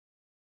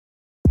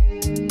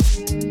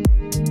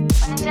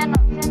Valenciano,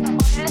 horrible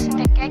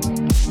sentir que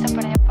te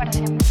perdió para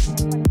siempre.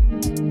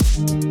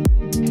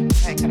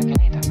 Hey,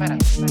 Carquinita,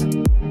 espérate.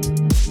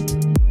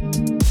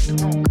 Tú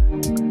nunca,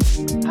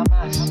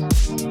 jamás me vas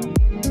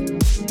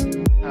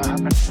a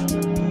perdonar.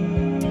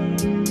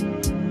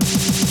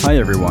 Hi,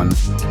 everyone.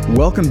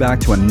 Welcome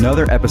back to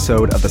another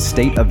episode of the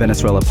State of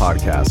Venezuela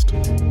podcast.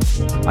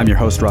 I'm your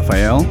host,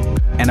 Rafael,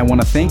 and I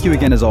want to thank you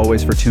again, as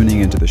always, for tuning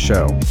into the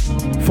show.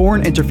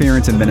 Foreign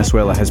interference in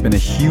Venezuela has been a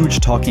huge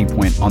talking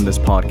point on this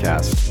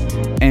podcast.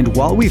 And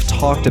while we've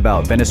talked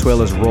about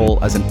Venezuela's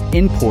role as an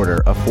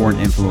importer of foreign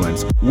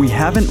influence, we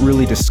haven't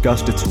really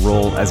discussed its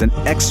role as an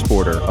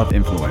exporter of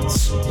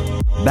influence.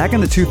 Back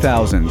in the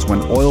 2000s,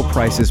 when oil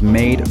prices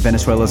made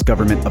Venezuela's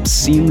government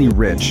obscenely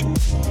rich,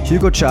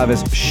 Hugo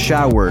Chavez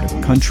showered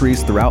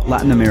countries throughout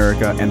Latin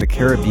America and the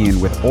Caribbean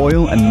with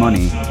oil and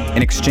money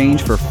in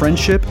exchange for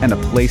friendship and a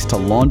place to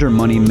launder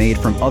money made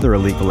from other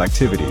illegal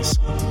activities.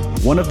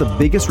 One of the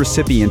biggest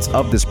recipients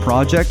of this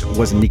project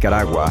was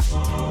Nicaragua.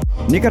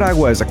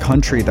 Nicaragua is a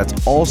country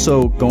that's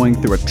also going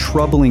through a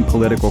troubling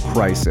political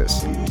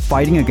crisis,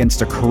 fighting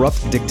against a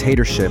corrupt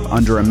dictatorship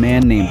under a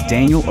man named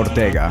Daniel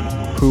Ortega,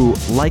 who,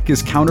 like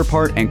his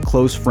counterpart and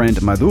close friend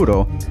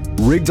Maduro,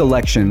 rigged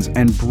elections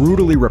and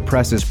brutally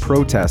represses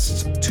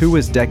protests to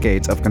his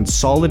decades of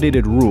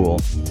consolidated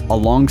rule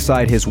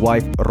alongside his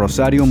wife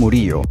Rosario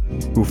Murillo,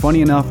 who,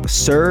 funny enough,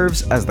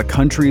 serves as the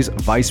country's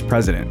vice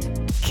president.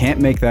 Can't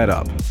make that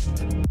up.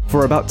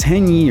 For about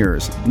 10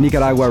 years,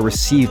 Nicaragua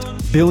received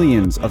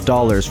billions of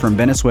dollars from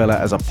Venezuela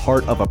as a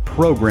part of a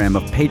program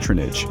of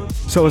patronage.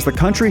 So as the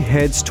country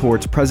heads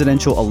towards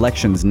presidential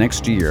elections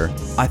next year,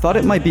 I thought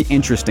it might be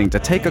interesting to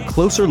take a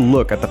closer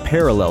look at the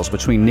parallels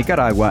between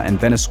Nicaragua and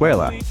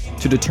Venezuela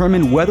to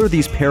determine whether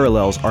these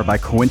parallels are by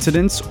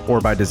coincidence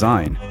or by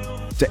design.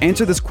 To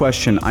answer this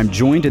question, I'm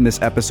joined in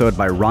this episode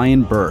by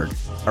Ryan Berg,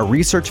 a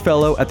research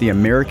fellow at the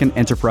American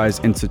Enterprise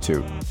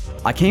Institute.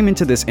 I came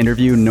into this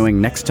interview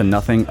knowing next to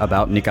nothing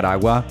about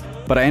Nicaragua,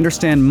 but I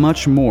understand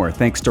much more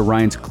thanks to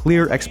Ryan's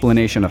clear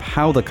explanation of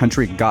how the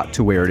country got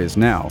to where it is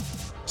now.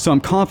 So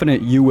I'm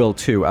confident you will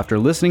too after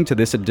listening to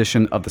this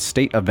edition of The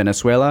State of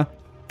Venezuela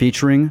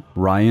featuring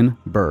Ryan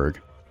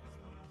Berg.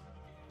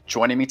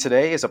 Joining me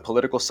today is a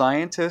political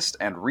scientist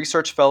and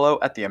research fellow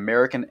at the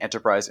American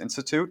Enterprise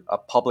Institute, a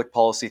public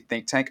policy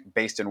think tank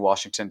based in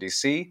Washington,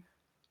 D.C.,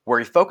 where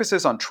he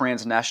focuses on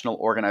transnational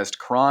organized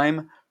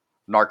crime,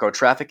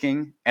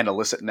 narco-trafficking, and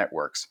illicit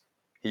networks.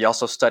 He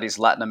also studies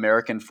Latin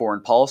American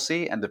foreign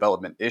policy and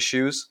development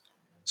issues,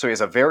 so he has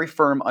a very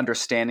firm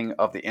understanding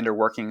of the inner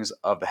workings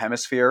of the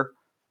hemisphere,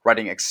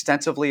 writing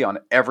extensively on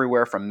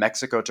everywhere from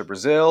Mexico to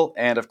Brazil,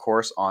 and of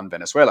course on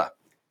Venezuela.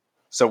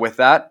 So with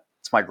that,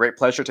 it's my great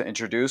pleasure to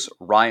introduce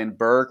Ryan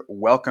Berg.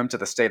 Welcome to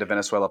the State of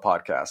Venezuela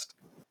podcast.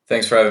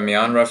 Thanks for having me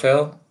on,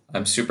 Rafael.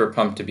 I'm super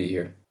pumped to be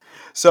here.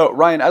 So,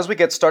 Ryan, as we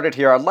get started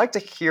here, I'd like to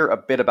hear a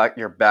bit about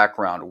your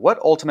background. What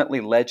ultimately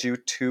led you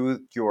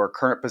to your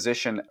current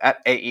position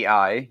at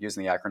AEI,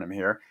 using the acronym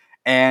here,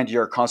 and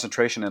your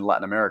concentration in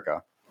Latin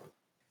America?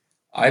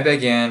 I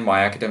began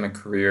my academic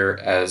career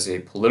as a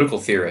political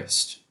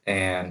theorist,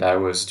 and I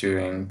was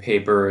doing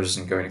papers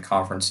and going to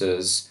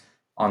conferences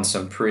on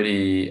some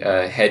pretty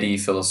heady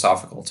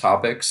philosophical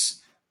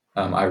topics.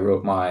 I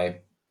wrote my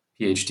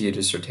Ph.D.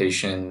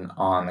 dissertation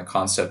on the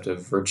concept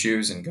of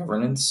virtues and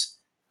governance.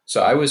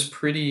 So I was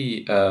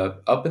pretty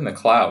up in the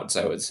clouds,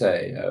 I would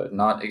say,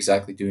 not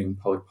exactly doing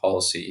public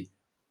policy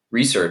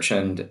research.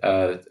 And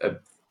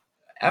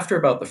after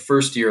about the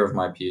first year of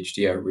my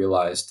PhD, I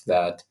realized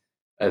that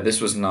this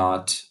was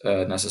not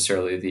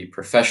necessarily the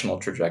professional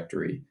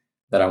trajectory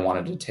that I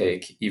wanted to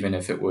take, even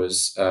if it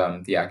was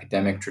the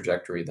academic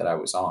trajectory that I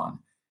was on.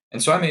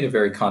 And so I made a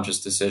very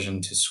conscious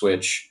decision to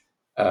switch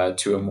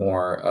to a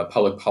more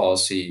public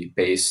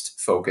policy-based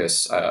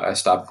focus. I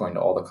stopped going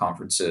to all the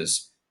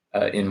conferences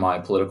in my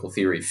political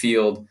theory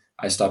field.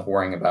 I stopped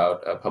worrying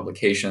about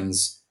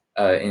publications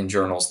in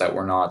journals that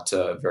were not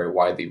very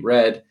widely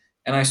read.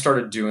 And I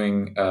started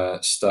doing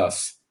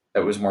stuff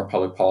that was more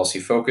public policy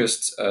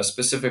focused,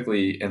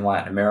 specifically in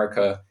Latin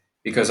America,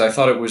 because I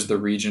thought it was the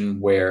region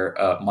where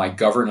my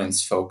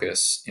governance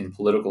focus in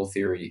political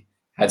theory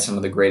had some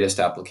of the greatest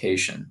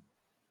application.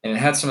 And it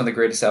had some of the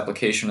greatest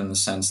application in the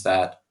sense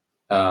that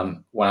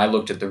when I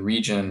looked at the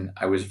region,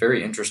 I was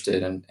very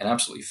interested and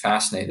absolutely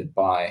fascinated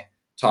by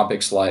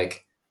topics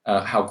like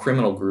how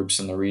criminal groups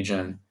in the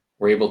region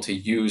were able to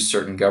use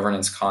certain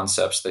governance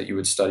concepts that you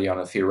would study on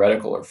a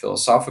theoretical or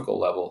philosophical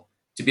level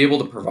to be able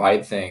to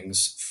provide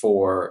things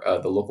for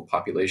the local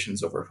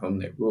populations over whom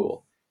they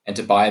rule, and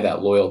to buy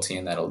that loyalty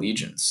and that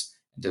allegiance,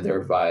 and to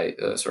thereby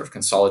sort of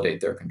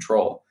consolidate their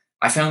control.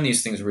 I found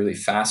these things really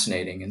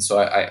fascinating, and so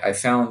I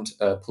found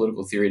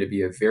political theory to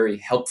be a very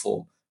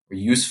helpful or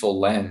useful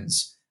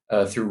lens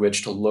through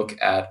which to look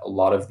at a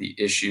lot of the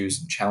issues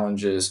and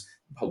challenges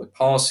in public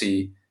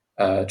policy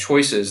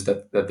choices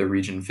that the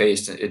region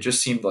faced. It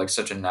just seemed like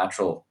such a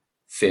natural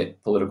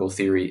fit, political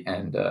theory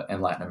and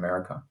Latin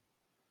America.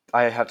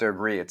 I have to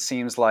agree. It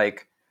seems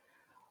like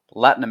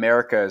Latin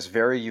America is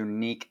very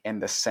unique in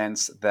the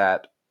sense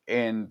that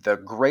in the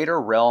greater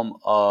realm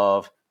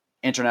of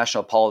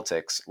international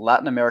politics,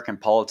 Latin American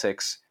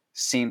politics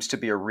seems to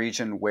be a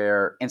region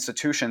where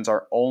institutions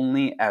are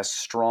only as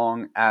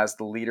strong as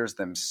the leaders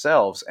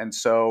themselves. And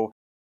so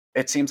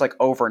it seems like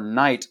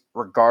overnight,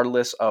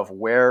 regardless of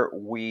where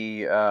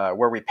we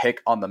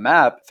pick on the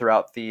map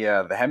throughout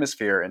the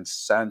hemisphere in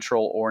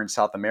Central or in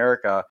South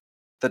America,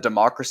 the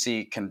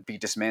democracy can be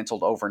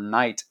dismantled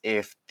overnight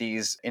if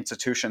these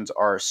institutions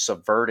are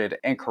subverted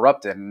and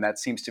corrupted, and that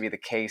seems to be the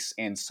case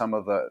in some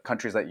of the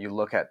countries that you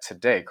look at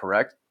today.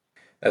 Correct?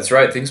 That's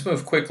right. Things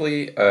move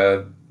quickly.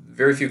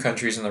 Very few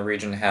countries in the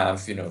region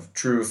have,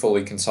 true,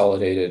 fully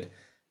consolidated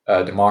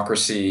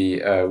democracy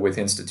with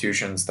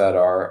institutions that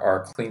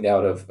are cleaned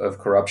out of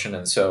corruption,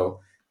 and so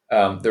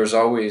there's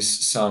always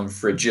some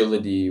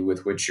fragility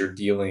with which you're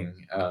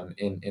dealing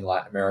in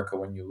Latin America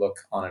when you look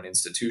on an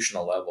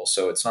institutional level.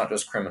 So it's not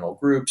just criminal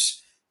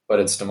groups, but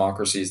it's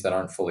democracies that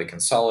aren't fully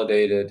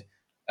consolidated.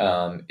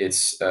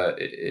 It's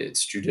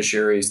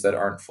judiciaries that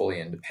aren't fully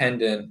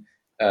independent.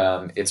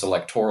 It's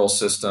electoral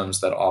systems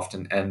that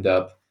often end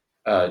up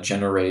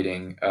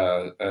generating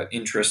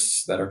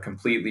interests that are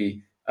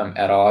completely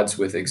at odds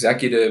with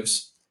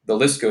executives. The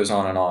list goes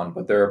on,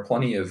 but there are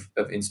plenty of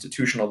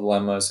institutional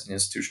dilemmas and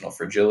institutional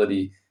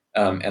fragility,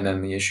 and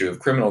then the issue of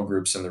criminal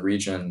groups in the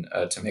region,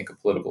 to make a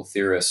political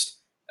theorist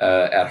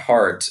at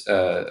heart,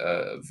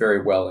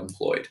 very well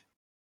employed.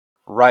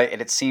 Right.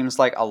 And it seems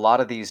like a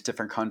lot of these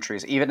different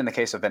countries, even in the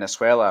case of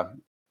Venezuela,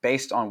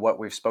 based on what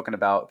we've spoken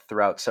about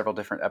throughout several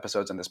different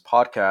episodes in this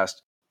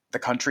podcast, the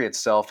country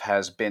itself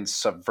has been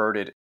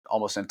subverted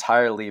almost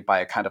entirely by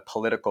a kind of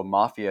political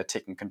mafia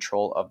taking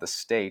control of the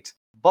state.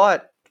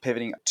 But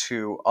pivoting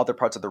to other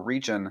parts of the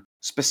region,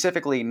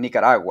 specifically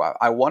Nicaragua,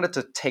 I wanted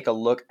to take a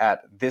look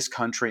at this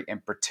country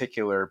in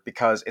particular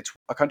because it's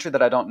a country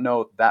that I don't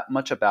know that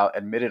much about,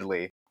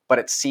 admittedly, but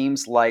it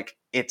seems like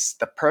it's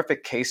the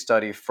perfect case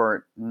study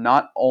for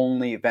not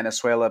only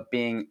Venezuela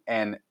being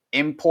an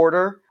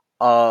importer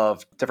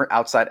of different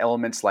outside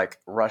elements like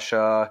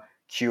Russia,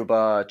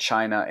 Cuba,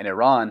 China, and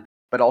Iran,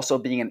 but also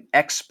being an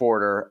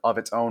exporter of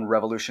its own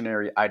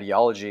revolutionary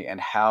ideology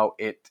and how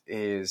it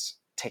is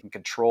taking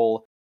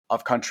control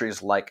of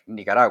countries like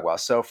Nicaragua.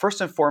 So, first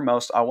and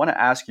foremost, I want to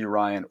ask you,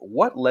 Ryan,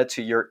 what led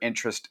to your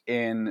interest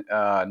in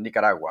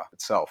Nicaragua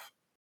itself?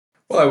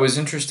 Well, I was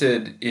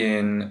interested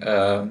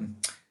in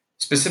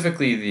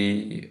specifically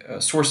the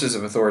sources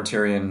of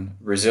authoritarian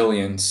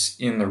resilience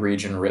in the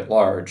region writ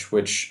large,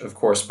 which of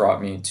course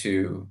brought me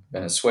to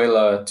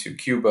Venezuela, to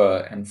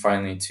Cuba, and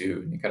finally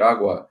to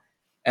Nicaragua.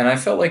 And I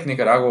felt like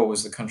Nicaragua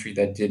was the country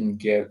that didn't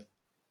get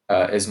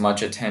as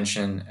much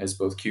attention as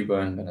both Cuba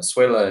and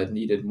Venezuela. It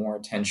needed more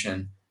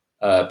attention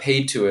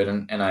paid to it.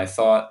 And I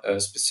thought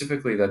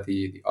specifically that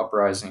the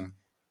uprising,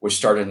 which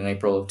started in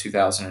April of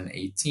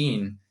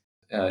 2018,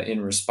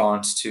 in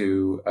response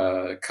to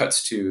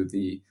cuts to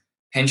the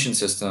pension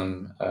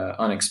system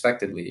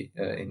unexpectedly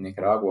in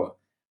Nicaragua,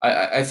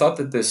 I thought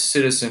that this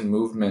citizen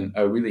movement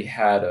really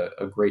had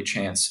a great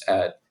chance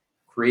at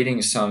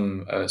creating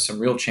some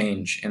real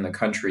change in the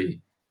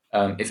country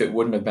if it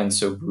wouldn't have been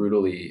so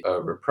brutally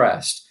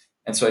repressed.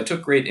 And so I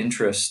took great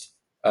interest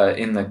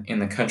in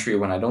the country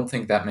when I don't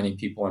think that many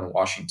people in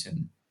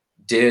Washington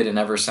did. And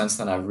ever since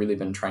then, I've really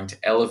been trying to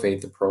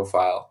elevate the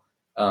profile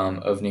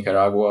of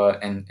Nicaragua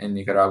and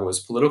Nicaragua's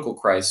political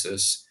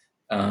crisis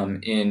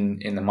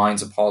in the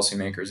minds of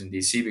policymakers in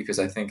DC, because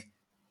I think,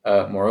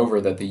 moreover,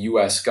 that the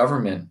U.S.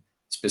 government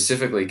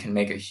specifically can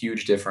make a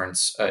huge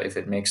difference if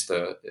it makes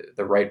the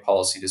right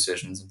policy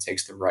decisions and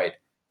takes the right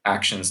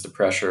actions to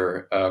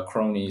pressure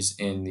cronies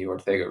in the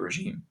Ortega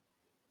regime.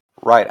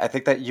 Right. I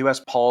think that US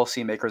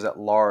policymakers at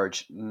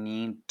large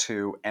need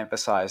to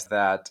emphasize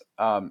that.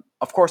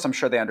 Of course, I'm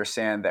sure they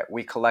understand that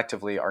we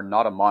collectively are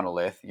not a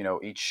monolith. You know,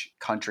 each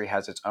country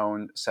has its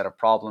own set of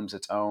problems,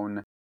 its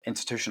own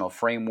institutional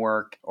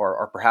framework,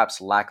 or perhaps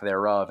lack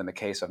thereof in the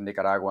case of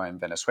Nicaragua and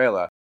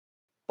Venezuela.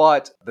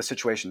 But the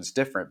situation is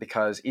different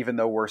because even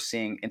though we're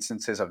seeing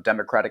instances of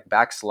democratic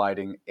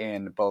backsliding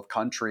in both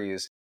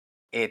countries,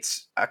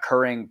 it's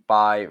occurring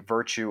by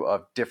virtue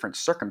of different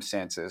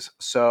circumstances.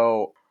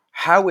 So,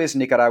 how is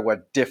Nicaragua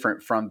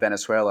different from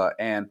Venezuela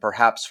and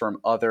perhaps from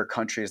other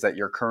countries that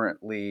you're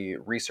currently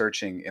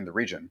researching in the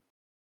region?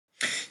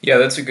 Yeah,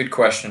 that's a good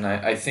question.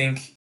 I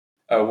think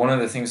one of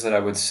the things that I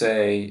would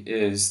say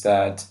is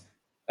that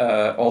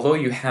although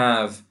you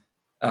have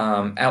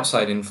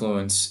outside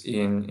influence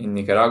in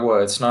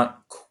Nicaragua, it's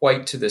not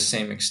quite to the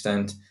same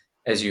extent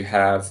as you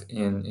have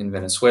in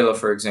Venezuela,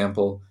 for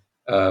example.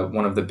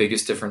 One of the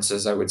biggest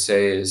differences I would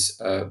say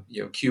is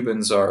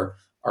Cubans are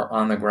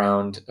on the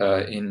ground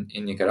in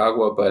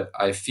Nicaragua, but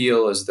I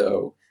feel as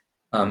though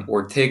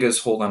Ortega's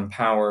hold on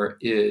power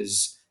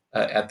is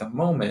at the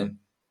moment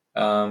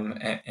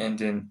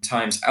and in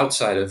times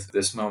outside of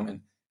this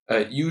moment,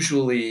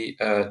 usually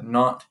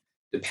not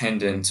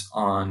dependent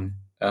on,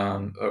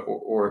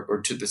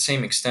 or to the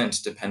same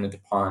extent dependent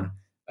upon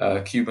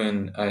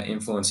Cuban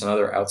influence and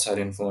other outside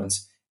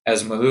influence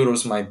as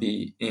Maduro's might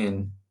be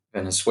in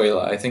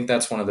Venezuela. I think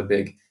that's one of the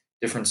big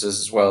differences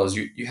as well is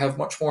you have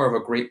much more of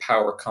a great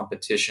power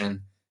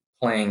competition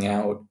playing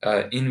out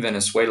in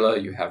Venezuela.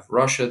 You have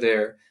Russia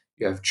there,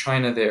 you have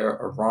China there,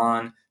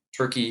 Iran,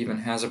 Turkey even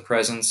has a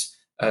presence.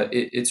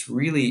 It's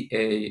really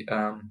a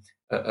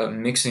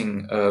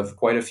mixing of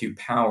quite a few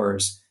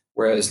powers,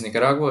 whereas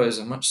Nicaragua is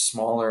a much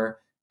smaller,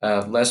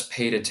 less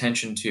paid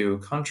attention to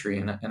country.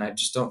 And I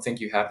just don't think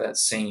you have that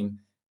same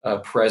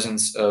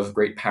presence of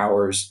great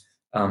powers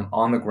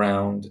on the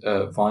ground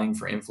vying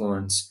for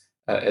influence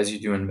as you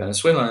do in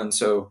Venezuela. And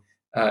so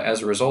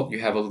as a result, you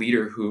have a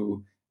leader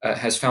who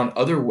has found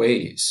other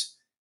ways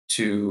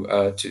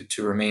to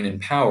remain in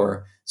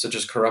power, such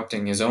as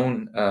corrupting his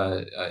own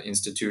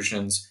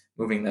institutions,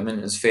 moving them in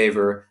his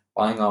favor,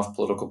 buying off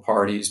political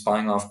parties,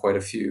 buying off quite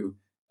a few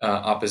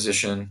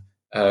opposition,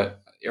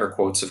 air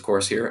quotes, of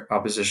course, here,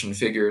 opposition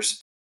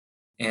figures.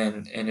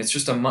 And it's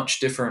just a much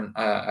different,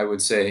 I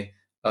would say,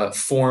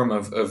 form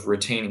of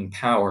retaining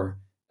power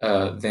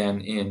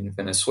than in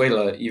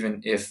Venezuela,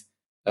 even if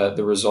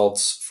the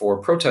results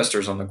for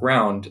protesters on the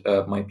ground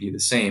might be the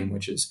same,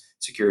 which is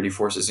security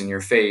forces in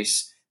your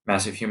face,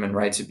 massive human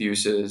rights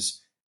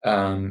abuses,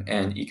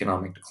 and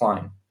economic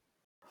decline.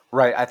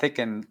 Right. I think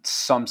in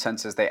some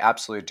senses they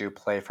absolutely do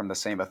play from the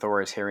same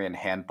authoritarian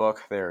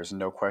handbook. There's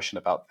no question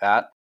about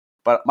that.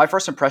 But my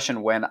first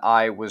impression when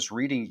I was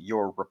reading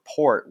your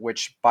report,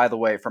 which, by the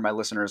way, for my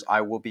listeners,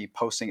 I will be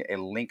posting a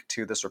link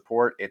to this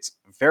report. It's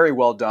very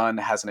well done,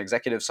 has an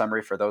executive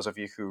summary for those of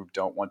you who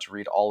don't want to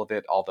read all of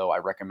it, although I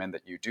recommend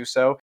that you do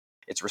so.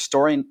 It's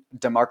Restoring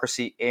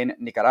Democracy in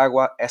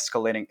Nicaragua,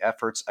 Escalating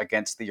Efforts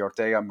Against the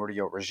Ortega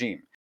Murillo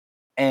Regime.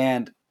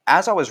 And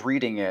as I was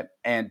reading it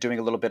and doing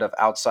a little bit of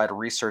outside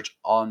research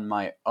on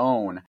my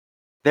own,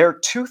 there are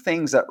two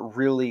things that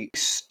really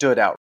stood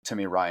out to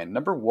me, Ryan.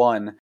 Number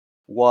one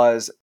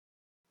was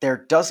there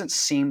doesn't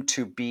seem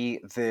to be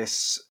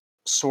this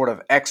sort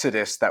of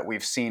exodus that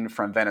we've seen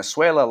from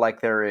Venezuela like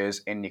there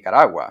is in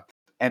Nicaragua.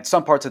 And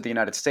some parts of the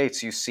United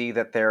States, you see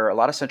that there are a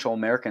lot of Central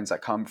Americans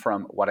that come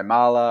from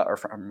Guatemala or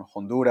from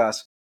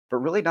Honduras, but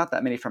really not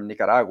that many from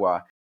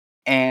Nicaragua.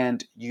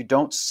 And you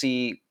don't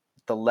see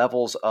the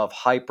levels of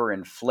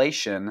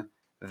hyperinflation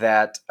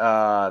that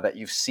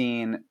you've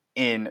seen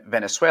in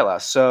Venezuela.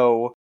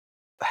 So,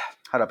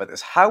 how do I put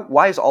this?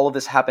 Why is all of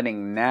this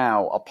happening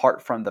now,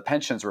 apart from the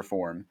pensions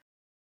reform?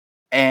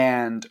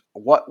 And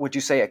what would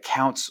you say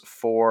accounts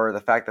for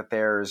the fact that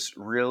there's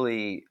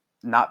really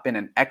not been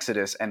an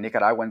exodus and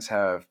Nicaraguans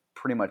have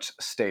pretty much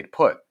stayed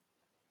put?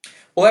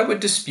 Well, I would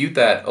dispute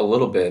that a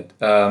little bit.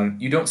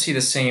 You don't see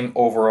the same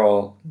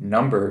overall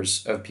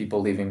numbers of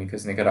people leaving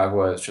because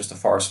Nicaragua is just a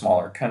far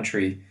smaller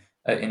country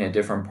in a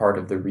different part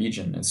of the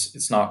region.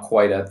 It's not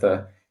quite at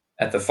the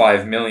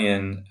 5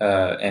 million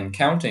and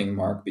counting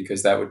mark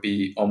because that would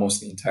be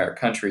almost the entire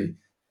country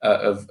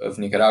of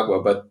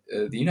Nicaragua. But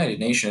the United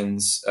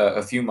Nations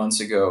a few months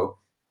ago,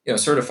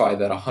 certified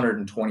that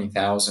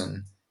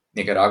 120,000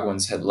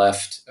 Nicaraguans had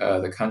left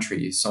the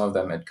country. Some of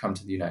them had come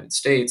to the United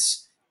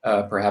States,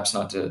 perhaps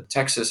not to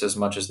Texas as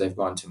much as they've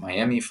gone to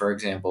Miami, for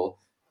example,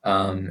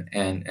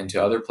 and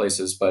to other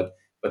places. But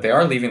they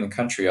are leaving the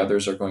country.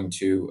 Others are going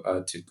to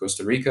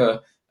Costa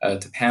Rica,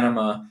 to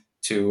Panama,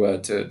 to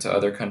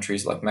other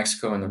countries like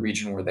Mexico in the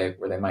region where they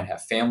might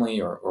have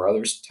family or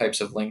other types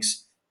of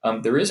links.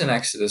 There is an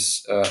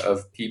exodus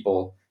of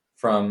people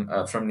from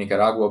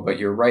Nicaragua, but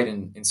you're right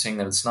in saying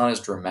that it's not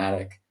as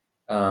dramatic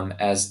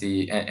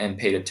and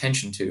paid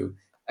attention to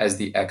as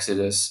the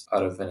exodus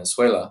out of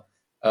Venezuela.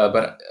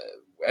 But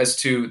as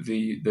to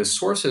the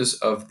sources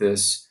of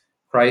this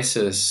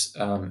crisis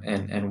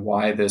and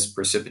why this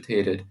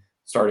precipitated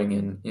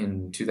starting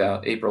in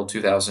April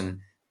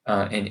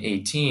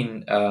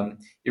 2018,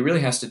 it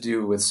really has to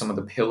do with some of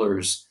the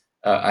pillars,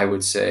 I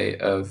would say,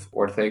 of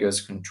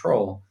Ortega's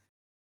control.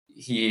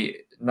 He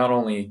not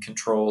only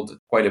controlled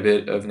quite a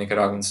bit of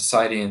Nicaraguan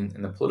society and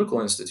the political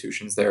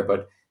institutions there,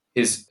 but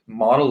his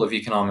model of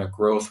economic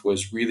growth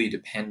was really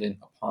dependent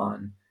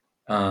upon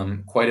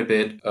quite a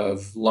bit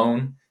of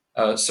loan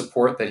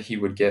support that he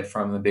would get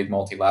from the big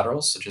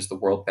multilaterals, such as the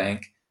World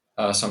Bank,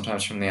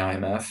 sometimes from the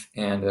IMF,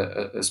 and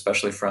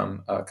especially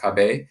from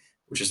CABE,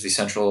 which is the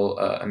Central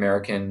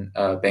American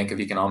Bank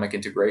of Economic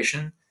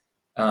Integration.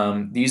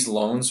 These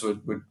loans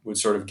would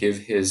sort of give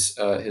his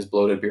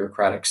bloated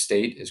bureaucratic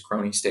state, his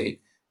crony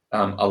state,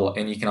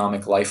 an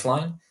economic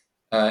lifeline.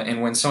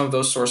 And when some of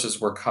those sources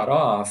were cut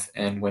off,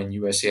 and when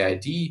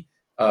USAID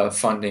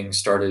funding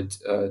started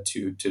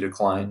to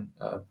decline,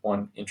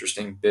 one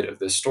interesting bit of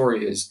this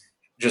story is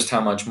just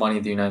how much money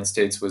the United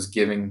States was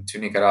giving to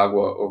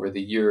Nicaragua over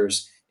the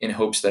years in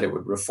hopes that it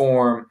would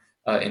reform,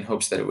 in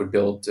hopes that it would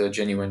build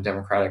genuine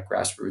democratic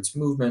grassroots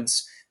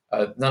movements.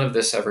 None of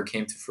this ever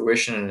came to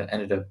fruition, and it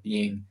ended up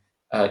being,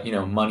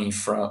 money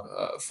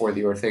for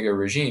the Ortega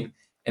regime.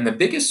 And the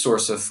biggest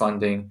source of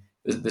funding,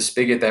 the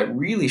spigot that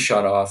really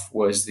shut off,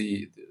 was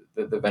the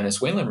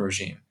Venezuelan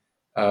regime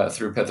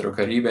through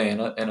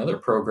Petrocaribe and other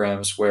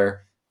programs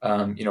where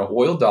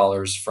oil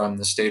dollars from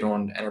the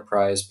state-owned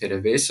enterprise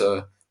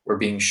PDVSA were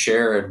being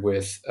shared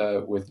with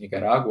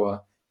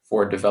Nicaragua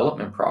for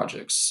development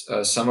projects,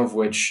 some of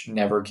which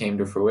never came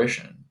to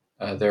fruition.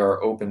 There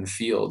are open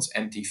fields,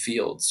 empty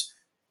fields,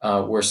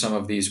 where some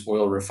of these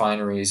oil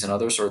refineries and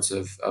other sorts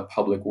of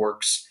public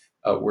works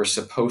were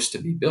supposed to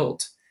be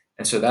built.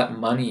 And so that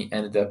money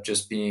ended up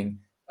just being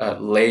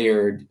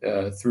layered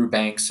through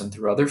banks and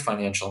through other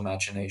financial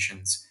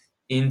machinations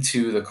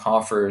into the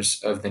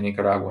coffers of the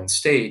Nicaraguan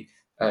state,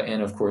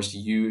 and of course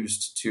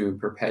used to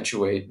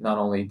perpetuate not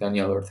only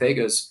Daniel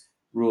Ortega's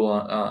rule,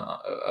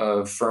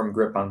 a firm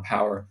grip on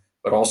power,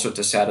 but also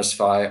to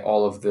satisfy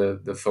all of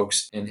the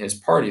folks in his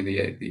party,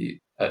 the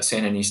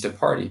Sandinista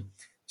party.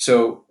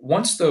 So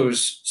once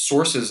those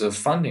sources of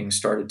funding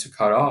started to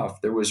cut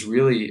off, there was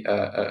really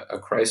a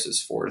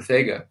crisis for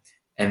Ortega.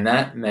 And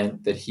that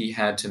meant that he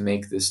had to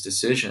make this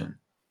decision,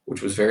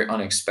 which was very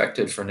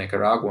unexpected for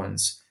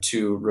Nicaraguans,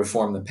 to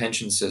reform the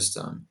pension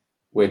system,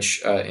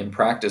 which in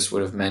practice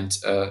would have meant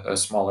a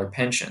smaller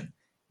pension.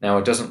 Now,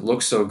 it doesn't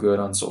look so good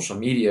on social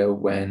media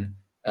when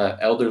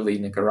elderly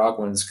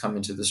Nicaraguans come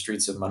into the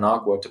streets of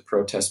Managua to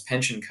protest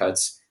pension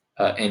cuts,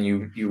 and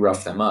you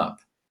rough them up.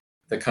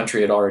 The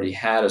country had already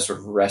had a sort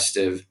of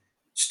restive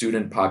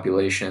student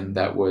population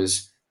that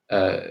was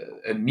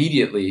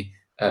immediately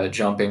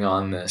jumping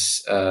on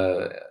this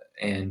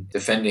and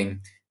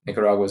defending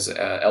Nicaragua's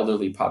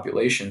elderly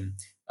population.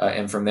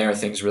 And from there,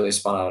 things really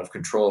spun out of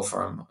control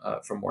from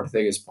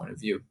Ortega's point of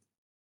view.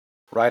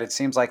 Right. It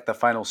seems like the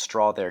final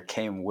straw there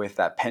came with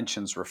that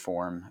pensions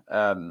reform.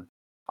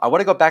 I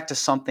want to go back to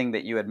something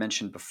that you had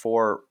mentioned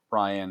before,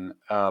 Ryan,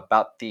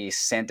 about the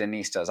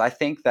Sandinistas. I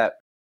think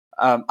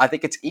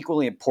it's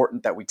equally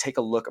important that we take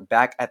a look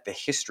back at the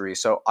history.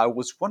 So I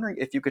was wondering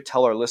if you could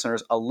tell our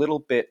listeners a little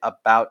bit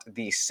about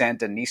the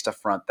Sandinista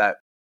front that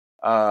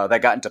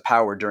got into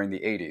power during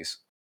the 80s.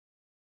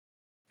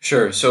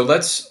 Sure. So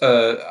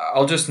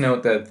I'll just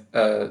note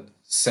that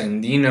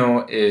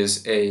Sandino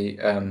is a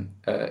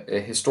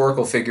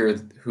historical figure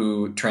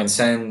who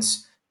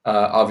transcends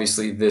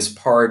obviously this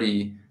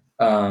party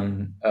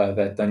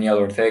that Daniel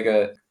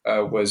Ortega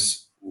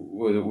was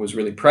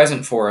really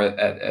present for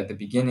at the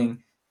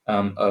beginning,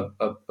 a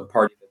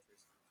party that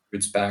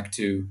roots back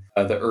to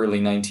the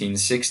early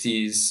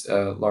 1960s,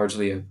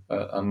 largely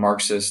a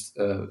Marxist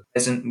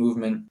peasant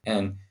movement.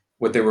 And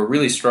what they were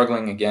really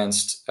struggling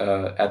against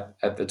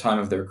at the time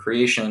of their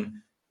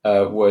creation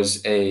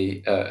was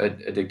a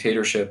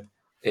dictatorship,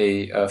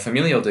 a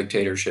familial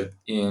dictatorship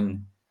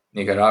in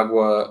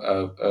Nicaragua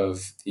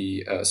of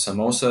the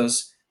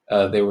Somozas.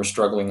 They were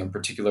struggling in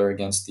particular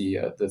against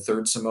the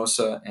third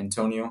Somoza,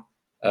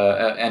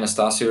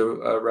 Anastasio,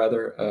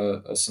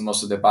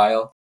 Somoza de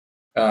Bayo.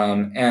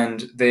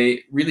 And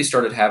they really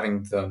started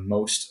having the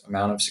most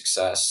amount of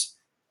success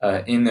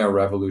in their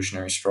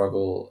revolutionary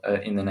struggle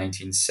in the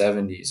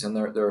 1970s. And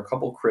there are a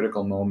couple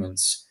critical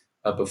moments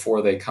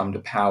before they come to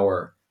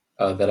power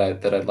that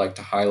I'd like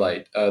to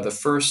highlight. The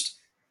first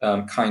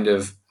kind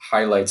of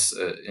highlights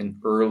an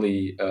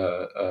early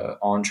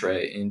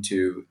entree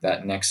into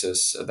that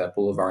nexus, that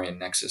Bolivarian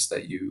nexus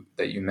that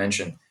you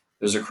mentioned.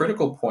 There's a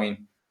critical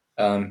point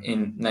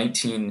in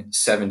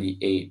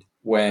 1978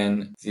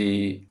 when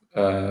the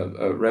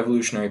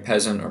revolutionary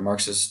peasant or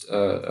Marxist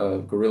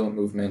guerrilla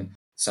movement,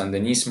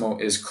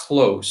 Sandinismo, is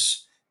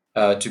close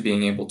to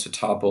being able to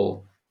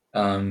topple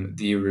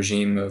the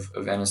regime of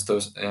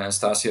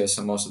Anastasia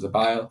Somoza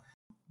Debayle.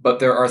 But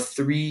there are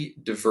three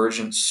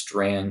divergent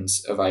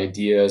strands of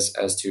ideas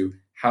as to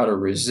how to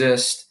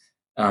resist,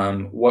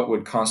 what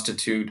would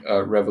constitute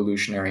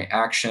revolutionary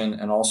action,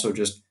 and also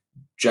just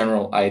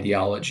general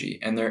ideology.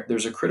 And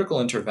there's a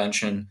critical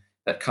intervention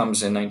that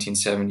comes in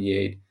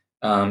 1978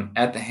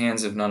 at the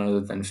hands of none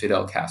other than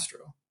Fidel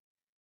Castro.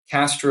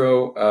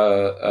 Castro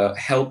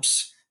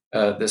helps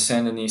the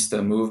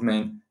Sandinista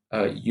movement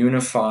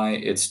unify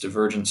its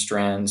divergent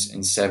strands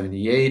in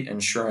 78,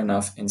 and sure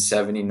enough, in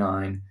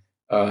 79,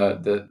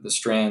 the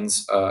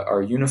strands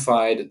are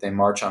unified. They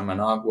march on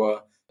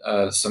Managua.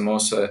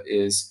 Somoza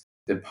is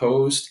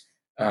deposed.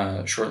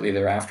 Shortly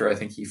thereafter, I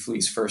think he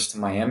flees first to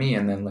Miami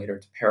and then later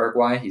to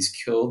Paraguay. He's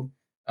killed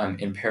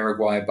in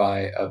Paraguay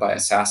by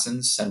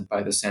assassins sent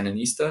by the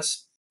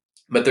Sandinistas.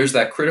 But there's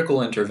that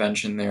critical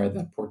intervention there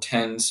that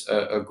portends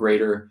a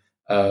greater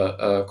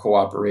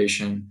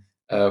cooperation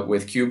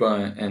with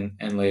Cuba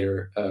and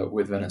later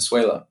with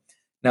Venezuela.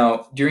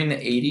 Now, during the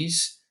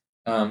 80s,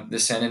 the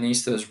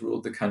Sandinistas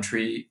ruled the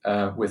country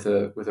with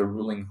a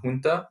ruling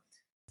junta,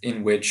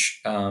 in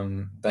which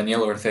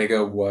Daniel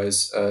Ortega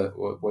was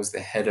the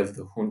head of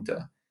the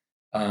junta.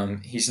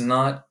 He's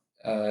not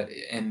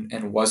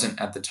and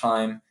wasn't at the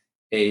time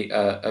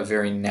a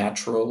very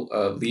natural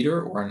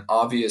leader or an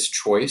obvious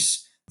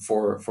choice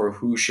for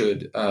who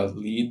should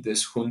lead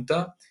this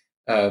junta.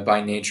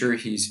 By nature,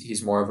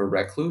 he's more of a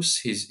recluse.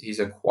 He's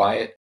a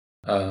quiet,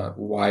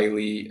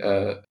 wily,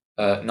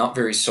 not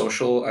very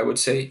social, I would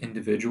say,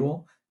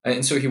 individual,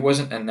 and so he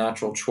wasn't a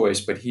natural choice.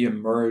 But he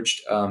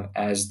emerged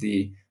as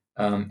the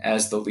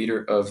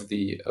leader of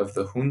the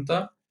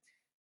junta.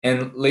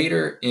 And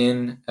later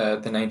in the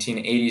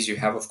 1980s, you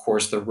have, of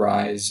course, the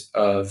rise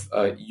of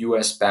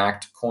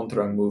U.S.-backed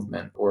Contra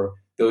movement, or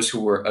those who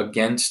were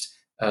against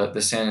the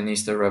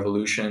Sandinista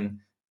revolution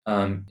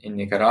in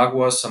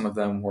Nicaragua. Some of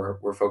them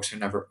were folks who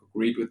never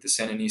agreed with the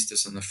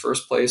Sandinistas in the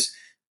first place.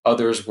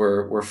 Others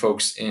were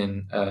folks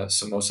in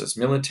Somoza's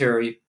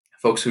military,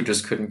 folks who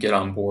just couldn't get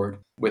on board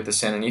with the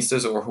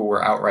Sandinistas or who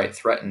were outright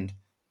threatened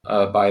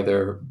by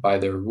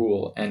their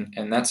rule.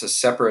 And that's a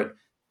separate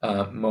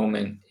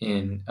moment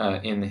in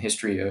the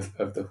history of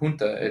the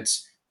junta.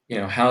 It's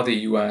how the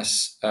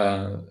U.S.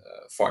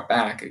 Fought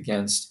back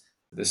against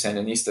the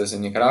Sandinistas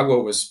in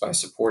Nicaragua was by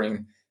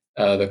supporting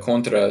the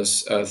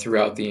Contras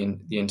throughout the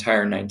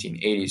entire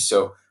 1980s.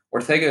 So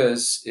Ortega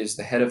is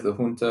the head of the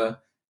junta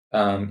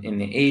in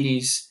the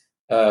 80s,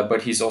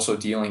 but he's also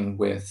dealing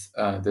with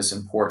this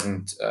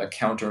important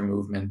counter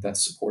movement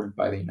that's supported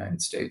by the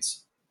United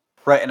States.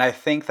 Right, and I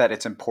think that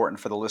it's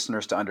important for the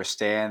listeners to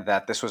understand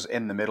that this was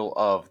in the middle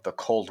of the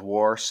Cold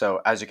War.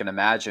 So, as you can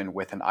imagine,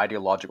 with an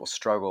ideological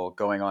struggle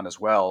going on as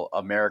well,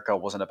 America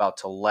wasn't about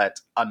to let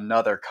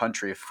another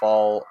country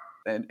fall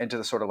into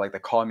the sort of like the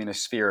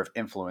communist sphere of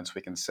influence,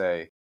 we can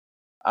say.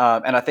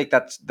 And I think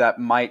that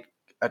might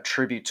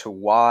attribute to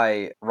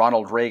why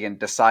Ronald Reagan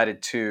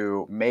decided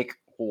to make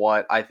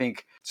what I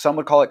think some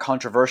would call it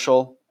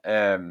controversial,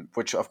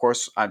 which of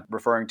course I'm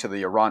referring to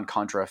the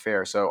Iran-Contra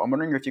affair. So I'm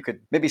wondering if you could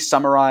maybe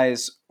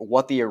summarize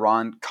what the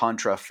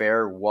Iran-Contra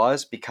affair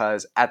was,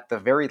 because at the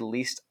very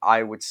least,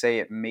 I would say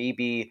it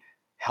maybe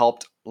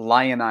helped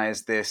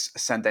lionize this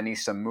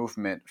Sandinista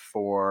movement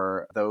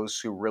for those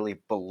who really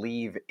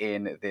believe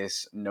in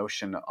this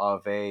notion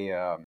of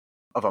a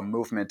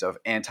movement of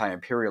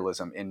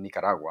anti-imperialism in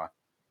Nicaragua.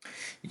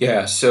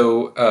 Yeah,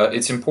 so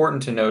it's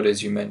important to note,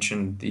 as you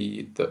mentioned,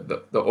 the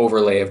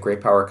overlay of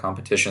great power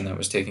competition that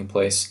was taking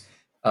place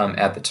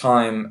at the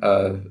time.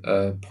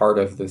 Part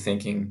of the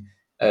thinking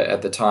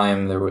at the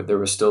time, there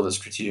was still the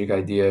strategic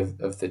idea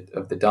of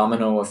the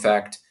domino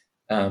effect,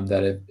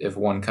 that if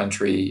one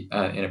country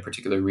in a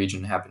particular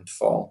region happened to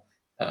fall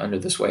under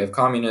this way of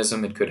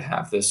communism, it could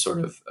have this sort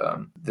of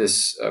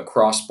this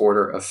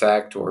cross-border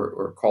effect,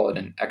 or call it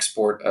an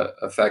export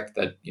effect,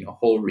 that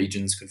whole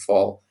regions could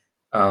fall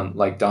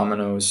like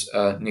dominoes.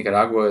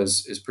 Nicaragua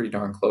is pretty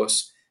darn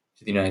close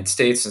to the United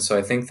States, and so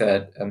I think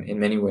that in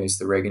many ways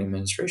the Reagan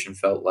administration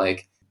felt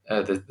like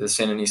the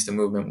Sandinista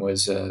movement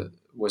was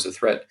a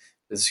threat to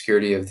the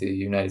security of the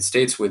United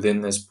States within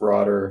this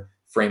broader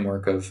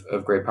framework of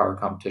great power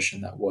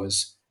competition that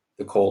was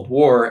the Cold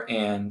War.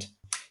 And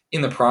in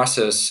the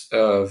process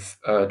of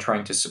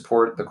trying to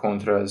support the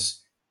Contras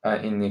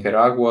in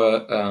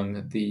Nicaragua,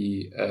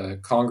 the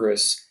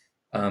Congress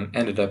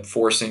ended up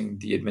forcing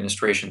the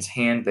administration's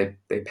hand.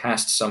 They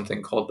passed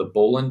something called the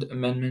Boland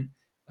Amendment,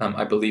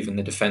 I believe in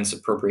the Defense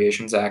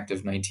Appropriations Act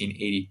of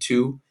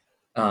 1982.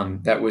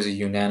 That was a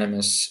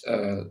unanimous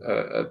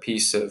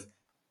piece of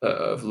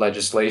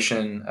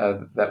legislation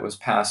that was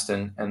passed,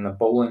 and the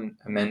Boland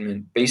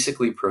Amendment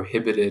basically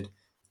prohibited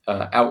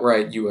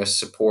outright U.S.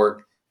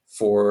 support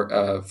for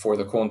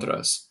the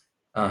Contras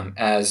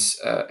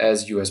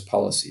as U.S.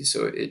 policy.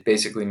 So it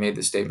basically made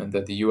the statement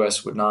that the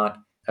U.S. would not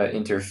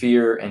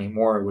interfere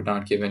anymore, would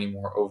not give any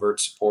more overt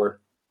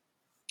support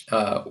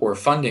or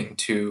funding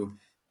to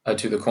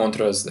the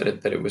Contras,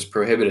 that it was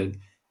prohibited.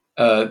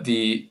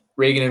 The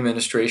Reagan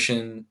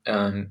administration,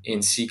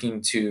 in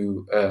seeking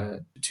to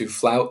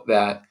flout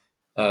that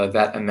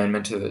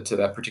amendment to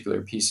that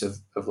particular piece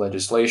of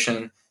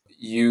legislation,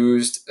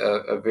 used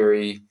a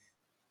very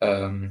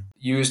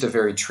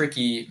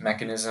tricky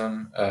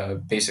mechanism.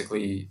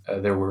 Basically,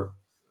 there were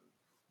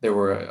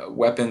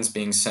weapons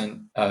being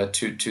sent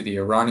to the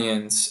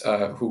Iranians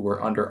who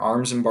were under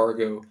arms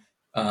embargo,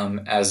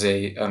 as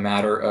a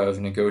matter of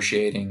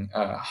negotiating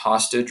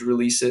hostage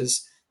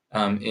releases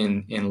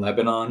in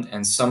Lebanon,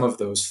 and some of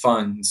those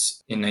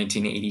funds in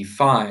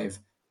 1985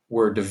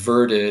 were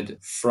diverted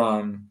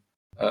from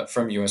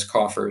U.S.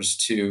 coffers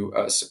to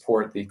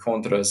support the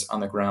Contras on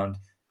the ground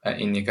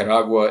in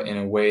Nicaragua in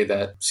a way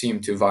that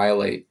seemed to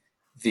violate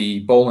the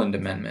Boland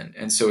Amendment.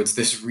 And so it's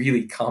this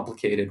really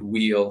complicated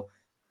wheel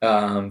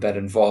that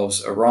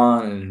involves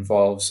Iran and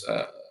involves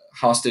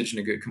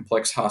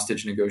complex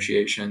hostage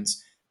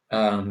negotiations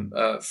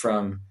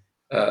from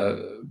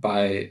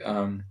by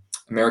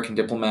American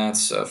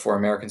diplomats for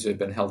Americans who had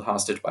been held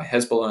hostage by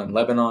Hezbollah in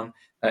Lebanon,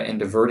 and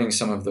diverting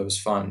some of those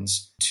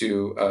funds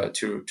to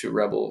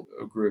rebel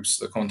groups,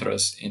 the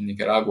Contras in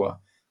Nicaragua.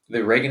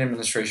 The Reagan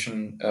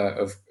administration,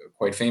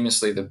 quite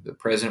famously, the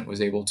president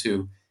was able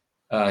to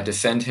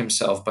defend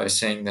himself by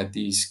saying that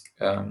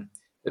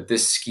that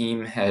this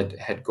scheme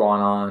had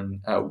gone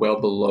on well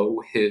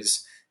below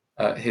his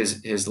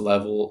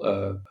level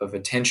of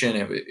attention.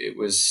 It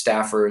was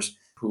staffers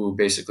who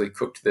basically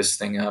cooked this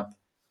thing up,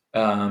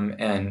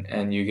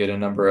 and you get a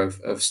number of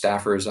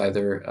staffers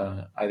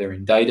either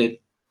indicted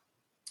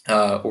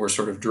or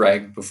sort of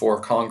dragged before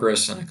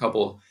Congress and a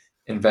couple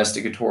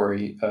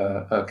investigatory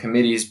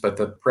committees. But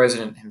the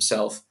president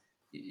himself,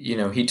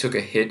 he took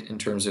a hit in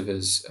terms of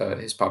his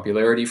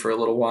popularity for a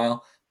little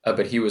while,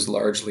 but he was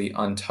largely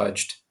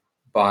untouched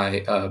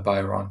by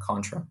Iran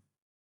Contra.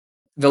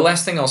 The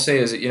last thing I'll say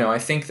is that I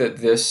think that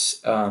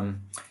this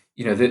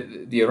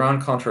the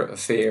Iran-Contra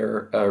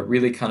affair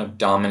really kind of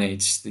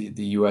dominates the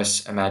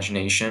U.S.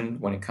 imagination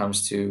when it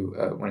comes to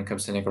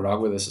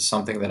Nicaragua. This is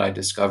something that I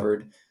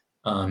discovered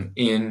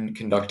in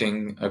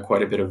conducting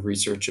quite a bit of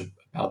research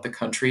about the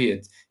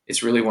country.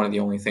 It's really one of the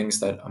only things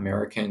that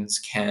Americans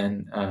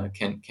can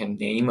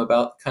name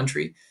about the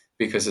country,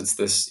 because it's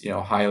this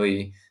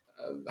highly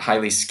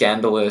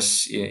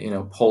scandalous,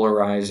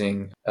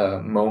 polarizing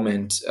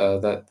moment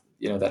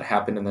that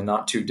happened in the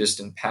not too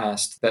distant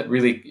past that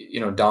really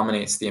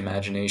dominates the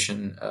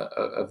imagination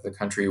of the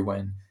country,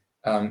 when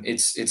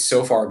it's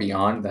so far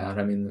beyond that.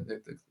 I mean,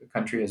 the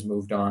country has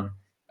moved on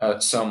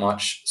so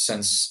much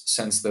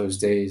since those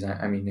days.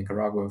 I mean,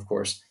 Nicaragua, of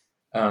course,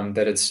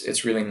 that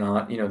it's really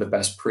not the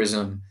best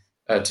prism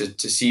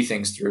to see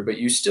things through. But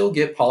you still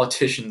get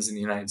politicians in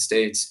the United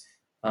States.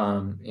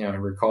 I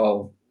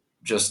recall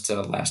just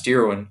last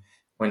year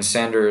when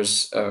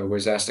Sanders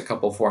was asked a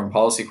couple foreign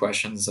policy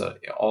questions,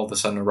 all of a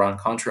sudden Iran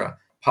Contra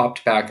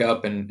popped back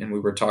up, and we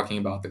were talking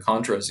about the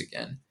Contras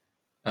again.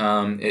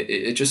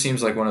 It just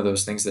seems like one of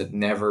those things that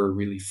never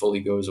really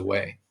fully goes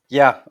away.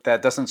 Yeah,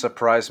 that doesn't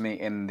surprise me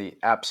in the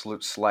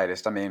absolute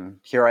slightest. I mean,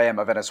 here I am,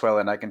 a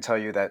Venezuelan. I can tell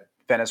you that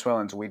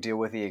Venezuelans, we deal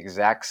with the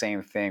exact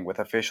same thing, with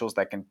officials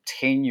that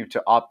continue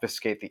to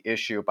obfuscate the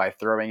issue by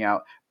throwing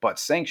out, but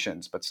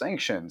sanctions, but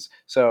sanctions.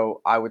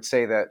 So I would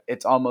say that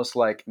it's almost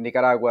like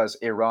Nicaragua's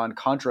Iran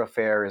Contra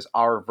affair is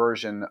our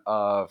version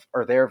of,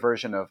 or their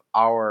version of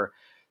our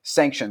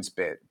sanctions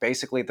bit.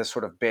 Basically, the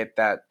sort of bit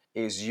that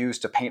is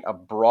used to paint a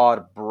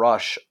broad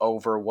brush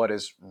over what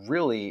is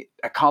really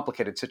a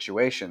complicated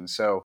situation.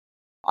 So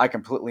I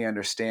completely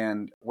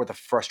understand where the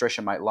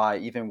frustration might lie,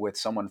 even with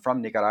someone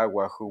from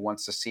Nicaragua who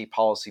wants to see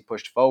policy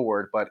pushed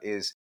forward, but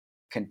is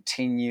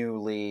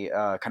continually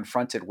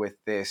confronted with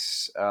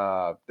this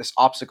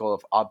obstacle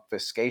of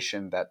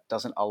obfuscation that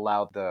doesn't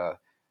allow the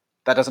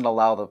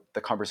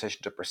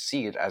conversation to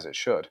proceed as it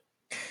should.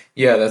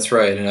 Yeah, that's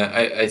right. And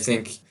I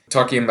think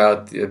talking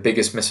about the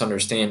biggest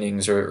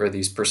misunderstandings, or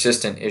these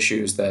persistent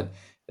issues that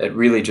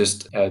really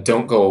just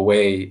don't go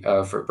away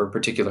for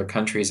particular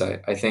countries,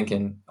 I think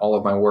in all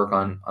of my work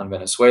on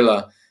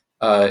Venezuela,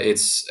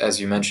 it's,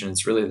 as you mentioned,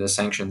 it's really the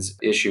sanctions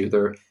issue.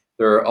 There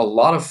are a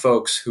lot of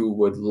folks who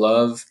would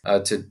love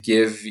to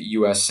give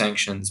U.S.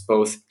 sanctions,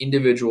 both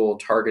individual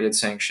targeted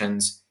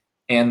sanctions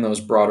and those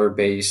broader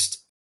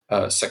based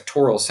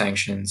sectoral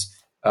sanctions,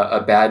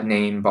 a bad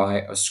name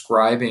by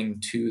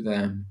ascribing to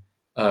them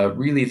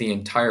really the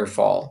entire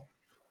fall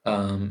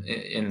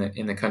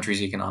in the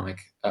country's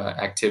economic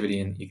activity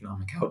and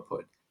economic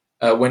output.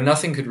 When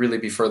nothing could really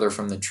be further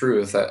from the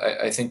truth.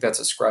 I think that's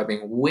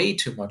ascribing way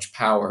too much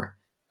power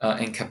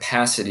and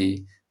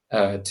capacity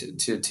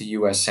to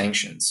U.S.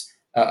 sanctions.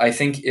 I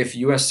think if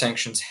U.S.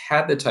 sanctions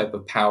had the type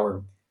of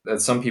power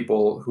that some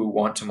people who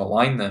want to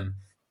malign them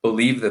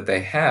believe that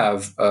they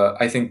have,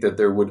 I think that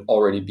there would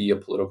already be a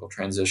political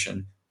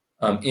transition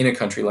in a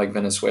country like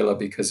Venezuela,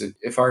 because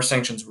if our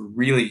sanctions were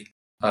really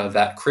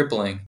that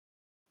crippling,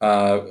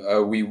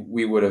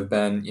 we would have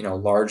been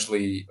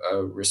largely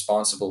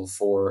responsible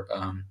for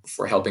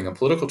helping a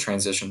political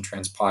transition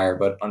transpire.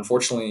 But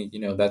unfortunately,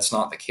 that's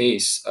not the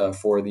case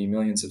for the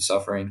millions of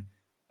suffering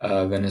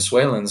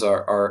Venezuelans.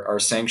 Our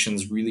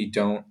sanctions really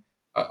don't.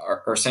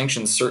 Our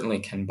sanctions certainly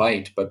can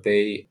bite, but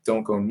they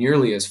don't go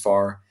nearly as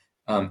far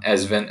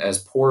as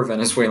poor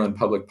Venezuelan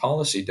public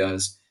policy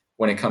does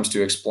when it comes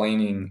to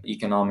explaining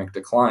economic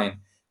decline.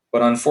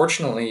 But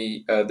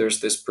unfortunately, there's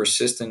this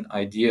persistent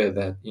idea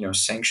that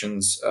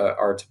sanctions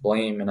are to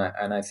blame, and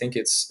I think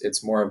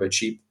it's more of a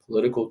cheap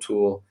political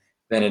tool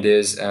than it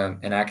is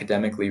an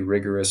academically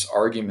rigorous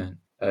argument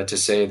to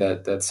say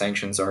that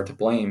sanctions are to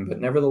blame. But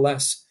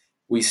nevertheless,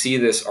 we see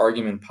this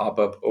argument pop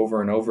up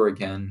over and over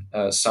again,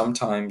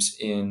 sometimes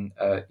in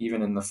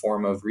even in the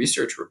form of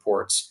research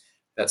reports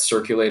that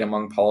circulate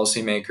among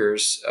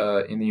policymakers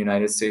in the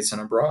United States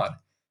and abroad.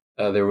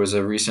 There was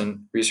a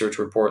recent research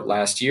report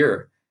last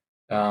year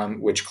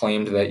which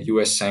claimed that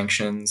U.S.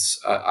 sanctions,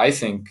 I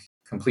think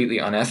completely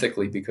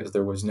unethically because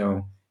there was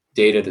no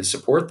data to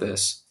support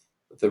this.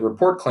 The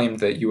report claimed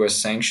that U.S.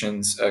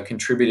 sanctions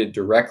contributed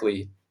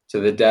directly to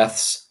the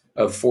deaths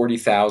of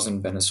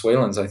 40,000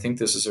 Venezuelans. I think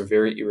this is a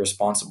very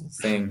irresponsible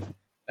thing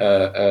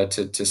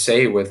to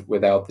say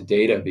without the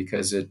data,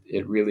 because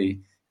it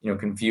really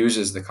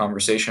confuses the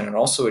conversation, and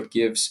also it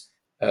gives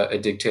a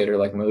dictator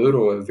like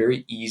Maduro a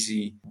very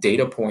easy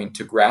data point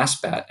to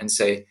grasp at and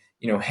say,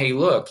 hey,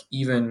 look,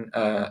 even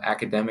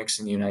academics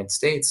in the United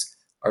States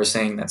are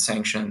saying that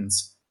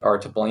sanctions are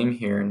to blame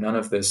here, and none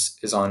of this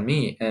is on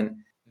me. And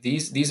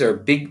these are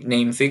big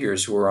name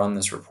figures who are on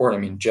this report. I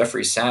mean,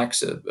 Jeffrey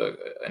Sachs,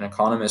 an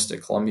economist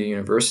at Columbia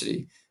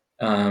University,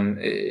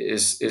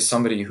 is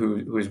somebody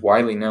who is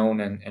widely known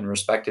and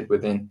respected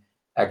within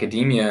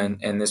academia,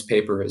 and this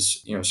paper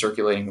is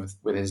circulating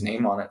with his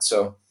name on it.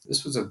 So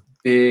this was a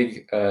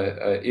big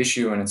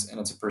issue, and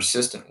it's a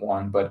persistent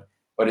one, but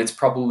it's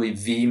probably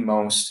the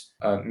most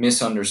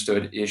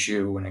misunderstood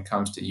issue when it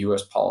comes to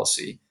U.S.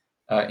 policy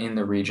in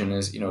the region,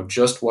 is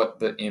just what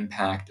the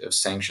impact of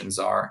sanctions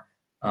are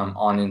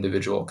on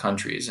individual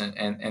countries,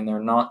 and they're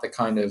not the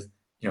kind of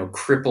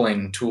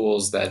crippling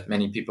tools that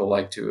many people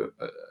like to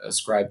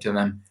ascribe to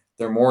them.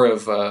 They're more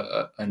of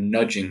a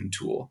nudging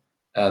tool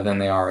than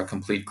they are a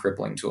complete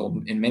crippling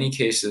tool. In many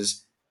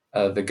cases,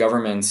 the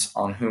governments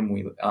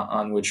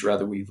on which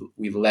rather we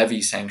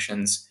levy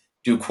sanctions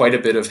do quite a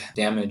bit of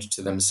damage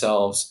to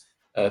themselves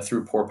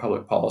through poor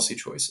public policy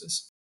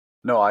choices.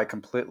 No, I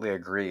completely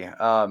agree.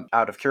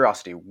 Out of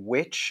curiosity,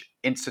 which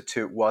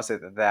institute was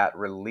it that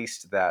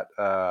released that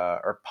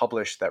or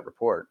published that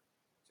report?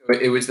 So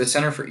it was the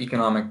Center for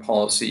Economic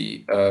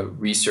Policy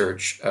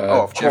Research.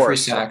 Oh, of Jeffrey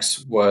course.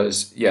 Sachs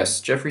was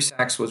yes, Jeffrey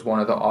Sachs was one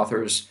of the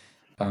authors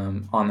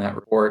on that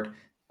report,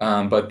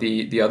 but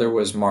the other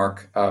was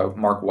Mark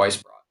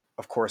Weisbrot.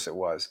 Of course it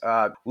was.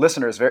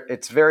 Listeners,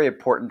 it's very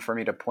important for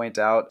me to point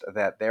out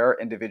that there are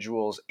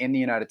individuals in the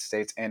United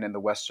States and in the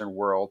Western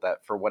world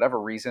that, for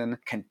whatever reason,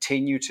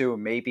 continue to,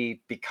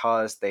 maybe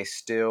because they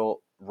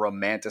still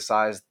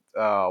romanticize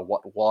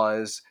what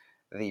was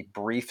the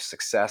brief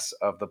success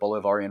of the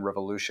Bolivarian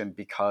Revolution,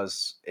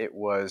 because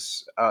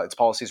its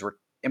policies were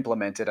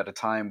implemented at a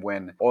time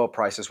when oil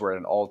prices were at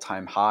an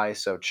all-time high.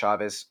 So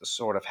Chavez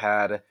sort of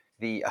had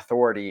the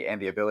authority and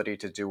the ability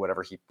to do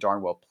whatever he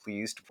darn well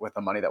pleased with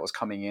the money that was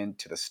coming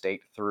into the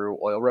state through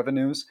oil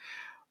revenues.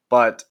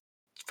 But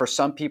for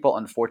some people,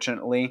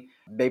 unfortunately,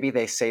 maybe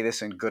they say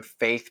this in good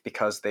faith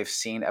because they've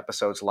seen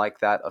episodes like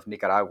that of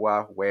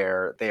Nicaragua,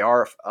 where they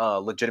are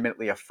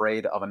legitimately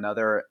afraid of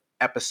another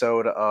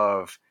episode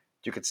of,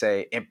 you could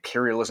say,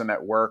 imperialism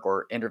at work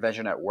or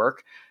intervention at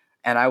work.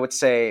 And I would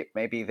say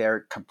maybe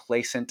they're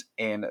complacent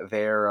in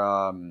their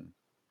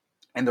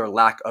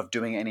lack of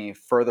doing any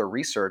further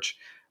research.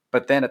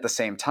 But then at the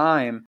same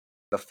time,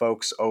 the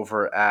folks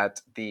over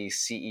at the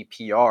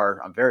CEPR,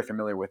 I'm very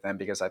familiar with them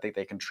because I think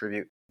they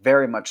contribute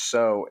very much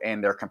so in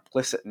their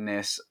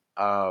complicitness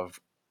of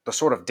the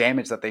sort of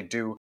damage that they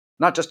do,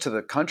 not just to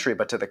the country,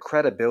 but to the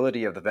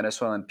credibility of the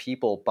Venezuelan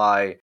people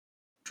by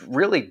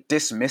really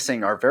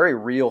dismissing our very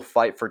real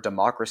fight for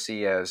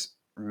democracy as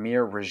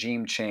mere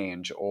regime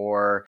change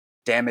or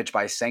damage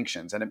by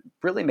sanctions. And it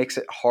really makes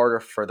it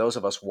harder for those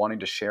of us wanting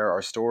to share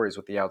our stories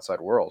with the outside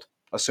world,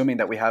 assuming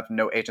that we have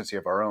no agency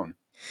of our own.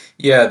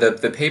 Yeah,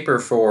 the paper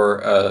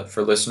for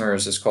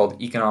listeners is called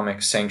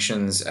 "Economic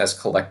Sanctions as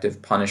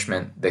Collective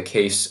Punishment: The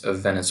Case of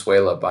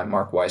Venezuela" by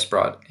Mark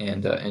Weisbrot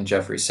and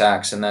Jeffrey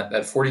Sachs, and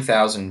that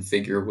 40,000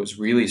 figure was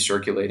really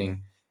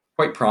circulating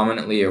quite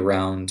prominently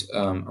around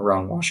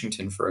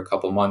Washington for a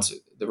couple months.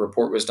 The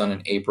report was done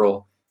in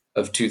April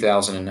of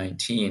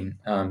 2019,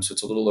 so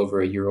it's a little over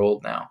a year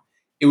old now.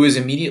 It was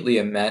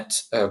immediately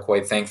met,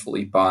 quite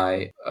thankfully,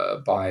 by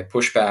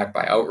pushback,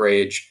 by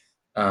outrage.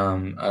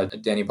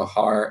 Danny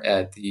Bahar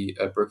at the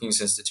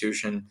Brookings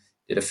Institution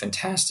did a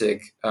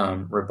fantastic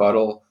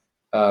rebuttal.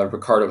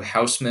 Ricardo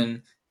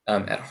Hausman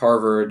at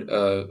Harvard,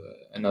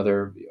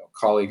 another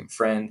colleague and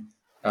friend,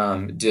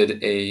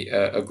 did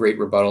a great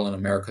rebuttal in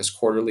America's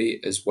Quarterly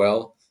as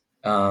well,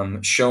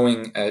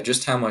 showing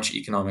just how much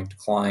economic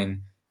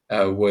decline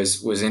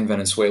was in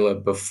Venezuela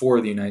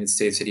before the United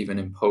States had even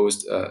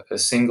imposed a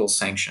single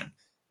sanction.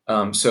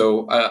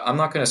 So I'm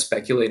not going to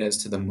speculate as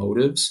to the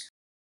motives,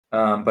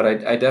 but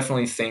I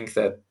definitely think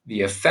that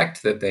the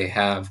effect that they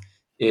have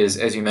is,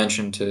 as you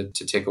mentioned, to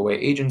take away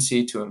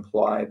agency, to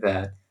imply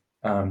that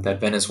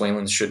that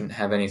Venezuelans shouldn't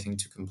have anything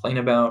to complain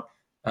about,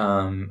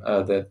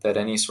 that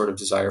any sort of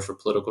desire for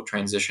political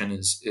transition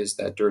is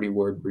that dirty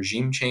word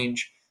regime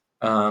change,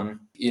 and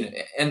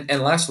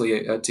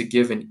lastly, to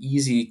give an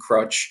easy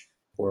crutch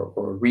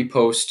or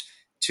repost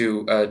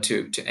to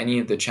any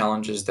of the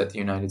challenges that the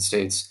United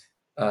States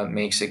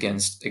makes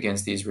against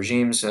these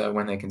regimes,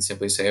 when they can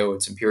simply say, "Oh,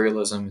 it's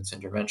imperialism, it's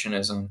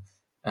interventionism."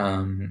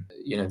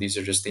 These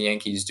are just the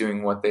Yankees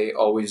doing what they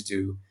always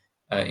do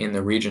in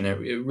the region.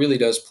 It really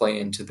does play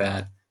into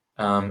that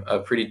a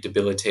pretty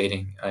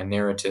debilitating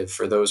narrative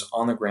for those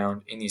on the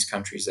ground in these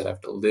countries that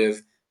have to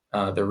live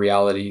the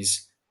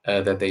realities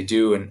that they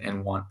do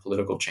and want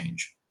political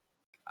change.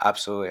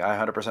 Absolutely, I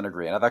 100%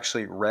 agree. And I've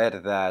actually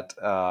read that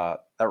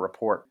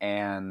report,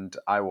 and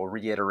I will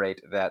reiterate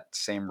that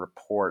same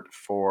report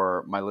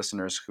for my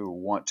listeners who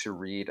want to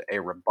read a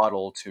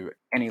rebuttal to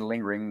any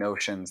lingering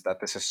notions that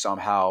this is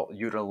somehow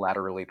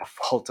unilaterally the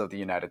fault of the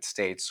United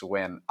States.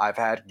 When I've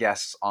had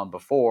guests on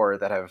before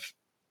that have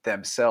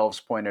themselves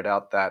pointed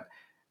out that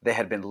they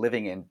had been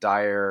living in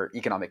dire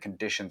economic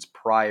conditions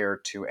prior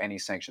to any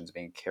sanctions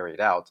being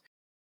carried out.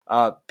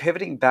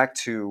 Pivoting back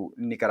to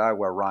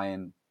Nicaragua,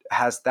 Ryan,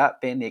 has that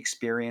been the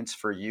experience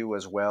for you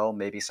as well?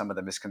 Maybe some of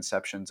the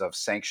misconceptions of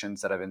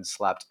sanctions that have been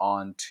slapped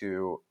on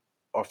to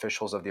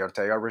officials of the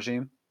Ortega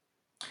regime?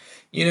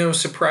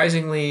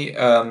 Surprisingly,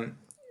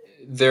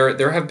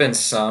 there have been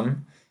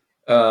some,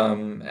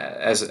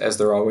 as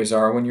there always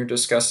are when you're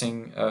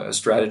discussing a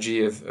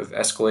strategy of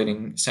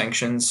escalating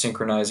sanctions,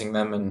 synchronizing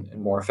them, and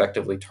more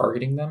effectively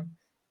targeting them.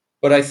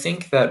 But I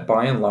think that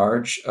by and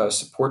large,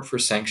 support for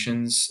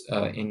sanctions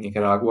in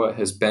Nicaragua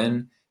has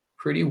been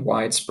pretty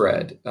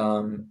widespread.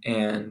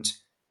 And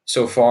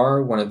so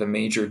far, one of the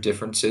major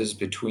differences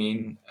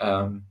between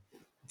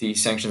the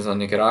sanctions on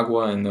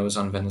Nicaragua and those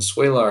on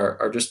Venezuela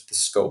are just the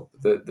scope,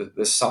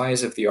 the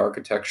size of the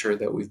architecture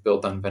that we've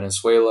built on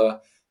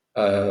Venezuela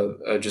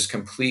just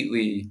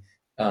completely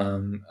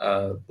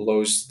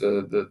blows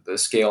the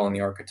scale and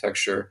the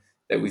architecture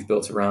that we've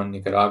built around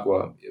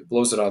Nicaragua. It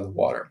blows it out of the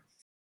water.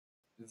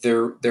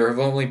 There have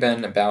only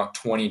been about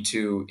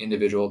 22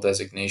 individual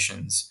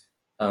designations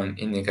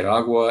in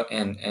Nicaragua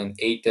and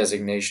 8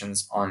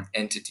 designations on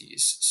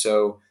entities.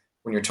 So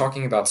when you're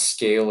talking about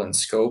scale and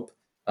scope,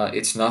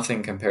 it's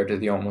nothing compared to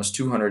the almost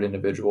 200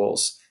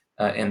 individuals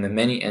and the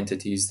many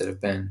entities that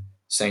have been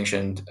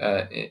sanctioned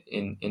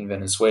in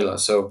Venezuela.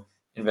 So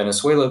in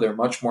Venezuela, they're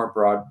much more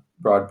broad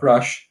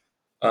brush,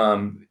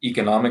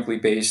 economically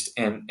based,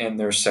 and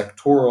they're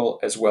sectoral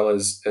as well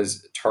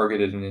as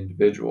targeted an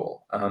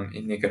individual.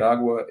 In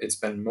Nicaragua, it's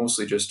been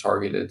mostly just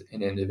targeted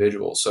an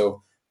individual.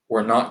 So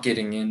we're not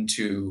getting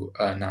into,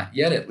 not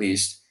yet at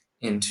least,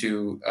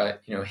 into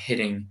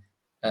hitting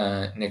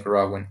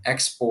Nicaraguan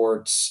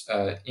exports,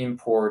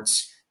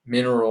 imports,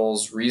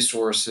 minerals,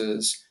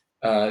 resources,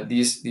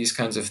 these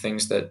kinds of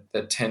things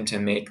that tend to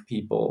make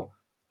people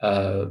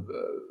uh,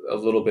 a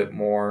little bit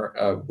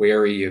more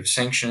wary of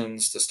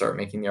sanctions, to start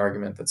making the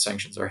argument that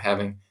sanctions are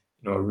having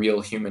a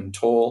real human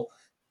toll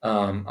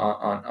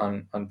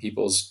on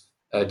people's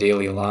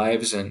daily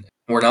lives, and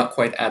we're not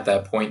quite at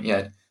that point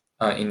yet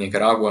in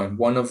Nicaragua. And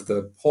one of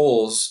the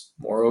polls,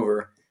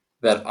 moreover,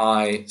 that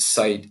I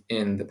cite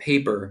in the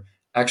paper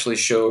actually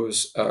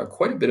shows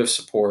quite a bit of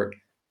support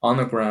on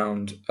the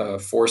ground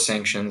for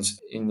sanctions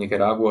in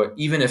Nicaragua,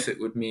 even if it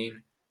would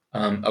mean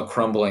a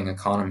crumbling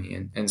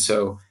economy. And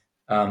so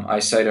I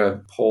cite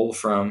a poll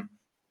from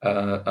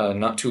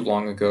not too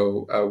long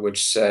ago,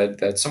 which said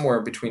that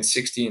somewhere between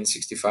 60 and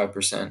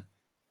 65%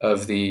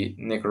 of the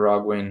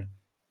Nicaraguan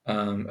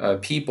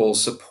people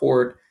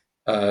support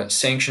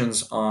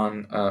sanctions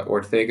on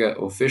Ortega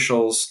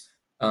officials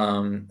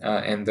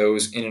and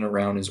those in and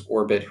around his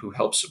orbit who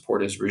help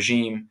support his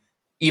regime,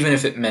 even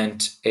if it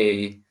meant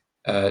a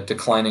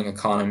declining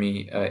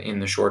economy in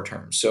the short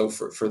term. So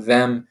for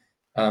them,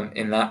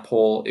 in that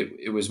poll,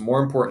 it was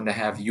more important to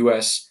have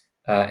U.S.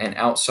 And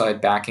outside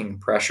backing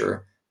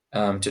pressure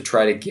to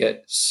try to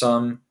get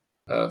some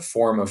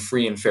form of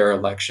free and fair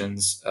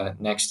elections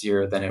next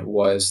year than it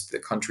was the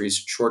country's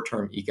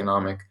short-term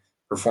economic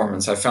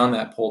performance. I found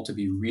that poll to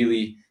be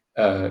really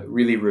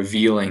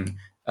revealing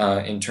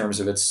in terms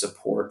of its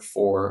support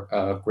for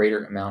a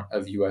greater amount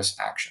of U.S.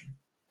 action.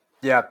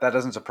 Yeah, that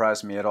doesn't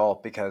surprise me at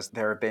all because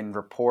there have been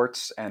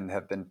reports and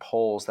have been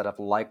polls that have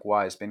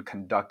likewise been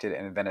conducted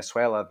in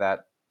Venezuela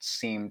that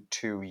seem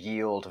to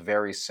yield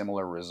very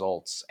similar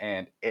results.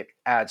 And it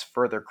adds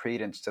further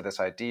credence to this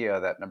idea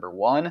that, number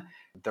one,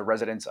 the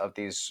residents of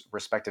these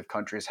respective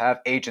countries have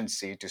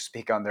agency to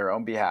speak on their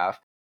own behalf.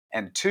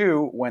 And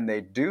two, when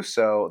they do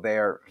so, they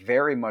are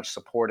very much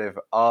supportive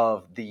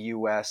of the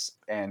US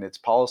and its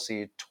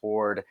policy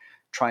toward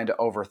trying to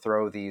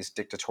overthrow these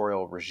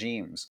dictatorial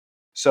regimes.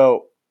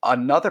 So,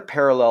 another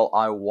parallel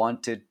I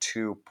wanted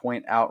to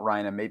point out,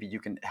 Ryan, and maybe you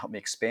can help me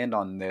expand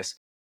on this,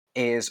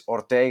 is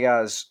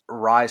Ortega's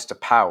rise to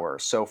power.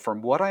 So,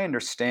 from what I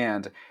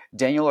understand,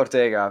 Daniel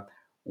Ortega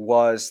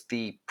was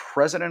the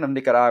president of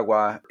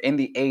Nicaragua in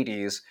the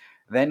 80s.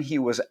 Then he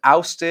was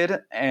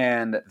ousted,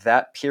 and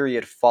that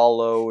period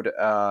followed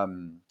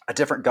a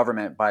different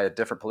government by a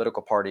different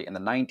political party in the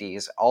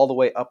 90s, all the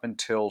way up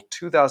until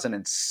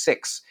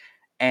 2006.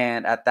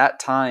 And at that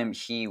time,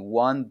 he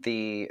won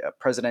the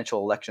presidential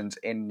elections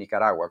in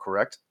Nicaragua,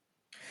 correct?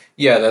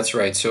 Yeah, that's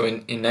right. So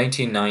in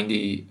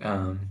 1990,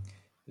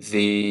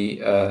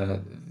 the, uh,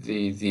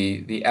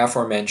 the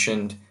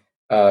aforementioned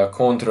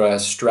contra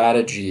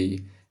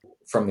strategy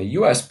from the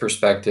U.S.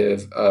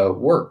 perspective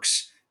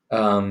works.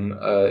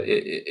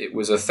 It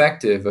was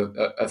effective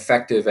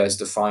as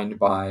defined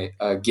by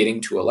getting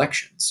to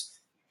elections.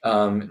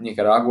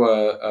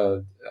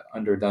 Nicaragua,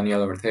 under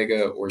Daniel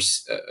Ortega, or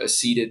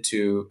acceded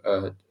to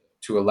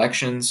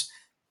elections.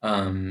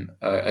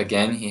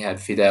 Again, he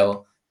had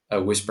Fidel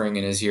whispering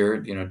in his ear,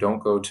 don't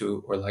go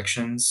to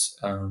elections.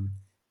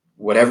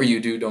 Whatever you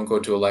do, don't go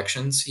to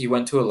elections. He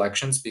went to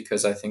elections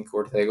because I think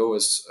Ortega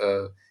was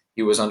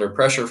he was under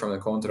pressure from the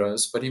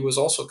Contras, but he was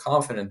also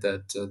confident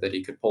that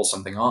he could pull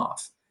something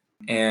off.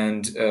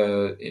 And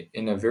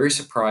in a very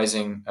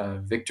surprising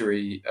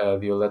victory,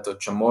 Violeto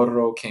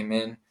Chamorro came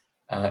in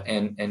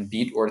and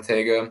beat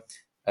Ortega.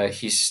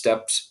 He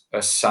stepped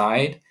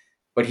aside,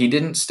 but he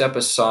didn't step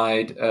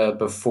aside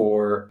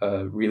before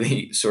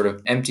really sort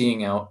of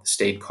emptying out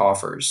state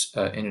coffers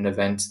in an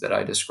event that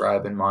I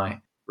describe in my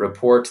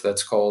report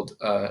that's called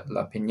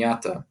La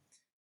Piñata.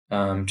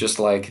 Just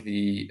like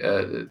the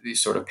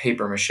sort of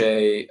paper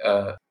mache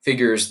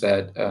figures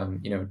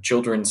that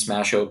children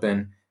smash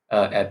open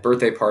at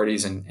birthday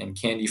parties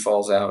and candy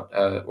falls out,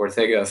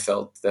 Ortega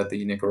felt that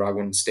the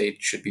Nicaraguan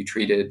state should be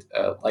treated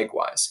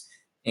likewise.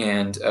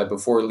 And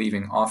before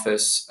leaving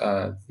office,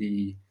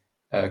 the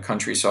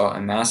country saw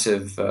a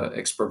massive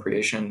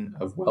expropriation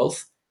of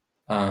wealth.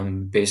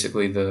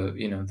 Basically,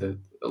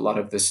 a lot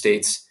of the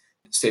state's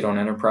state-owned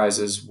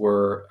enterprises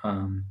were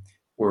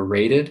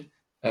raided.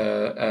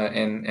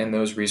 and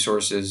those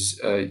resources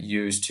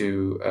used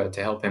to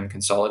help him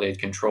consolidate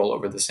control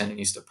over the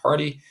Sandinista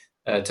party,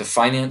 to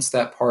finance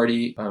that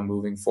party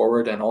moving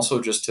forward, and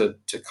also just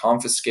to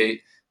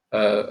confiscate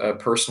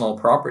personal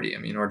property. I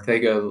mean,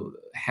 Ortega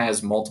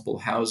has multiple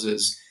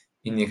houses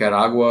in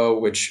Nicaragua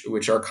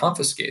which are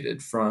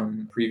confiscated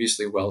from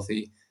previously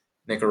wealthy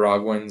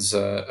Nicaraguans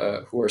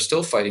who are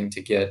still fighting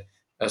to get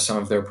some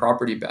of their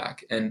property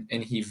back. And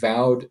he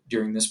vowed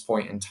during this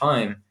point in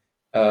time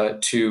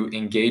to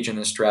engage in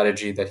a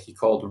strategy that he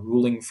called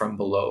ruling from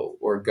below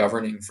or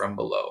governing from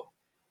below,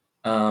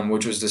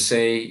 which was to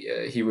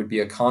say he would be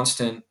a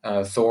constant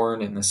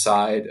thorn in the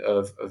side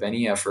of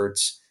any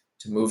efforts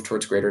to move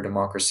towards greater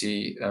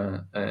democracy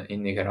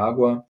in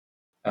Nicaragua.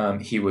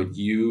 He would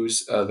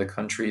use the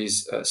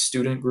country's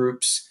student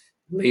groups,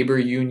 labor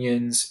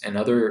unions, and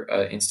other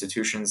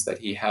institutions that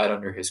he had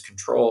under his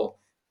control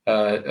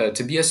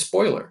to be a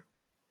spoiler,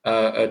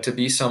 to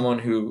be someone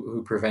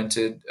who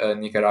prevented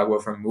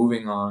Nicaragua from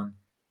moving on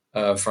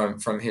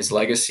from his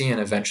legacy and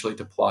eventually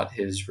to plot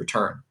his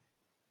return.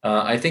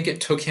 I think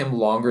it took him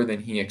longer than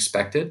he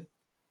expected.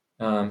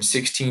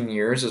 16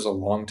 years is a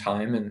long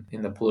time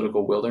in the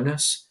political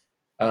wilderness.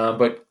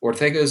 But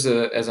Ortega is,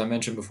 as I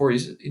mentioned before,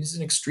 he's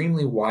an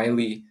extremely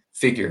wily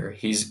figure.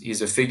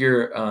 He's a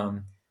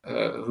figure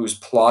who's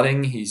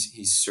plotting.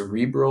 He's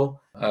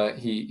cerebral.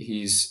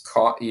 He's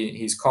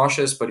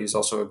cautious, but he's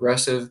also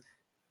aggressive.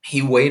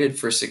 He waited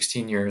for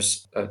 16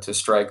 years to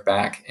strike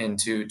back and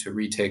to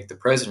retake the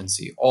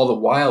presidency, all the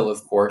while,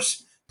 of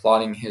course,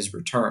 plotting his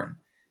return.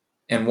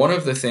 And one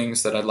of the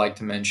things that I'd like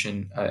to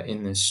mention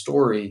in this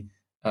story,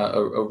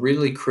 a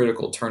really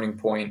critical turning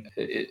point,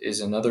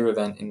 is another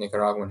event in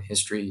Nicaraguan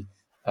history,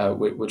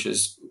 which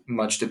is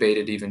much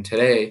debated even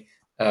today,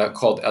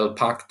 called El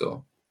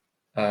Pacto,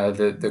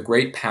 the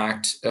great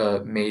pact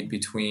made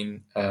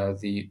between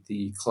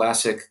the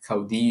classic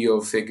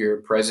caudillo figure,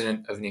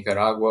 president of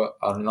Nicaragua,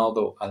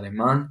 Arnaldo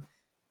Alemán,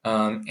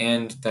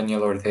 and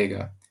Daniel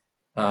Ortega.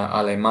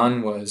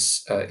 Alemán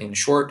was, in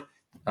short,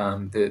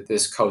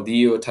 this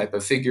caudillo type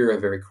of figure, a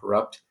very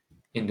corrupt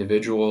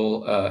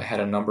individual, had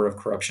a number of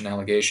corruption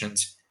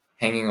allegations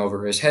hanging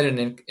over his head.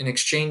 And in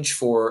exchange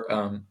for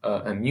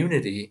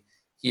immunity,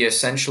 he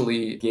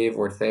essentially gave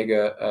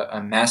Ortega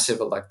a massive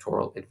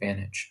electoral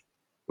advantage,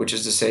 which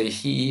is to say,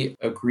 he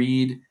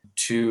agreed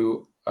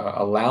to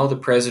allow the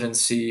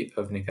presidency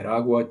of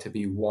Nicaragua to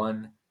be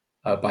won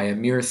by a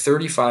mere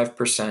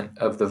 35%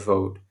 of the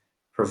vote,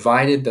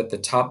 provided that the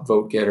top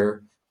vote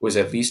getter was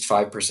at least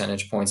 5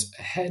 percentage points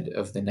ahead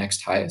of the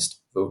next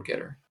highest vote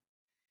getter.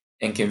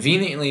 And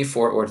conveniently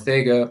for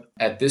Ortega,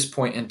 at this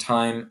point in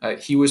time,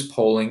 he was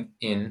polling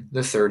in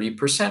the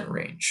 30%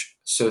 range.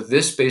 So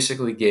this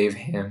basically gave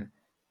him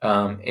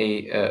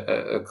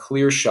a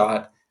clear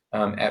shot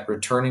at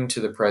returning to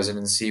the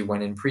presidency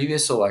when in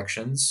previous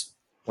elections,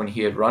 when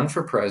he had run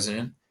for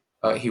president,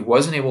 he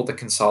wasn't able to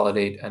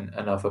consolidate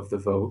enough of the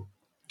vote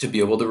to be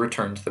able to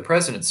return to the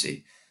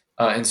presidency.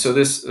 And so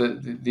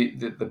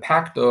the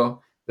pacto,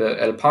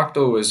 the El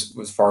Pacto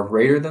was far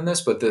greater than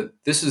this, but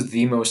this is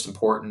the most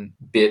important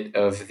bit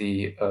of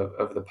the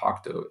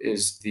Pacto,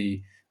 is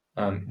the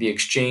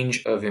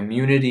exchange of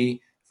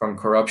immunity from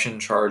corruption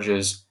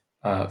charges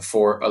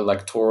for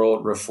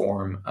electoral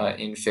reform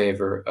in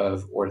favor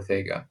of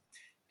Ortega.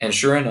 And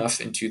sure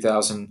enough, in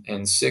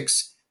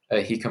 2006,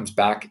 he comes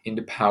back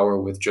into power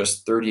with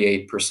just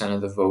 38%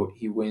 of the vote.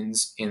 He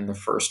wins in the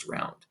first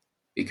round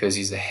because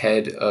he's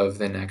ahead of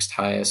the next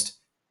highest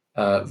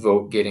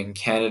vote-getting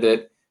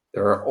candidate.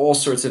 There are all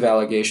sorts of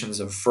allegations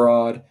of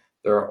fraud.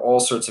 There are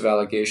all sorts of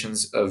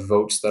allegations of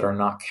votes that are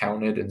not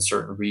counted in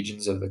certain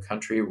regions of the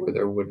country where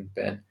there wouldn't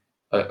have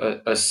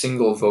been a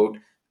single vote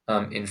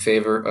in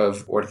favor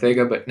of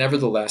Ortega. But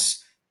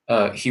nevertheless,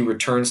 he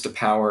returns to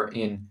power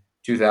in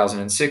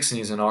 2006 and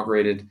he's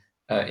inaugurated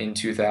in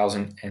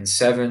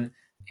 2007.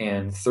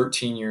 And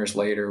 13 years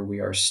later, we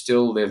are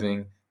still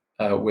living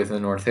with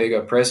an Ortega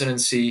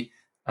presidency.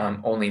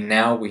 Only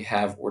now we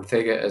have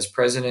Ortega as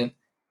president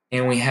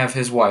and we have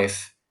his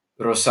wife,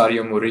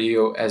 Rosario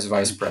Murillo, as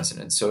vice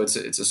president. So it's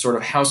a sort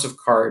of house of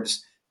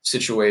cards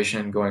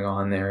situation going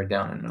on there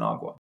down in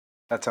Managua.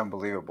 That's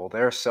unbelievable.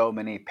 There are so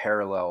many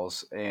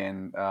parallels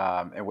in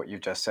what you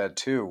just said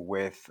too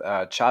with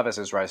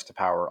Chavez's rise to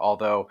power.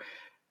 Although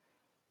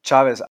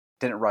Chavez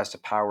didn't rise to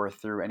power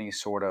through any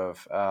sort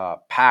of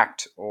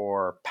pact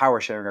or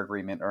power sharing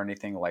agreement or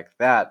anything like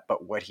that,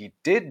 but what he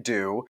did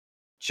do,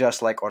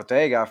 just like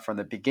Ortega from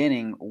the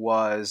beginning,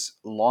 was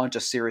launch a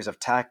series of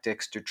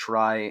tactics to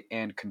try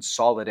and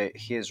consolidate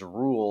his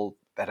rule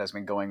that has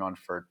been going on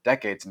for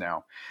decades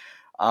now.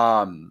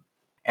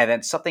 And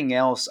then something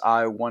else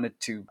I wanted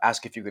to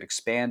ask if you could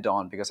expand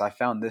on, because I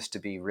found this to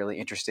be really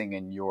interesting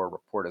in your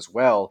report as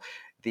well,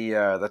 the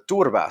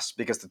turbas,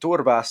 because the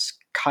turbas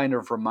kind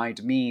of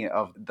remind me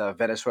of the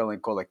Venezuelan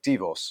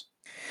colectivos.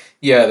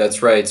 Yeah,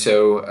 that's right.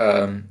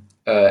 So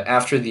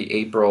after the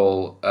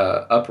April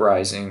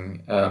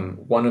uprising,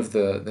 one of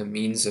the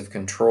means of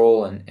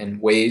control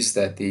and ways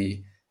that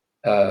the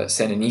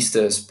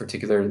Sandinistas,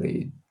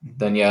 particularly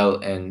Daniel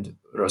and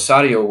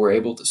Rosario were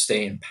able to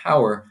stay in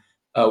power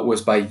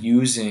was by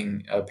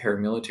using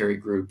paramilitary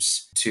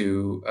groups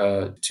to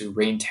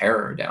rain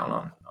terror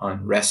down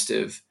on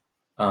restive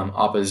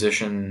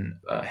opposition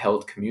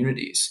held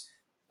communities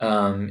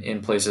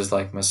in places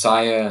like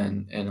Masaya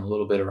and a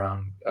little bit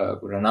around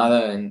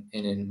Granada and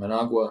in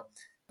Managua.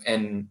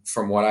 And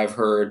from what I've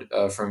heard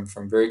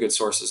from very good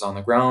sources on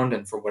the ground,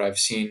 and from what I've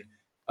seen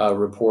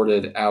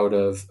reported out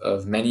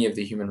of many of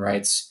the human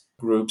rights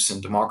groups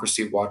and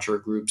democracy watcher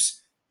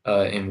groups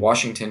in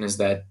Washington, is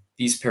that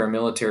these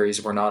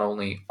paramilitaries were not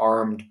only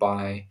armed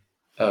by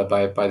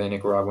the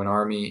Nicaraguan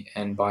army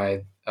and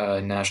by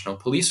national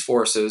police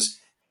forces,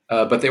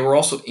 but they were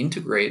also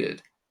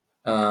integrated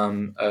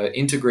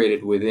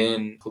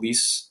within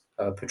police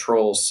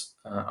patrols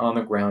on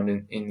the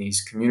ground in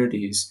these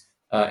communities.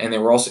 And they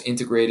were also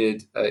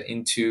integrated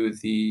into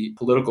the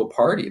political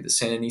party, the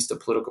Sandinista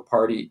political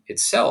party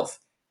itself.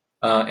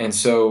 And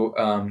so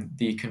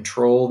the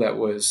control that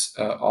was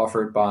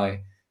offered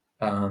by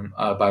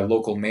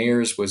local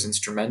mayors was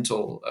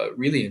instrumental,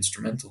 really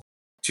instrumental,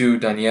 to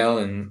Daniel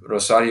and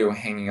Rosario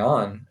hanging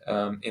on,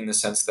 in the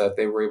sense that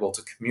they were able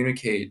to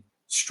communicate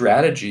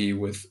strategy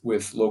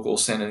with local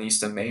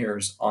Sandinista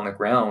mayors on the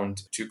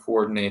ground to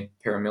coordinate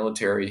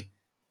paramilitary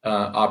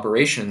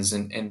operations,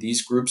 and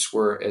these groups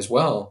were as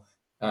well,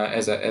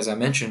 as I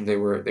mentioned, they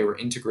were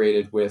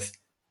integrated with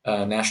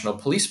national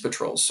police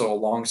patrols. So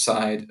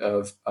alongside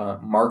of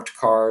marked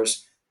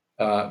cars,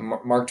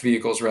 marked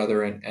vehicles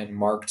rather, and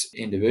marked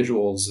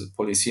individuals,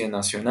 Policía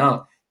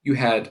Nacional, you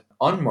had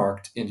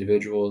unmarked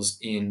individuals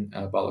in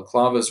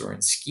balaclavas or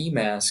in ski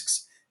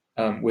masks,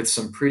 with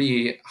some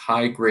pretty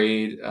high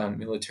grade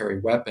military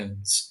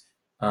weapons,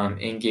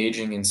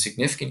 engaging in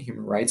significant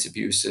human rights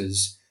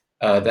abuses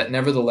that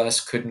nevertheless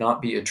could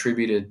not be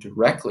attributed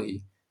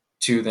directly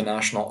to the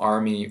national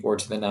army or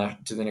to the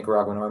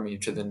Nicaraguan army,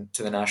 to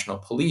the national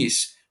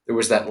police. There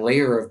was that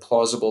layer of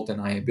plausible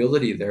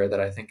deniability there that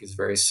I think is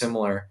very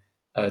similar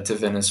to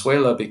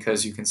Venezuela,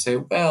 because you can say,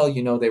 well,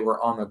 they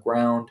were on the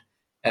ground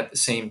at the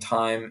same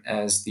time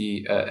as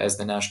the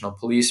national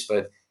police,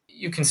 but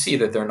you can see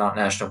that they're not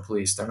national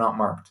police. They're not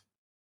marked.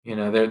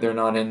 They're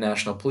not in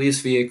national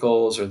police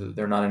vehicles, or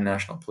they're not in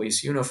national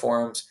police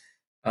uniforms.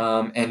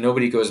 And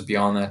nobody goes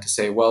beyond that to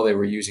say, well, they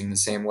were using the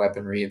same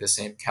weaponry, the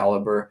same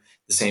caliber,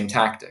 the same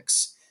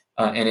tactics.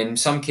 And in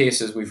some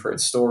cases, we've heard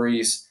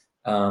stories,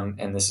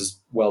 and this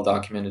is well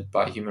documented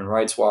by Human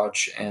Rights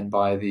Watch and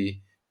by the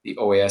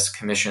OAS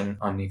Commission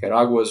on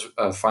Nicaragua's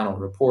final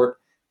report,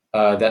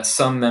 that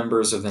some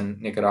members of the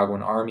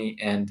Nicaraguan army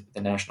and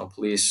the national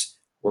police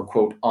were,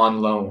 quote,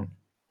 on loan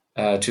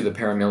to the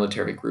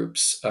paramilitary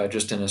groups,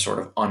 just in a sort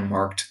of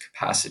unmarked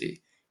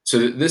capacity.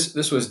 So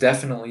this was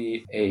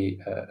definitely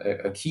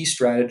a key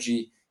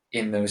strategy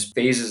in those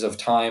phases of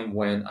time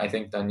when I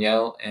think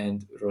Daniel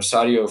and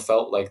Rosario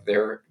felt like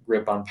their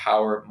grip on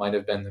power might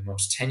have been the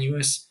most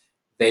tenuous.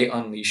 They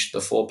unleashed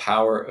the full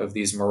power of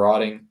these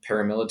marauding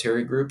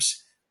paramilitary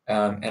groups,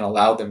 and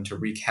allowed them to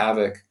wreak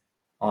havoc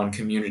on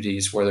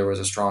communities where there was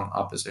a strong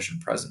opposition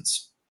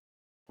presence.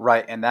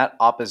 Right, and that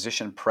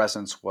opposition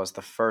presence was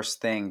the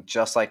first thing,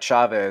 just like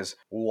Chavez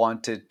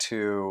wanted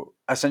to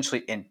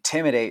essentially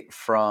intimidate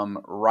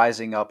from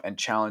rising up and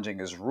challenging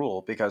his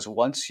rule. Because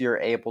once you're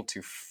able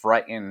to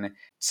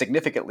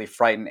significantly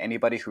frighten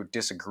anybody who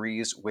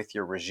disagrees with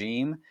your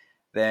regime,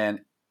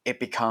 then it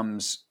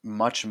becomes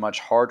much,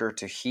 much harder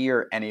to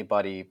hear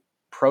anybody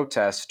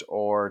protest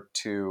or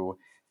to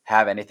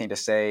have anything to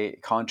say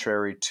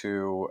contrary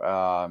to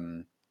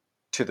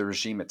the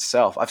regime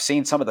itself. I've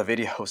seen some of the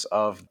videos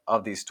of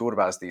these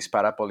turbas, these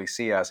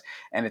parapolicías,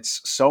 and it's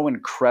so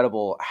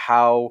incredible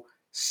how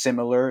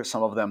similar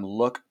some of them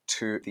look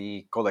to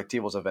the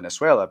colectivos of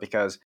Venezuela,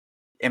 because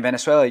in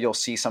Venezuela, you'll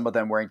see some of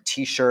them wearing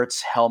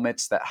T-shirts,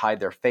 helmets that hide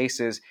their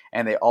faces,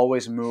 and they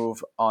always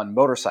move on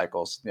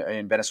motorcycles.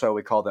 In Venezuela,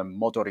 we call them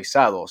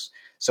motorizados.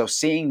 So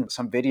seeing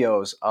some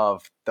videos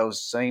of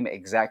those same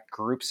exact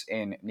groups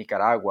in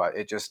Nicaragua,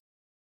 it just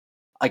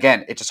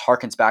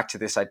harkens back to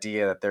this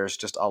idea that there's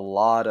just a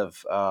lot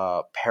of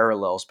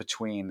parallels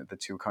between the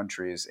two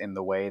countries in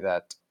the way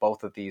that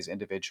both of these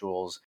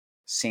individuals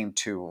seem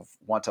to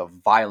want to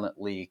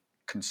violently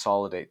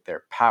consolidate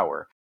their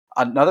power.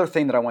 Another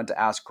thing that I wanted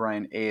to ask,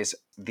 Ryan, is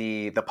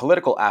the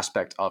political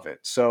aspect of it.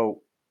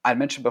 So I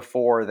mentioned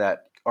before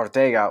that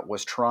Ortega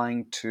was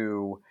trying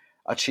to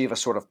achieve a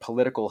sort of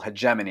political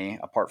hegemony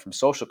apart from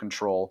social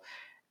control.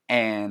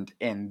 And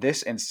in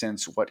this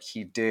instance, what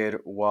he did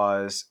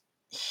was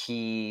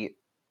he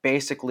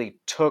basically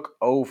took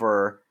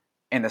over,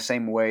 in the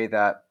same way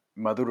that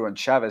Maduro and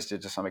Chavez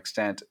did to some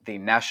extent, the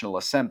National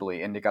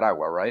Assembly in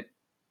Nicaragua, right?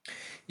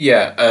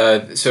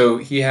 Yeah, so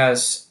he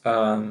has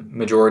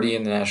majority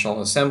in the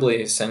National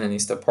Assembly,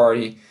 Sandinista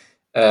Party,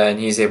 and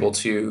he's able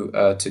to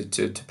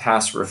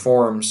pass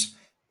reforms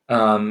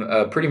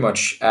pretty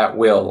much at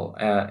will.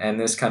 And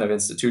this kind of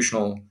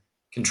institutional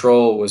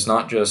control was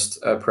not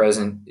just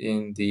present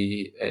in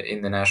the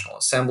National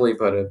Assembly,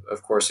 but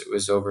of course it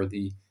was over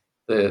the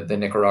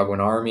Nicaraguan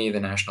army, the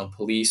national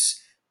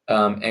police,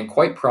 and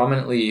quite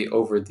prominently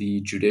over the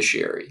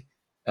judiciary.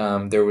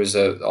 There was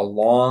a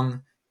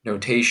long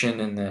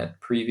notation in that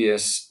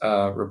previous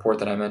report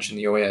that I mentioned,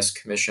 the OAS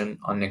Commission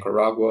on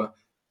Nicaragua,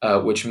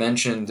 which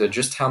mentioned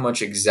just how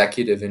much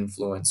executive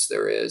influence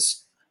there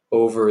is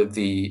over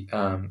the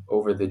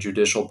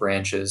judicial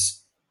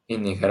branches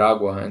in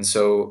Nicaragua. And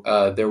so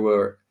there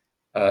were,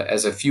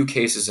 as a few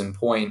cases in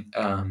point,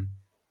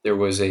 there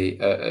was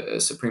a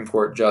Supreme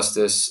Court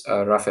Justice,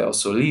 Rafael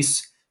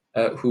Solis,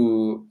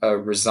 who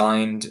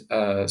resigned,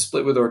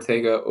 split with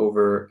Ortega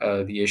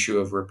over the issue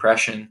of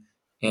repression,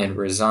 and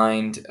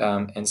resigned,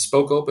 and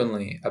spoke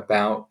openly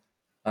about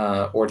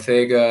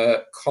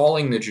Ortega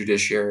calling the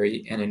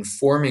judiciary and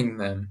informing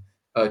them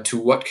to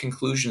what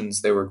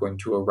conclusions they were going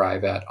to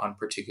arrive at on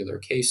particular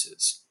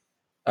cases.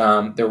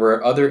 There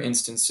were other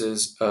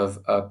instances of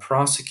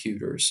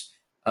prosecutors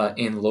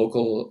in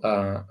local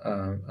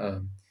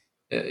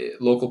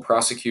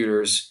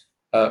prosecutors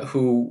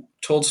who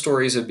told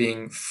stories of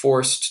being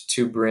forced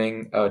to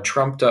bring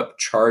trumped up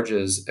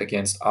charges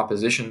against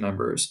opposition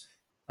members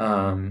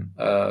um,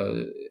 uh,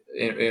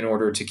 in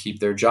order to keep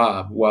their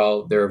job.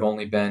 While there have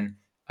only been,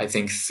 I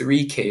think,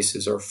 3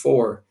 cases or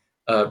 4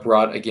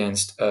 brought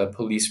against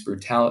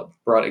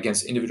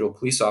individual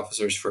police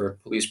officers for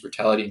police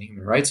brutality and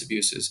human rights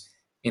abuses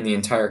in the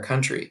entire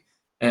country.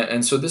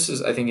 And so this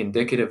is, I think,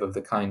 indicative of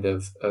the kind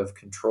of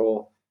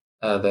control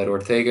that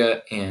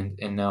Ortega and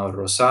now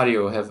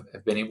Rosario have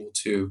been able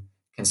to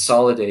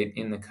consolidate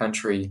in the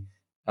country,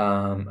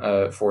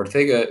 for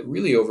Ortega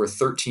really over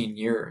 13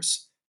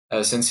 years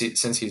since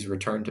he's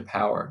returned to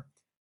power.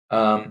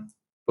 Um,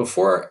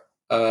 before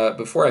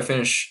I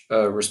finish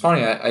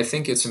responding, I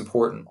think it's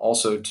important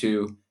also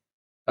to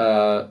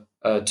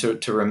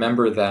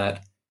remember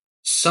that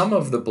some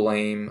of the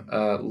blame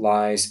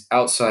lies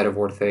outside of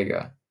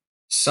Ortega.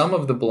 Some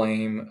of the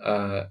blame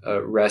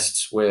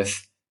rests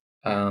with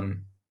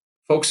um,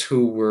 folks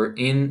who were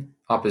in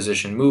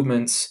opposition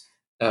movements,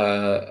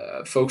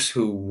 folks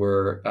who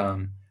were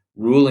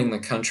ruling the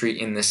country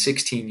in the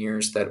 16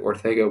 years that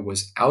Ortega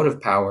was out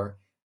of power,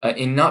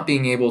 in not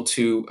being able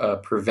to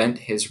prevent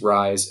his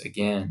rise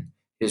again,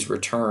 his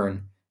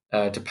return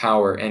to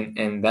power.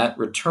 And that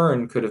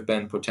return could have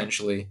been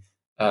potentially,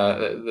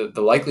 the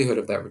likelihood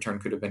of that return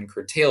could have been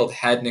curtailed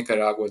had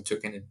Nicaragua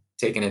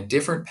taken a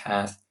different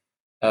path,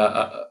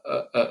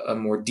 a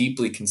more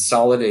deeply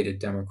consolidated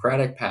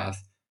democratic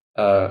path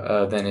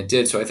than it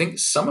did. So I think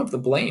some of the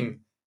blame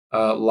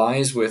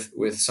lies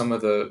with some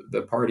of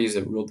the parties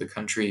that ruled the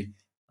country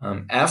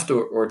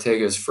after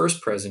Ortega's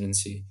first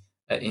presidency,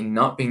 in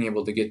not being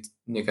able to get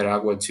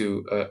Nicaragua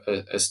to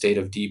a state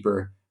of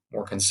deeper,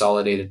 more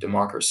consolidated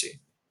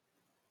democracy.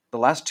 The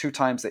last 2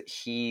 times that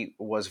he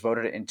was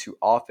voted into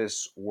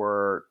office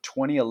were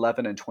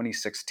 2011 and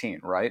 2016,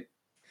 right?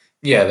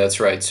 Yeah, that's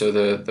right. So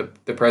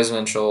the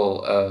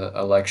presidential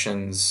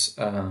elections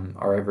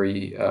are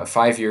every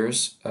 5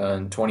 years.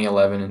 And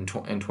 2011 and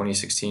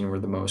 2016 were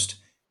the most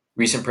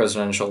recent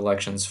presidential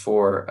elections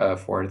for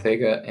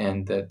Ortega,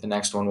 and the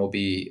next one will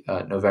be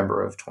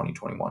November of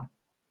 2021.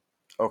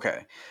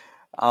 Okay.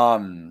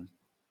 Um,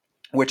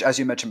 which, as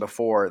you mentioned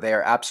before, they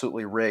are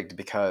absolutely rigged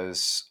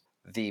because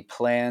the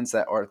plans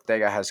that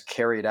Ortega has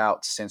carried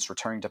out since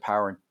returning to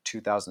power in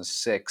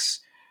 2006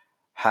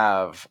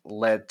 have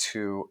led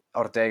to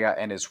Ortega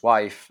and his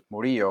wife,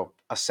 Murillo,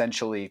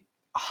 essentially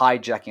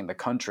hijacking the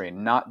country,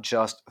 not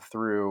just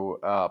through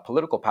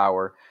political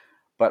power,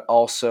 but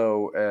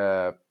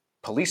also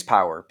police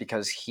power,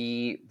 because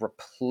he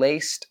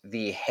replaced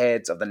the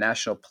heads of the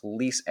national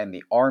police and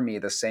the army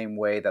the same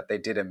way that they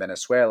did in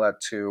Venezuela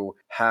to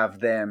have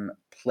them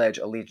pledge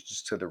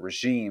allegiance to the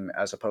regime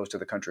as opposed to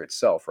the country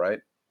itself, right?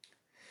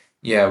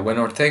 Yeah, when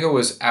Ortega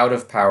was out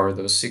of power,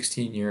 those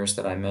 16 years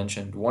that I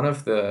mentioned, one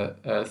of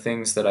the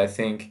things that I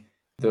think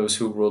those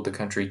who ruled the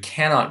country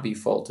cannot be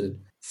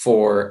faulted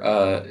for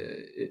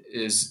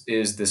is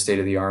the state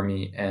of the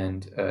army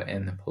and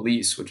the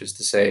police, which is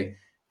to say,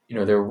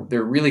 there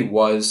really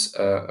was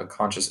a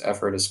conscious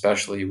effort,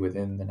 especially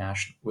within the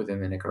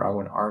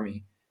Nicaraguan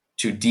army,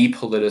 to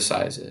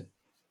depoliticize it,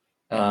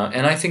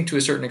 and I think to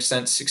a certain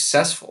extent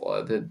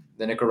successful. The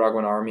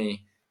Nicaraguan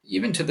army,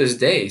 even to this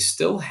day,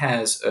 still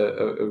has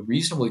a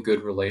reasonably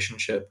good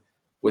relationship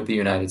with the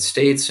United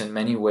States. In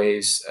many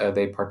ways,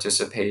 they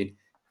participate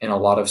in a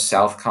lot of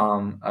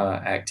Southcom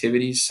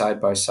activities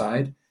side by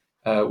side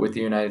with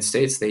the United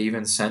States. They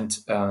even sent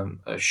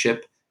a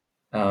ship,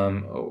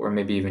 or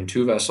maybe even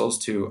 2 vessels,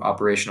 to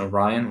Operation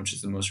Orion, which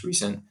is the most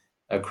recent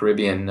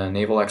Caribbean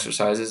naval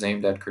exercises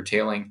aimed at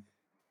curtailing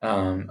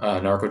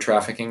narco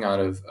trafficking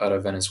out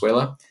of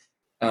Venezuela.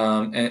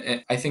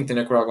 And I think the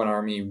Nicaraguan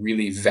army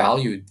really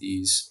valued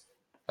these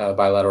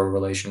bilateral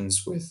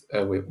relations with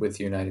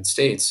the United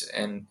States,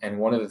 and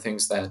one of the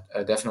things that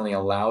definitely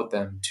allowed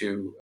them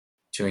to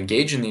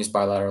engage in these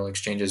bilateral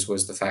exchanges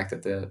was the fact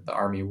that the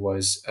army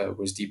was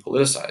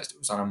depoliticized. It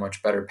was on a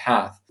much better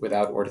path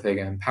without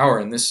Ortega in power,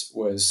 and this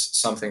was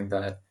something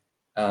that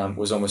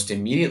was almost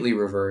immediately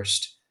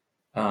reversed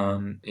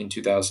in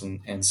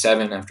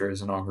 2007 after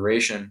his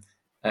inauguration,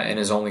 and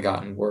has only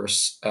gotten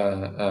worse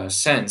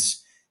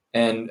since.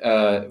 And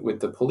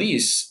with the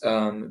police,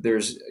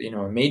 there's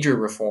a major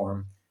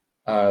reform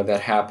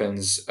that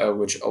happens,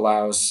 which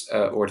allows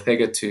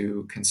Ortega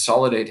to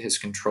consolidate his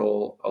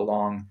control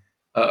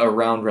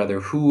around rather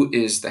who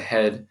is the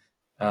head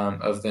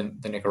of the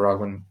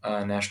Nicaraguan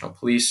National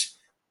Police,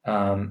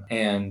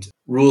 and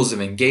rules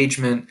of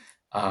engagement,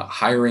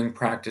 hiring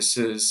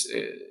practices,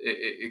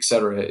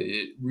 etc.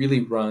 It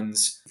really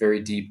runs very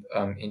deep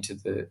into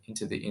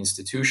the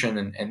institution,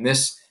 and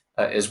this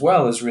as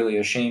well is really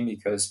a shame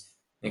because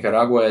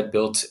Nicaragua had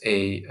built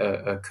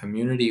a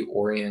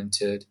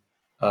community-oriented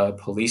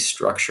police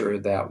structure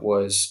that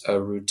was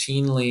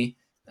routinely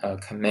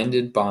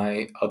commended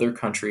by other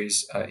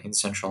countries in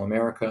Central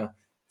America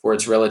for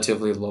its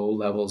relatively low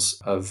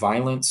levels of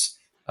violence,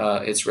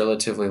 its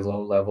relatively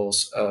low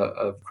levels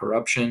of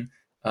corruption,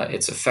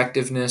 its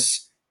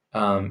effectiveness,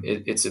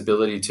 its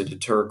ability to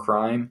deter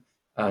crime.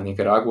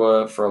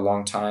 Nicaragua, for a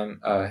long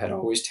time, had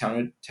always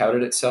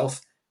touted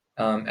itself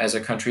as a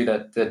country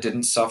that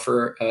didn't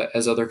suffer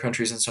as other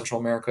countries in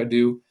Central America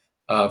do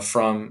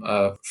from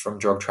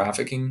drug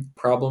trafficking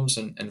problems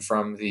and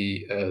from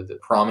the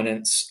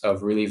prominence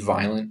of really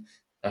violent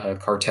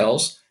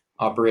cartels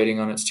operating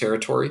on its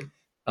territory.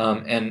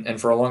 And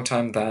for a long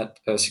time, that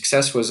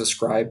success was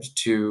ascribed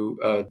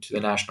to the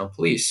national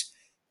police.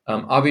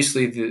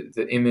 Obviously,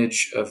 the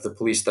image of the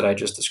police that I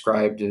just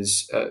described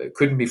is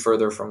couldn't be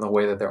further from the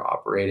way that they're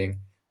operating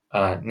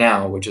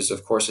now, which is,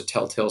 of course, a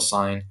telltale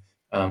sign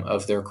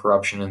of their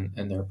corruption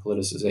and their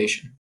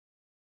politicization.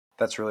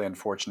 That's really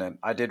unfortunate.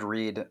 I did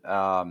read,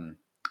 I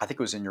think it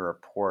was in your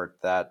report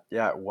that,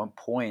 yeah, at one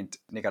point,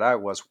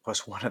 Nicaragua was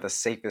one of the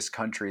safest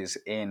countries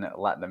in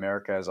Latin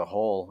America as a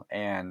whole.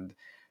 And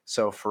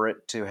so for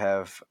it to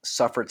have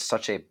suffered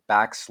such a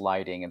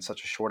backsliding in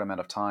such a short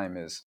amount of time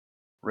is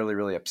really,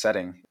 really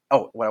upsetting.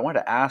 Oh, what I wanted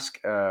to ask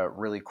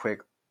really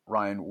quick,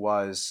 Ryan,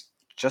 was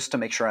just to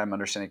make sure I'm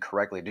understanding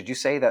correctly, did you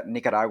say that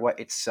Nicaragua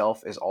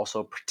itself is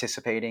also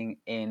participating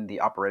in the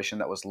operation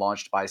that was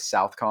launched by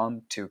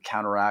Southcom to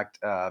counteract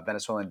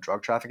Venezuelan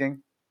drug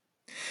trafficking?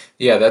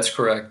 Yeah, that's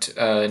correct.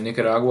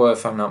 Nicaragua,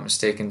 if I'm not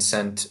mistaken,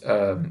 sent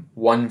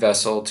one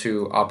vessel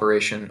to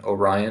Operation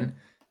Orion.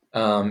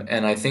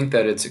 And I think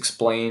that it's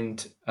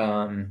explained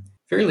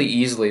fairly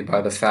easily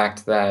by the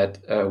fact that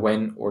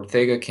when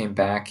Ortega came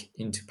back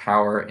into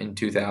power in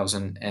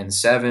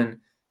 2007,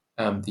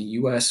 the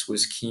U.S.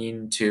 was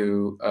keen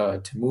to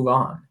move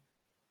on,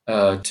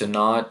 to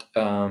not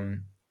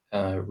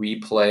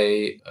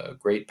replay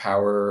great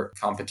power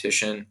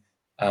competition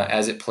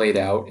as it played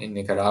out in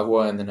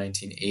Nicaragua in the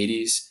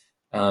 1980s,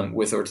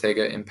 with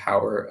Ortega in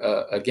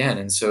power again.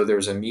 And so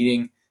there's a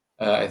meeting,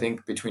 I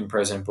think, between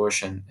President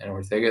Bush and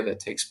Ortega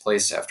that takes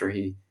place after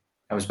he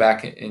comes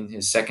back in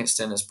his second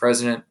stint as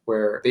president,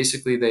 where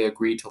basically they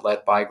agree to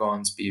let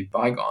bygones be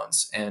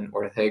bygones. And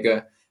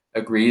Ortega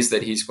agrees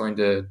that he's going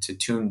to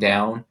tune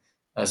down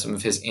some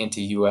of his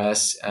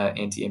anti-U.S.,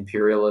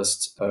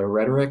 anti-imperialist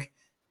rhetoric,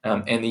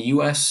 and the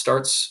U.S.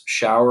 starts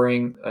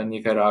showering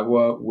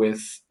Nicaragua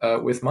with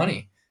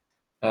money.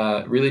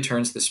 Really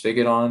turns the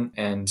spigot on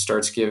and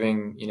starts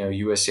giving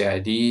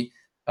USAID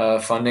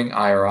funding,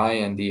 IRI,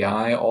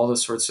 NDI, all the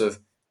sorts of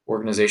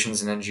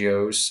organizations and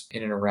NGOs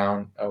in and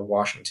around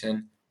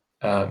Washington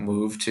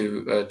move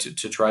to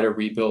try to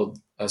rebuild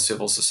a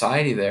civil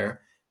society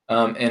there.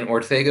 And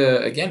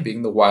Ortega, again,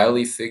 being the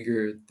wily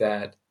figure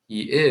that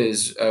he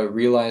is,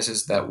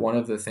 realizes that one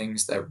of the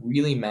things that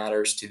really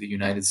matters to the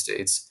United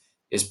States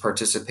is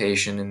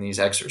participation in these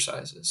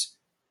exercises.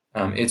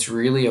 It's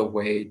really a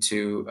way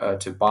to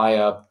buy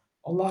up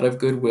a lot of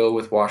goodwill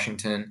with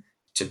Washington,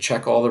 to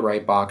check all the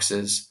right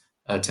boxes,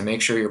 to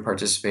make sure you're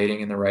participating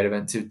in the right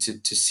event,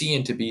 to see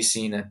and to be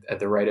seen at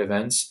the right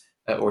events.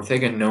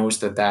 Ortega knows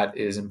that that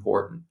is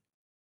important.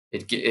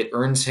 It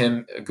earns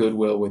him a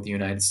goodwill with the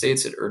United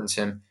States. It earns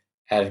him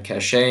added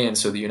cachet, and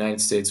so the United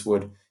States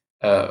would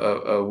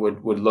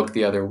look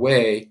the other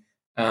way,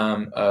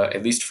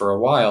 at least for a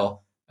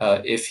while,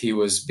 if he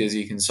was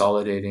busy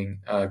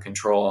consolidating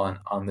control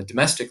on the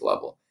domestic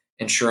level.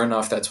 And sure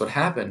enough, that's what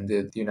happened.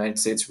 The United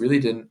States really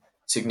didn't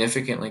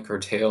significantly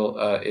curtail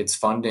its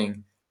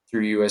funding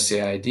through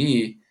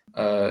USAID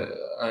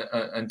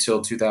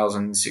until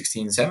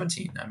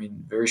 2016-17. I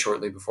mean, very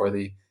shortly before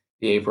the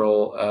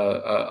April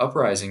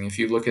uprising. If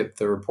you look at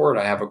the report,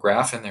 I have a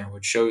graph in there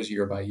which shows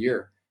year by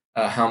year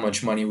how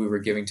much money we were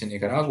giving to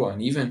Nicaragua.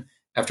 And even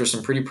after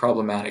some pretty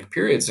problematic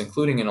periods,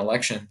 including an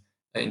election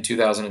in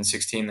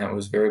 2016 that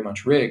was very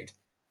much rigged,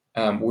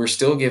 we're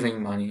still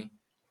giving money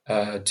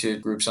to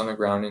groups on the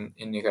ground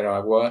in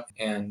Nicaragua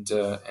and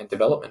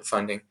development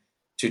funding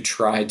to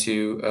try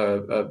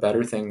to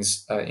better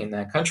things in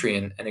that country.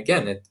 And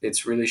again,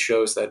 it really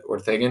shows that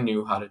Ortega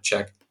knew how to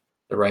check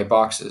the right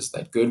boxes,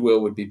 that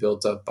goodwill would be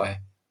built up by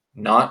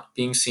not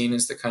being seen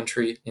as the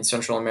country in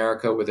Central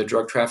America with a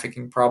drug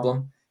trafficking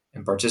problem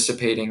and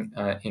participating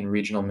in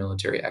regional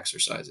military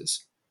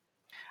exercises.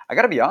 I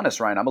got to be honest,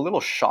 Ryan. I'm a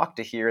little shocked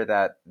to hear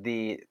that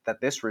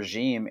this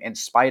regime, in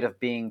spite of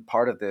being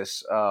part of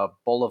this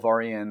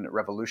Bolivarian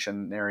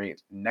revolutionary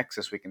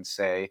nexus, we can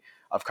say,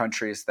 of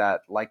countries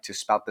that like to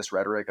spout this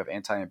rhetoric of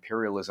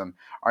anti-imperialism,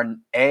 are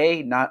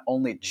not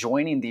only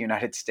joining the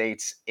United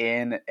States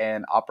in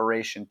an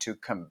operation to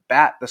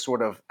combat the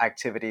sort of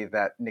activity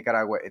that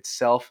Nicaragua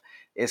itself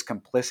is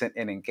complicit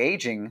in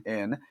engaging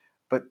in,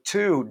 but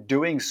two,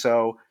 doing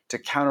so to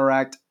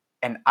counteract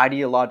an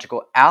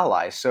ideological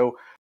ally. So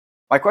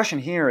my question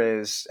here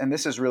is, and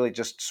this is really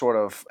just sort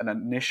of an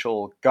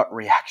initial gut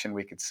reaction,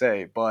 we could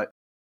say, but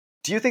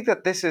do you think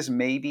that this is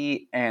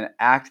maybe an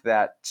act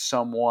that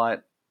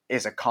somewhat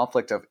is a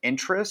conflict of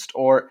interest,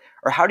 or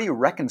how do you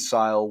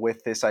reconcile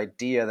with this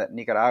idea that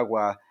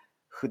Nicaragua,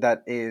 who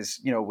that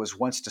is, was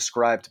once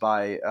described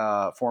by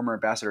former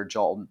Ambassador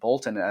John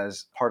Bolton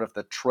as part of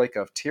the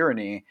troika of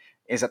tyranny,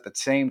 is at the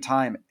same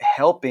time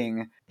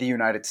helping the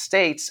United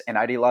States, an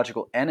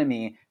ideological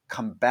enemy,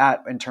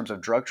 combat in terms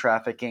of drug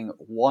trafficking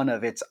one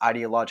of its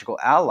ideological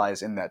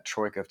allies in that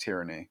troika of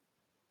tyranny?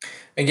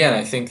 Again,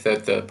 I think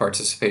that the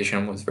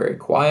participation was very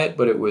quiet,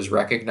 but it was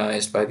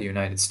recognized by the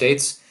United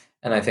States.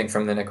 And I think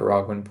from the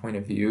Nicaraguan point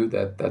of view,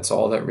 that's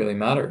all that really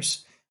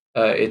matters.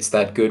 It's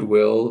that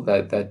goodwill,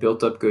 that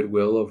built up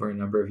goodwill over a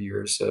number of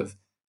years of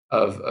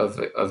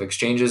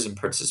exchanges and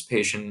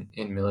participation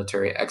in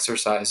military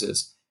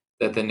exercises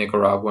that the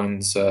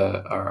Nicaraguans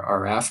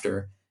are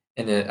after.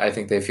 And I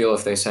think they feel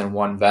if they send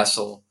one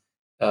vessel,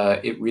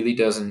 it really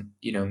doesn't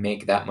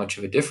make that much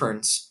of a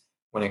difference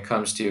when it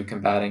comes to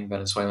combating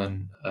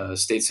Venezuelan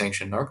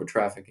state-sanctioned narco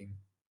trafficking,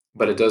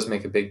 but it does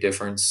make a big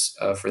difference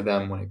for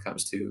them when it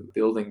comes to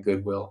building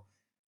goodwill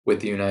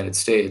with the United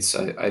States.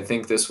 I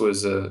think this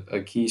was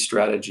a key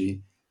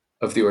strategy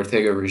of the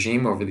Ortega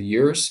regime over the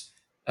years,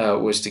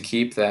 was to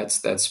keep that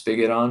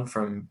spigot on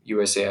from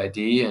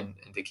USAID and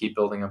to keep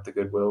building up the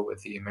goodwill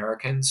with the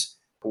Americans,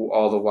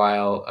 all the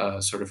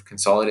while sort of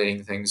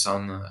consolidating things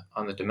on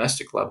the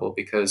domestic level,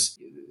 because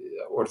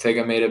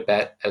Ortega made a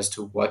bet as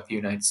to what the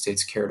United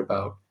States cared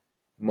about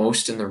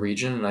most in the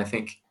region, and I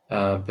think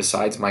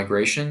besides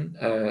migration,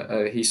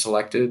 he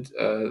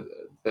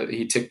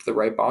ticked the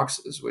right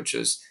boxes, which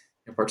is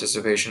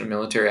participation in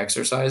military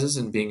exercises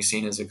and being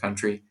seen as a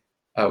country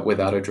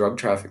without a drug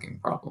trafficking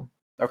problem.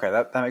 Okay,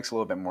 that makes a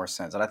little bit more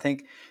sense. And I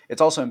think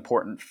it's also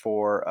important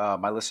for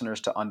my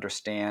listeners to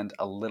understand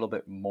a little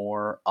bit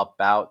more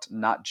about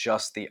not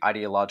just the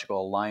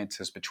ideological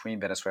alliances between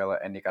Venezuela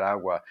and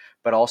Nicaragua,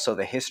 but also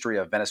the history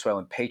of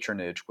Venezuelan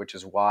patronage, which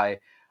is why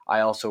I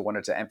also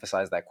wanted to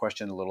emphasize that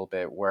question a little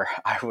bit, where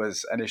I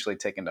was initially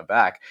taken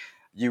aback.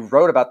 You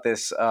wrote about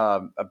this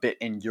a bit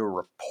in your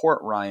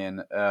report,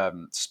 Ryan,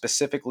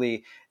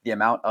 specifically the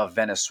amount of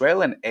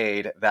Venezuelan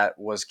aid that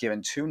was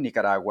given to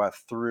Nicaragua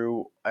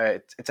through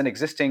it's an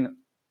existing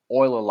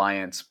oil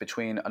alliance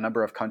between a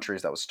number of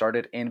countries that was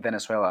started in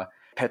Venezuela,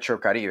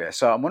 Petrocaribe.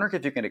 So I'm wondering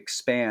if you can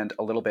expand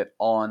a little bit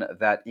on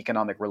that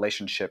economic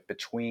relationship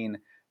between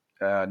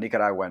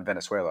Nicaragua and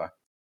Venezuela.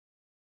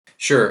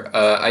 Sure.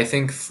 I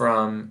think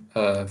from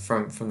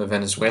the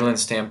Venezuelan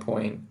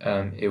standpoint,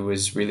 it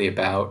was really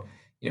about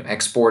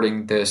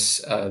exporting this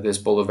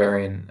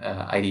Bolivarian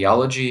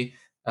ideology,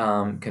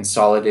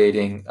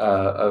 consolidating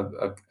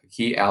a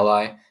key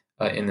ally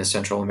in the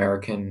Central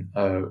American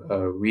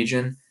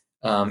region.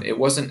 It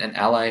wasn't an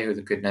ally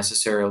who could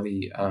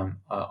necessarily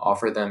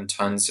offer them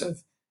tons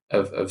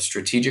of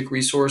strategic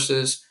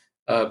resources,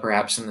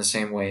 perhaps in the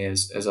same way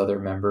as other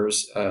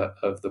members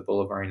of the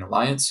Bolivarian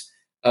alliance.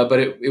 But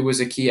it was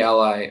a key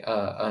ally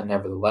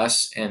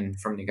nevertheless. And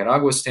from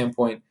Nicaragua's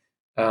standpoint,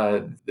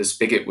 the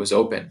spigot was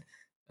open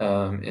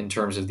in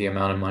terms of the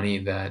amount of money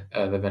that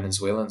the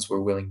Venezuelans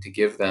were willing to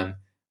give them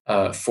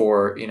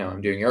for, I'm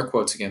doing air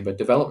quotes again, but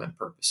development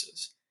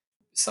purposes.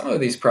 Some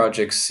of these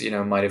projects,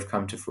 might have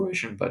come to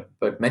fruition, but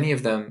many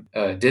of them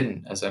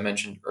didn't. As I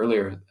mentioned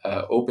earlier,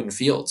 open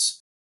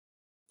fields,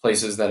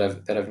 places that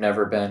have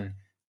never been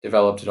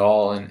developed at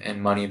all,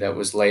 and money that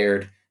was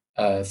layered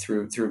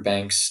through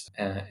banks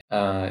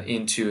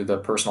into the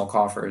personal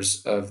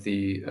coffers of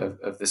the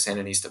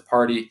Sandinista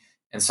party,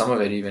 and some of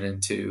it even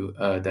into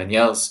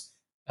Danielle's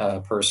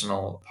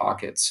personal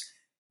pockets.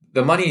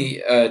 The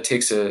money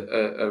takes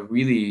a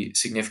really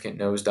significant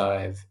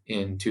nosedive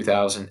in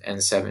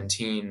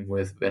 2017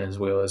 with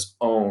Venezuela's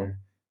own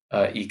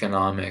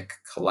economic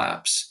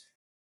collapse.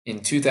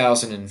 In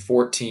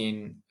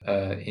 2014,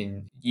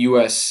 in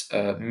US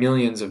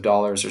millions of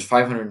dollars, there's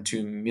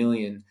 $502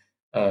 million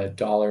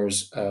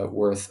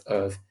worth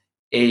of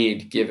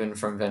aid given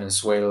from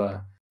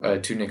Venezuela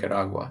to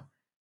Nicaragua.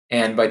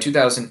 And by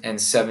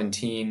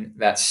 2017,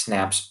 that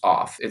snaps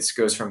off. It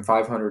goes from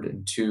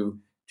 502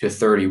 to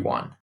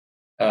 31.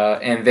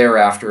 And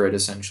thereafter, it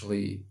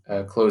essentially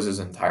closes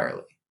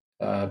entirely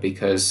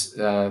because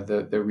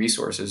the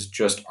resources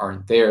just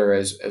aren't there.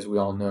 As we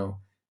all know,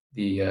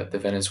 the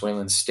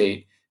Venezuelan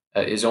state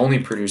is only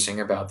producing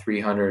about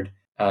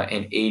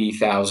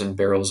 380,000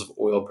 barrels of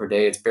oil per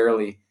day. It's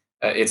barely,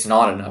 it's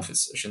not enough. I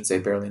shouldn't say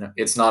barely enough.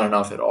 It's not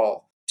enough at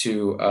all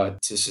to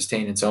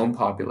sustain its own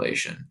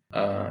population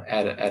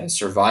at a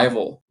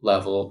survival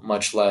level,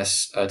 much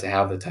less to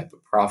have the type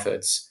of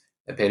profits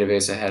that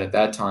PDVSA had at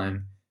that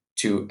time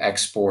to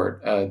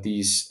export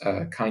these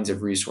kinds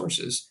of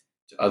resources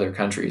to other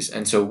countries.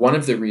 And so one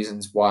of the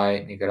reasons why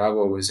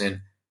Nicaragua was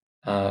in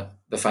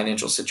the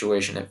financial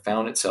situation it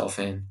found itself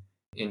in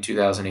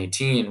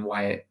 2018,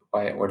 why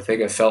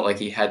Ortega felt like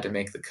he had to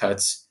make the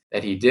cuts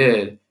that he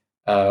did,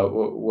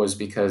 was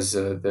because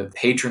the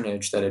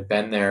patronage that had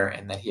been there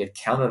and that he had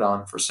counted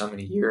on for so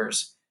many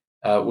years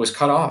was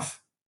cut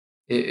off.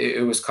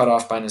 It was cut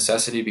off by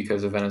necessity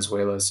because of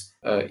Venezuela's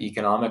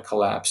economic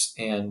collapse,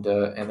 and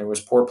there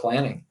was poor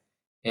planning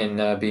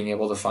in being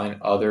able to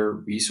find other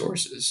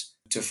resources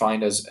to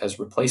find as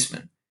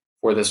replacement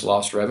for this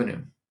lost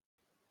revenue.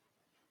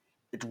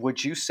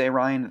 Would you say,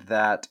 Ryan,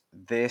 that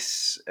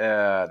this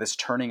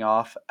turning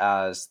off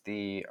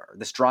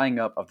this drying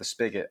up of the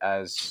spigot,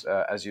 as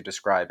you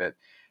describe it,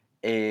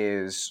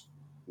 is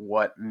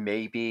what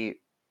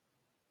maybe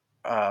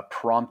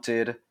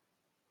prompted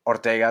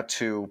Ortega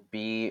to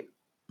be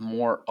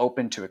more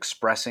open to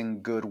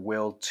expressing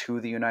goodwill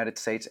to the United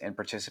States and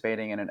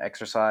participating in an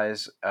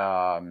exercise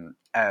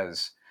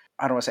as,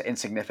 I don't want to say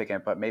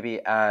insignificant, but maybe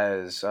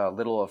as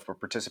little of a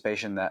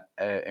participation that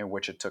in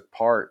which it took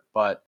part?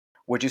 But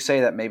would you say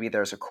that maybe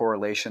there's a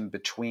correlation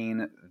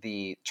between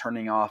the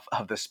turning off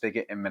of the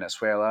spigot in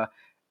Venezuela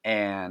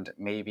and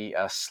maybe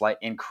a slight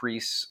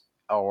increase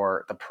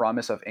or the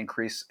promise of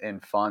increase in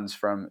funds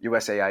from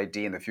USAID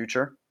in the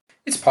future?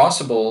 It's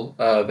possible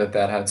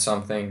that had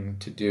something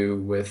to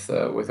do with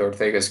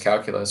Ortega's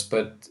calculus,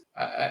 but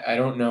I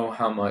don't know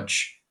how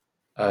much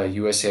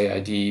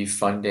USAID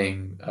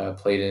funding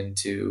played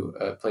into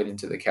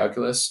the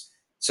calculus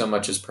so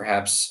much as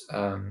perhaps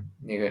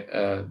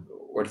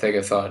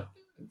Ortega thought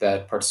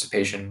that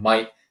participation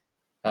might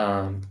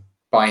um,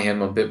 buy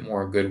him a bit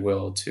more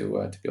goodwill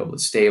to be able to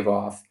stave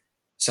off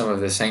some of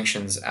the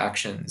sanctions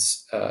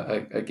actions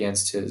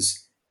against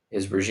his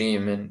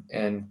regime,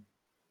 and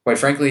quite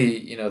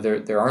frankly,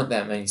 there aren't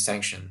that many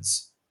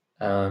sanctions,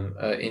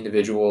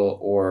 individual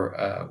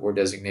or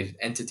designated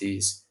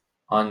entities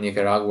on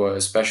Nicaragua,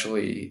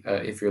 especially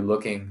if you're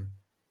looking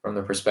from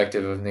the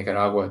perspective of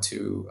Nicaragua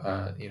to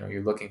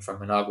you're looking from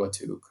Managua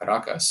to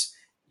Caracas.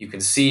 You can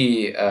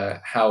see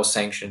how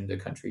sanctioned a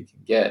country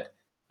can get,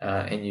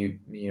 and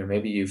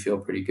maybe you feel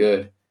pretty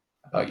good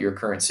about your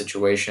current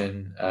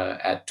situation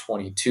at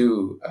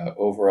 22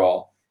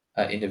 overall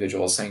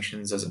individual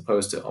sanctions as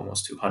opposed to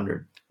almost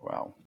 200.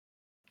 Wow.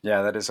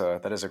 Yeah, that is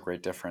a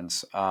great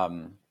difference.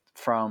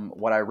 From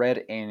what I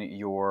read in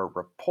your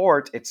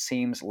report, it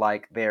seems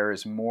like there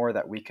is more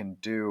that we can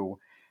do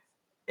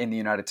in the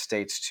United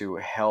States to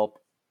help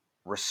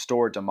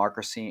restore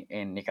democracy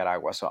in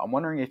Nicaragua. So I'm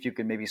wondering if you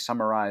could maybe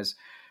summarize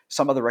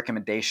some of the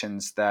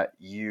recommendations that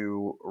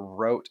you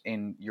wrote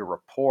in your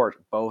report,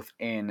 both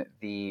in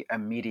the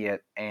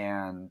immediate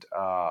and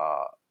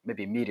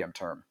maybe medium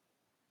term.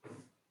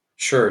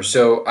 Sure.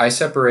 So I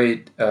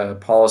separate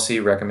policy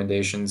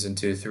recommendations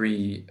into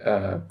three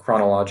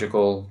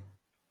chronological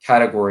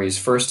categories.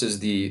 First is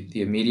the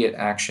immediate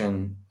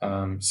action.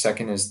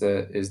 Second is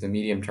the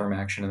medium term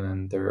action, and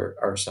then there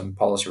are some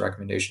policy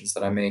recommendations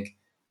that I make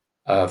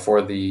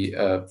for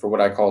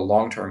what I call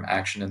long term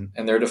action,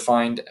 and they're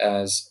defined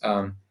as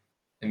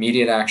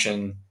immediate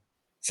action,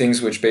 things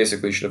which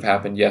basically should have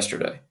happened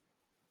yesterday,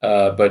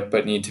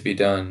 but need to be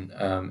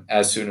done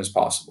as soon as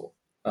possible,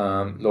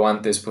 lo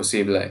antes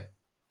posible.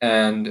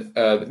 And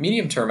the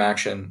medium term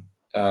action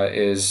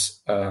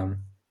is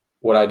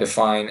what I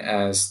define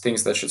as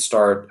things that should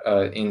start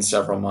in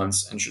several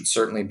months and should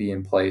certainly be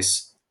in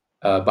place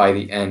by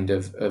the end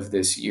of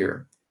this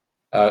year.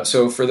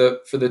 So for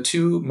the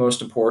two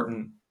most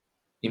important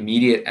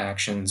immediate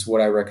actions,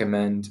 what I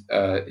recommend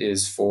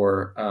is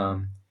for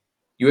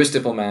U.S.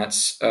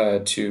 diplomats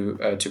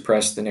to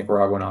press the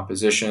Nicaraguan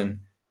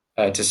opposition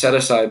to set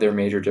aside their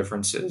major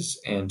differences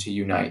and to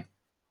unite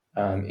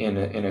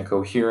in a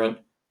coherent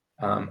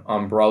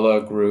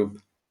umbrella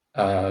group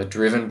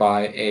driven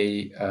by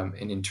an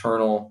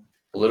internal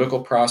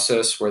political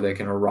process where they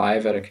can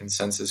arrive at a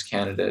consensus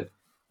candidate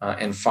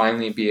and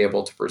finally be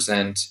able to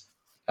present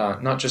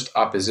not just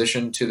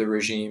opposition to the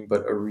regime,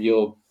 but a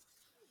real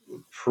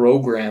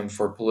program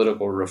for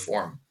political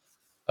reform,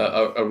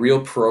 a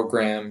real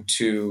program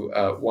to,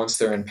 once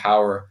they're in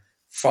power,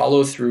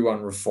 follow through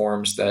on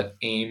reforms that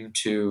aim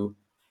to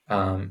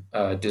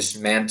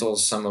dismantle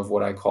some of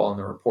what I call in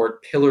the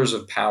report pillars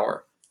of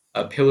power,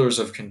 pillars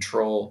of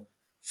control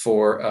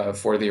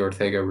for the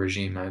Ortega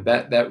regime.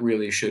 That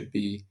really should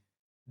be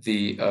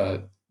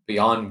the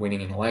beyond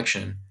winning an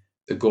election,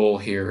 the goal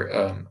here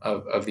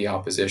of the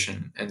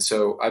opposition. And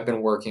so I've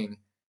been working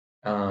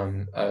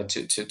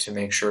to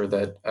make sure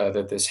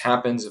that this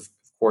happens. Of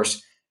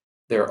course,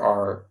 there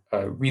are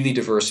really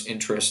diverse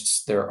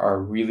interests. There are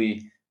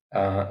really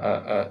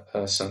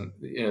some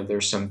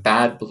there's some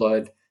bad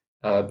blood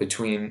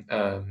between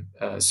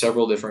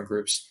several different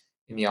groups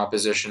in the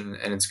opposition,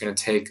 and it's going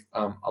to take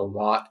a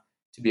lot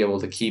to be able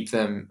to keep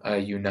them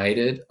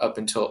united up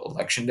until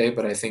election day.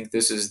 But I think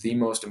this is the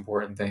most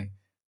important thing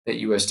that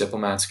U.S.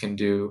 diplomats can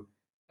do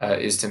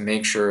is to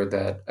make sure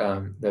that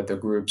that the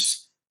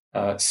groups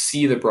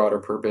see the broader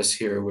purpose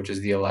here, which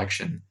is the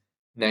election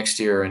next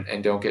year,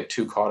 and don't get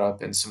too caught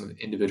up in some of the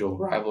individual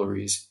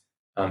rivalries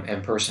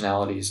and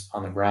personalities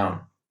on the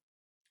ground.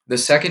 The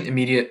second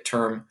immediate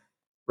term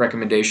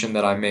recommendation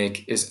that I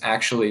make is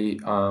actually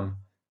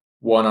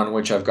one on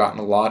which I've gotten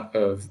a lot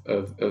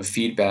of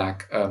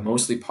feedback,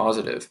 mostly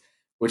positive,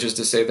 which is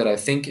to say that I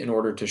think in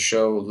order to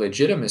show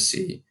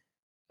legitimacy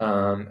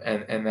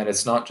and that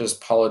it's not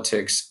just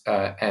politics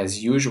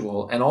as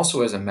usual, and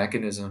also as a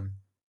mechanism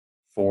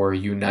for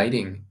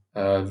uniting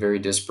very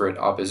disparate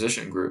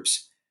opposition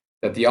groups,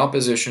 that the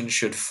opposition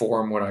should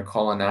form what I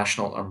call a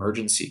national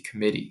emergency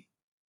committee.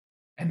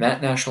 And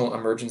that national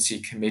emergency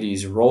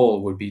committee's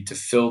role would be to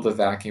fill the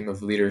vacuum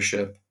of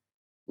leadership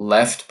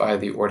left by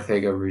the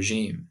Ortega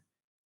regime.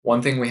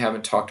 One thing we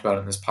haven't talked about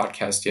in this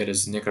podcast yet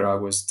is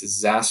Nicaragua's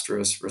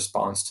disastrous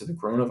response to the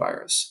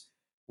coronavirus,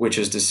 which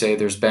is to say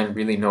there's been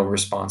really no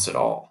response at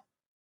all.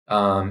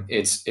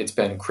 It's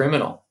been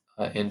criminal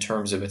in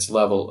terms of its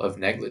level of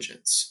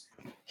negligence.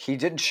 He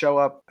didn't show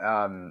up.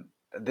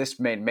 This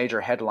made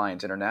major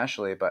headlines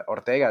internationally, but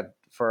Ortega,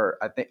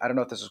 I don't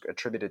know if this is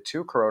attributed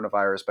to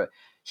coronavirus, but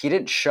he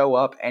didn't show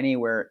up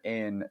anywhere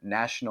in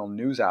national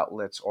news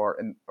outlets or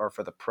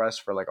for the press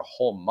for like a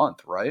whole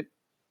month, right?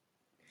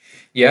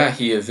 Yeah,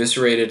 he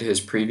eviscerated his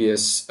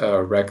previous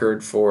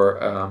record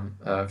for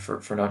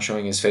not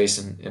showing his face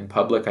in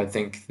public. I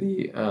think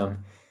the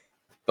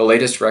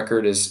latest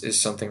record is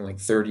something like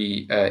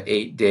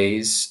 38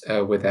 days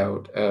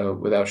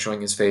without showing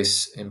his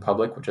face in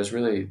public, which is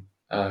really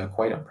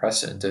quite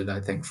unprecedented,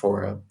 I think,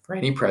 for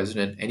any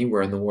president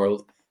anywhere in the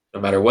world, no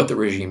matter what the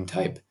regime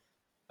type.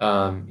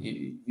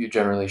 You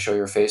generally show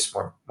your face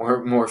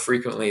more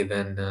frequently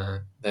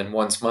than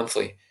once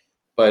monthly.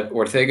 But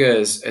Ortega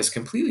has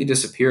completely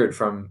disappeared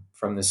from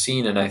the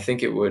scene, and I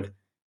think it would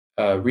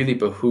really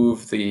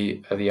behoove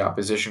the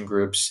opposition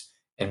groups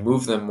and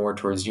move them more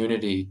towards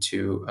unity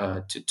to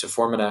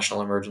form a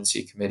national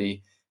emergency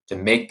committee, to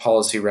make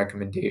policy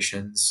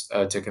recommendations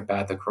to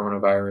combat the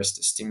coronavirus,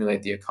 to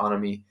stimulate the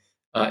economy.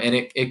 And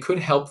it could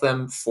help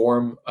them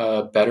form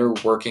better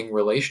working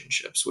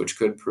relationships, which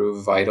could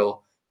prove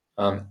vital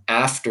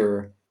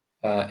after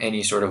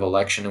any sort of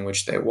election in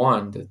which they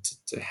won,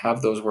 to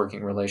have those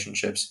working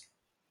relationships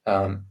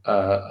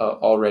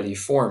already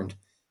formed.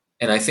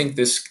 And I think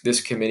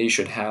this committee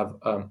should have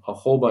a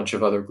whole bunch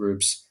of other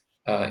groups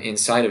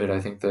inside of it.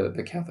 I think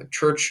the Catholic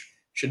Church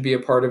should be a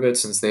part of it,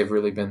 since they've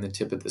really been the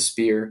tip of the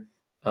spear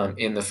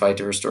in the fight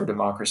to restore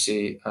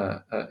democracy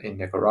in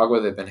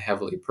Nicaragua. They've been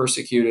heavily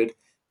persecuted.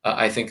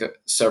 I think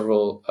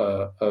several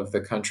of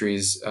the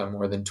country's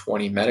more than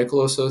 20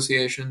 medical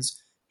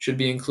associations should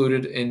be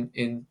included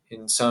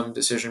in some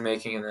decision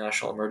making in the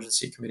National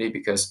Emergency Committee,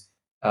 because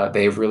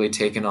they've really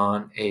taken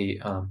on a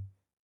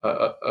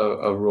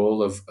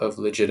role of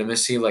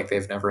legitimacy like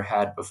they've never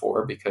had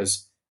before,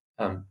 because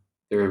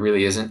there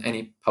really isn't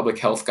any public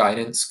health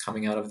guidance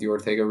coming out of the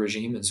Ortega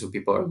regime. And so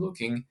people are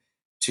looking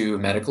to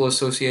medical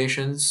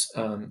associations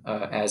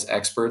as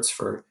experts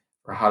for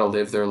how to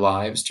live their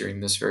lives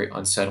during this very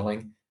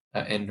unsettling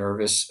and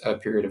nervous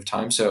period of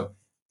time. So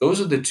those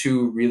are the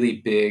two really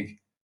big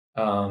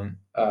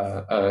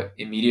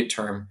immediate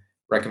term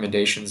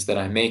recommendations that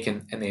I make,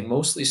 and they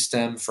mostly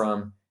stem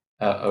from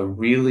a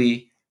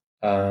really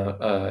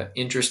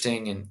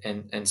interesting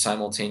and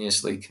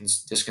simultaneously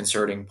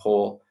disconcerting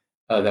poll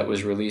that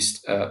was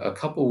released a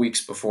couple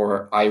weeks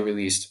before I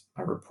released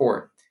my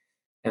report.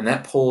 And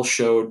that poll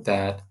showed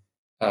that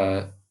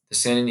the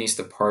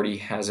Sandinista party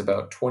has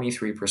about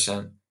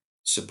 23%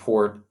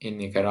 support in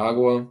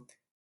Nicaragua.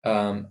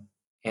 Um,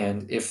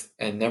 and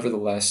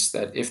nevertheless,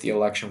 that if the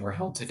election were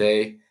held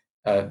today,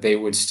 they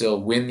would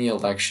still win the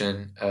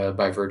election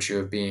by virtue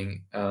of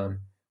being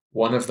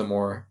one of the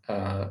more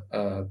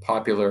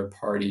popular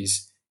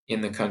parties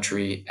in the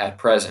country at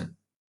present,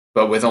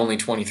 but with only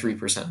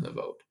 23% of the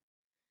vote.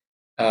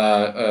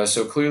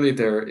 So clearly,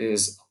 there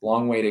is a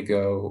long way to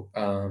go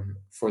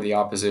for the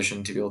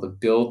opposition to be able to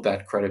build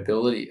that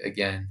credibility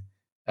again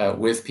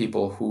with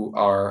people who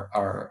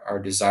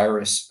are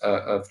desirous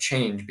of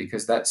change,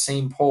 because that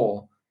same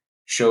poll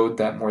showed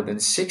that more than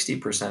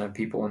 60% of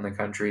people in the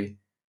country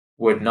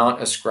would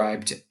not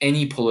ascribe to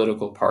any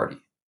political party.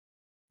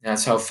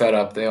 That's how fed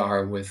up they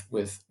are with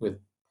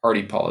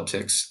party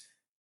politics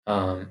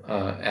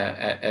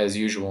as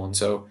usual. And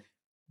so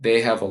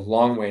they have a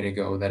long way to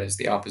go, that is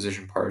the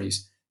opposition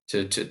parties,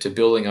 to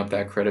building up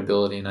that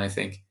credibility. And I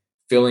think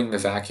filling the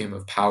vacuum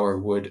of power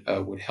would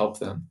help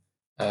them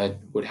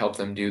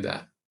do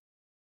that.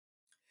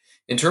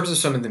 In terms of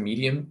some of the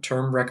medium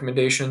term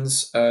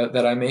recommendations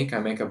that I make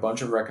a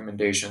bunch of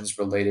recommendations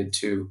related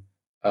to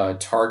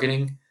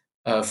targeting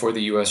for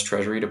the U.S.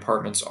 Treasury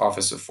Department's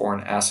Office of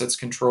Foreign Assets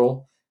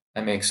Control.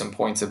 I make some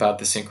points about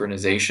the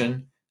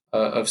synchronization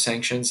of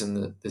sanctions and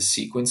the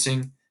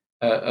sequencing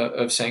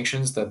of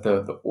sanctions, that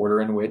the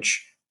order in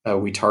which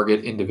we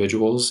target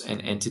individuals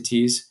and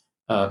entities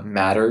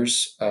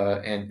matters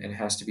and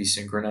has to be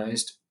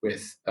synchronized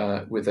with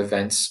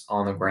events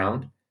on the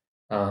ground.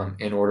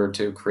 in order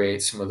to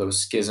create some of those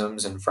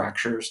schisms and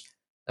fractures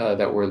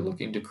that we're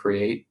looking to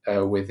create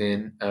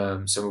within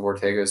some of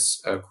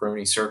Ortega's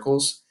crony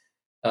circles.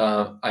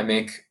 I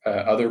make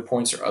other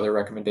points or other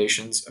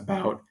recommendations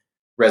about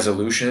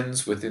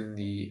resolutions within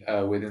the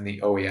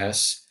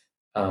OAS,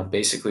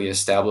 basically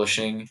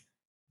establishing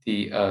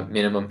the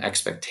minimum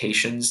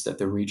expectations that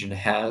the region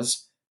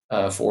has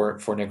for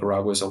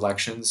Nicaragua's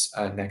elections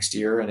next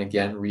year, and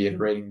again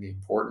reiterating the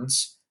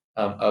importance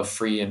of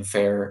free and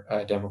fair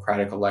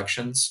democratic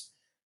elections.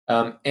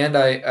 And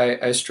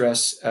I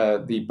stress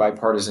the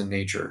bipartisan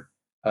nature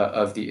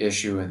of the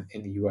issue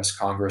in the U.S.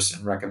 Congress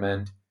and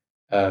recommend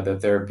that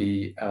there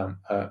be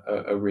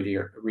a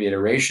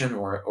reiteration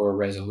or a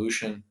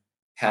resolution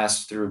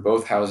passed through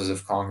both houses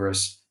of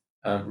Congress,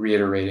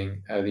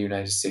 reiterating the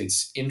United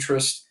States'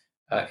 interest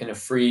in a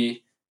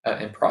free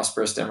and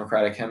prosperous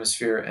democratic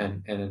hemisphere,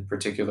 and in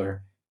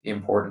particular, the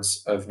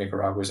importance of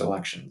Nicaragua's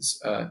elections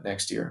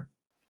next year.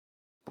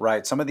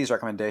 Right. Some of these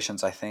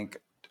recommendations, I think,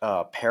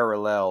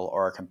 parallel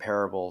or are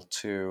comparable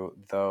to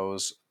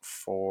those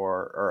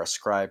for or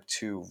ascribed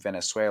to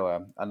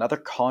Venezuela. Another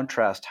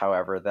contrast,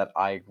 however, that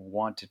I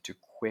wanted to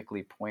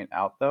quickly point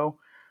out, though,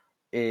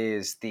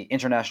 is the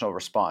international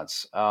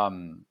response.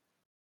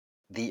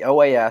 The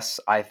OAS,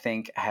 I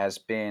think, has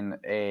been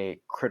a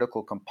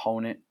critical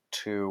component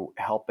to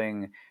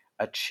helping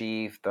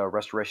achieve the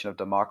restoration of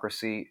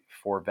democracy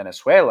for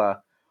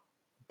Venezuela,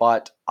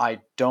 but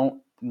I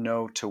don't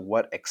know to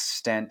what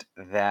extent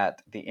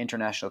that the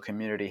international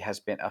community has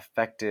been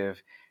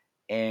effective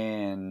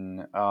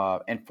in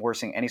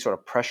enforcing any sort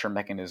of pressure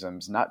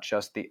mechanisms, not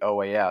just the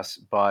OAS,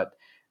 but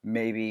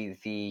maybe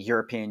the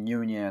European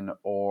Union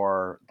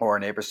or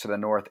neighbors to the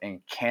north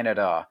in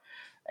Canada.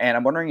 And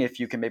I'm wondering if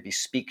you can maybe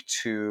speak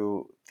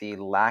to the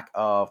lack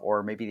of,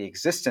 or maybe the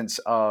existence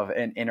of,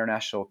 an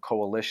international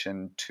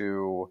coalition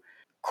to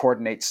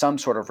coordinate some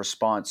sort of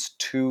response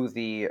to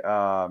the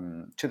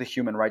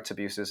human rights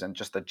abuses and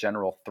just the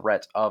general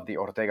threat of the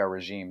Ortega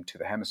regime to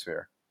the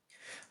hemisphere.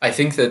 I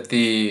think that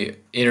the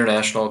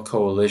international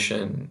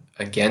coalition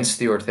against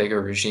the Ortega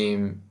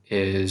regime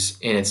is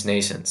in its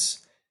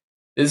nascence.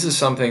 This is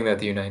something that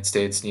the United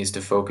States needs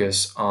to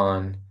focus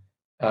on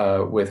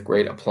with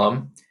great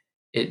aplomb.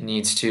 It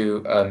needs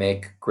to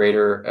make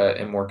greater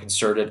and more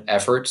concerted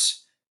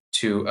efforts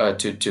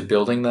to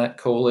building that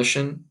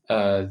coalition.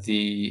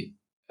 The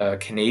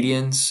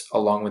Canadians,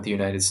 along with the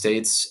United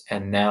States,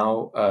 and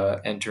now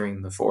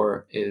entering the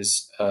fore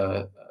is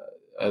the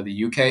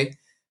UK,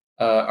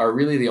 are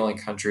really the only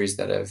countries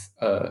that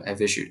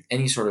have issued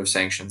any sort of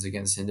sanctions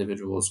against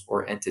individuals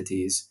or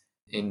entities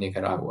in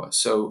Nicaragua.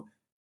 So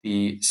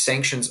the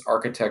sanctions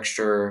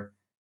architecture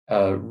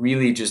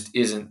really just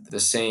isn't the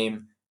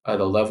same.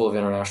 The level of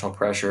international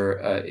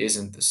pressure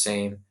isn't the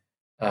same.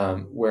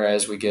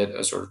 Whereas we get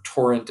a sort of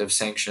torrent of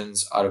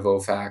sanctions out of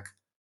OFAC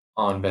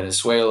on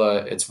Venezuela,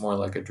 it's more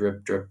like a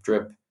drip, drip,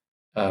 drip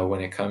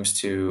when it comes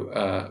to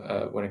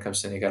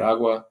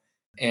Nicaragua.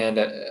 And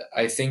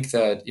I think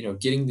that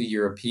getting the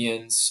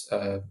Europeans,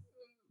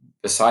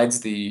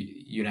 besides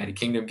the United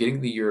Kingdom,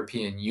 getting the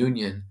European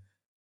Union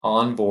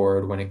on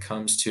board when it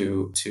comes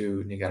to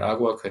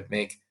Nicaragua could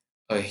make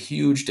a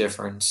huge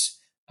difference.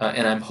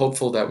 And I'm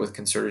hopeful that with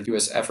concerted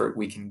U.S. effort,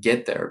 we can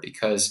get there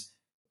because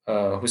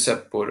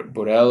Josep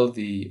Borrell,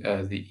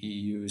 the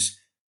EU's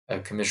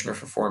Commissioner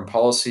for Foreign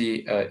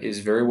Policy, is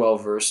very well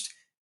versed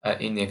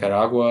in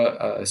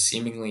Nicaragua.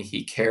 Seemingly,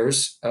 he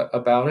cares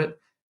about it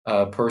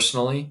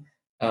personally.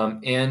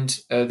 And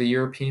the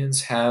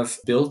Europeans have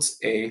built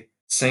a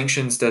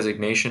sanctions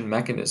designation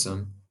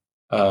mechanism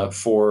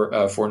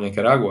for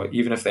Nicaragua,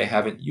 even if they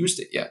haven't used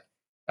it yet.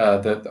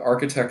 The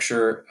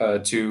architecture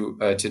to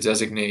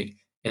designate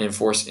and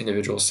enforce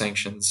individual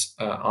sanctions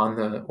on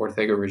the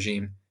Ortega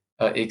regime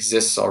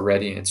exists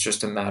already, and it's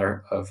just a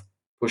matter of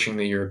pushing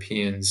the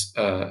Europeans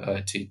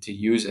to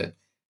use it.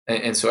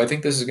 And so I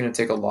think this is going to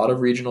take a lot of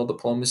regional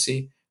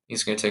diplomacy.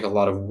 It's going to take a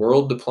lot of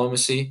world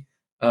diplomacy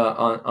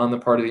on the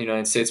part of the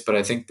United States. But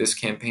I think this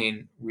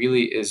campaign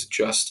really is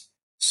just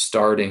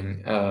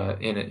starting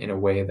in a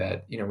way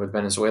that with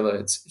Venezuela,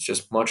 it's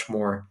just much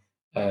more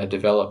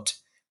developed.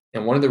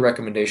 And one of the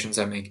recommendations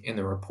I make in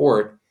the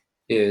report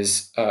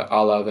is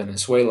a la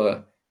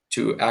Venezuela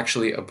to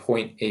actually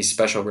appoint a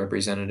special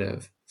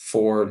representative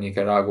for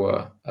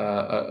Nicaragua,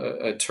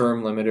 a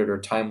term limited or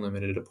time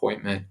limited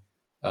appointment,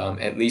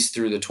 at least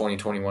through the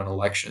 2021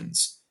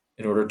 elections,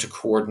 in order to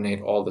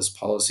coordinate all this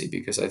policy.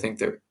 Because I think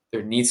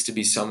there needs to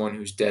be someone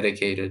who's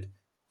dedicated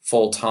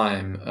full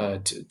time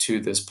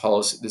to this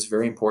policy, this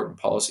very important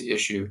policy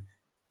issue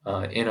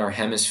in our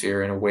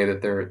hemisphere, in a way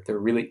that there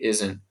really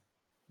isn't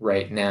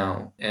right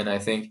now. And I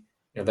think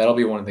that'll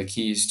be one of the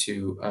keys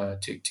to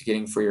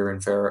getting freer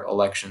and fairer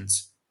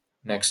elections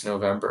next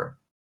November.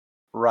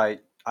 Right.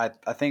 I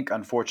think,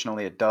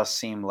 unfortunately, it does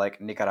seem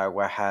like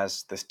Nicaragua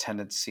has this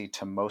tendency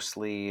to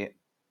mostly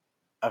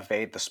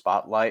evade the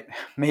spotlight,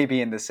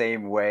 maybe in the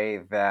same way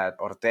that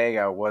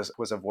Ortega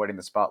was avoiding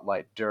the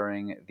spotlight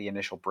during the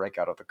initial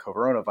breakout of the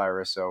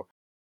coronavirus. So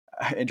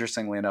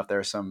Interestingly enough, there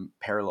are some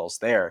parallels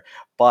there.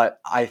 But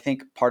I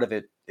think part of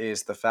it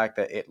is the fact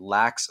that it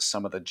lacks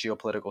some of the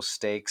geopolitical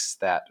stakes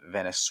that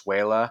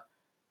Venezuela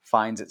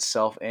finds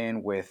itself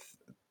in, with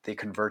the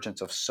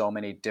convergence of so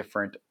many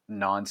different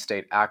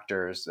non-state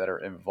actors that are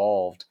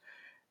involved.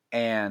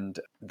 And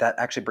that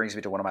actually brings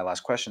me to one of my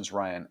last questions,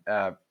 Ryan.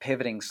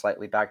 Pivoting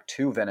slightly back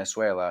to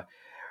Venezuela,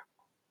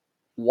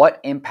 what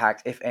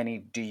impact, if any,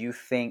 do you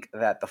think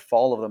that the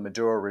fall of the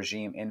Maduro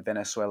regime in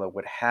Venezuela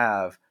would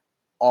have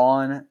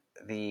on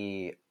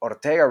the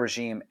Ortega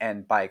regime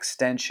and, by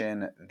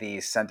extension, the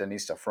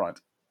Sandinista front?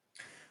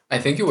 I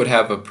think it would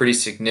have a pretty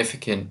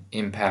significant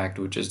impact,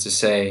 which is to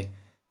say,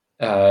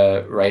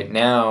 right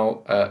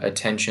now,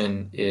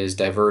 attention is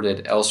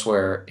diverted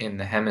elsewhere in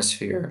the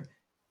hemisphere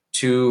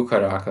to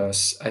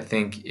Caracas. I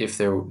think if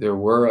there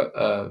were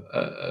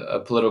a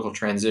political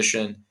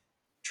transition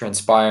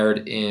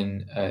transpired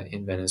in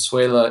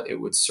Venezuela, it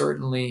would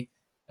certainly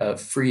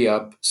free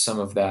up some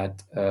of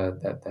that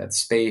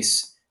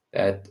space,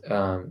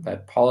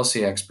 that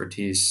policy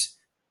expertise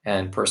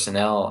and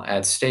personnel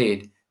at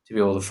state to be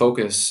able to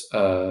focus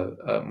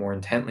more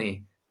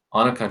intently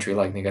on a country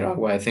like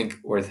Nicaragua. I think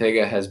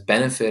Ortega has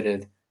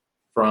benefited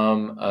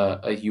from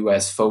a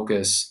U.S.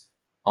 focus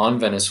on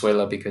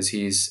Venezuela because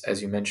he's,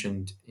 as you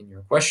mentioned in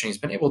your question, he's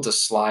been able to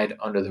slide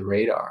under the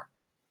radar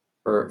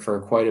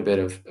for quite a bit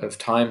of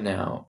time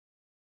now.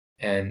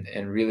 And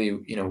really,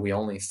 we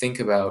only think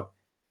about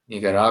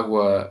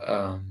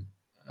Nicaragua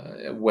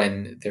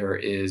when there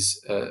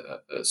is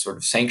a sort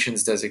of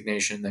sanctions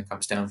designation that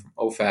comes down from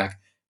OFAC,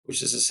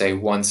 which is to say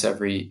once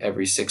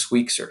every 6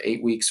 weeks or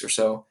 8 weeks or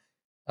so.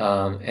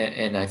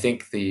 And I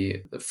think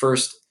the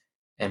first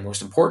and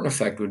most important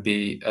effect would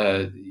be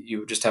you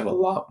would just have a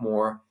lot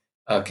more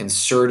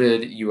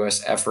concerted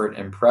U.S. effort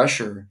and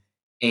pressure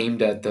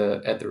aimed at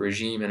the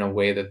regime in a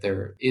way that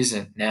there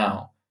isn't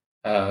now,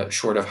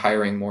 short of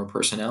hiring more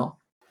personnel.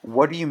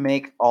 What do you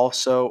make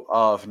also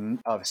of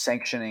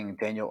sanctioning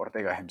Daniel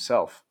Ortega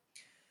himself?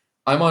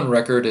 I'm on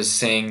record as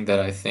saying that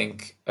I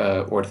think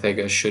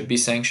Ortega should be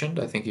sanctioned.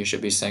 I think he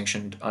should be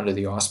sanctioned under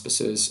the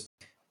auspices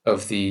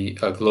of the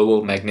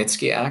Global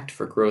Magnitsky Act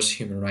for gross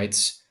human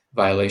rights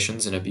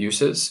violations and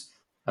abuses.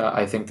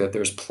 I think that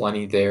there's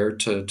plenty there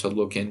to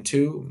look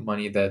into,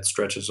 money that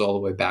stretches all the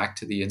way back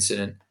to the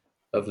incident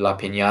of La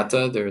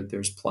Piñata.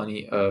 There's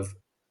plenty of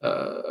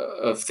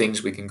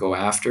things we can go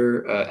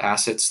after,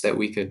 assets that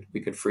we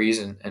could freeze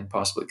and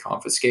possibly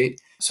confiscate.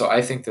 So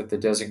I think that the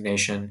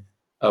designation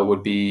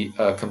would be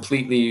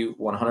completely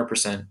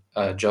 100%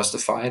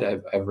 justified.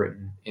 I've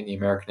written in the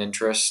American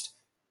Interest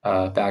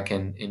back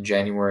in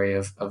January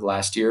of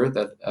last year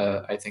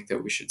that I think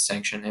that we should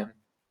sanction him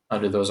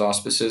under those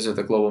auspices of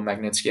the Global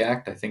Magnitsky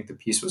Act. I think the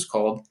piece was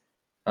called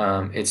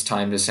 "It's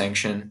Time to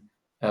Sanction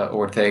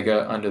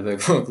Ortega under the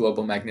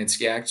Global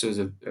Magnitsky Act." So it was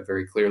a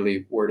very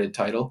clearly worded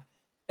title,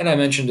 and I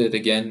mentioned it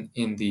again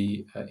in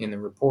the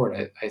report.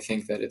 I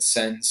think that it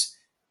sends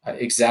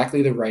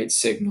exactly the right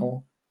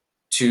signal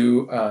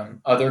to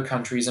other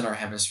countries in our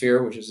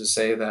hemisphere, which is to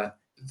say that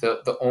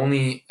the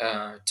only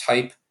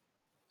type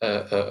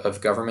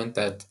of government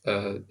that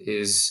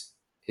is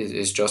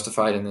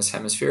justified in this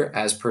hemisphere,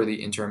 as per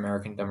the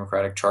Inter-American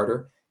Democratic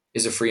Charter,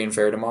 is a free and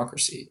fair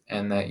democracy,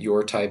 and that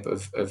your type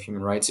of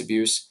human rights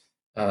abuse,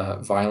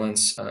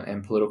 violence,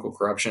 and political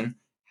corruption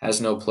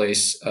has no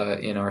place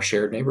in our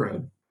shared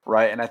neighborhood.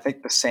 Right, and I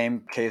think the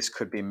same case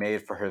could be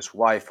made for his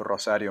wife,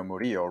 Rosario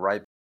Murillo,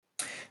 right?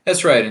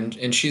 That's right,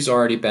 and she's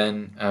already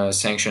been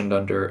sanctioned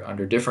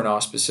under different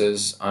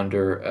auspices,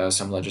 under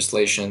some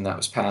legislation that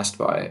was passed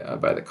by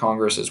the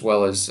Congress, as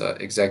well as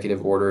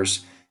executive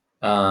orders.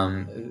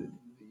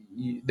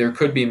 There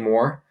could be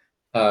more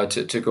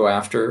to go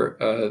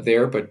after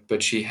there,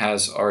 but she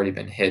has already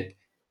been hit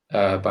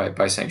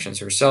by sanctions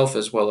herself,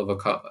 as well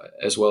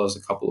as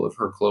a couple of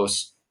her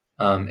close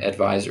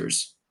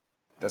advisors.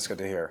 That's good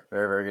to hear.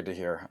 Very, very good to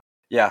hear.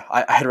 Yeah,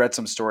 I had read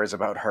some stories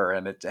about her,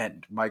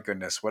 and my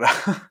goodness, what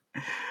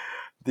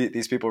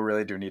these people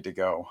really do need to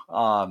go.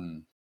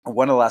 One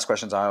of the last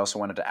questions I also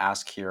wanted to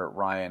ask here,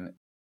 Ryan,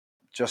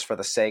 just for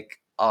the sake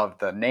of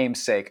the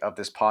namesake of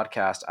this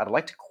podcast, I'd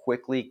like to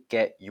quickly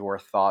get your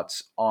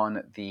thoughts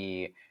on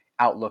the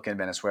outlook in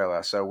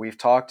Venezuela. So we've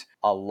talked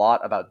a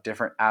lot about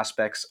different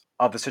aspects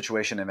of the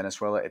situation in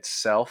Venezuela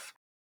itself,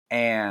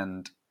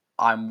 and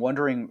I'm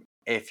wondering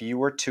if you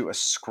were to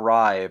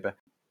ascribe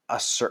a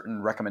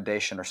certain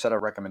recommendation or set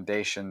of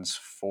recommendations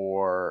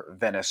for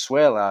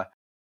Venezuela,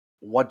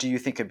 what do you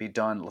think could be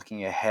done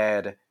looking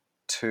ahead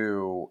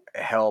to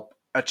help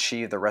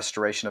achieve the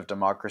restoration of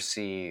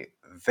democracy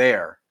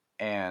there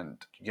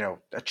and,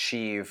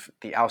 achieve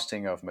the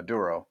ousting of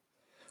Maduro?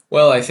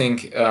 Well, I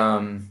think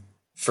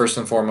first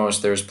and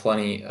foremost, there's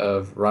plenty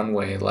of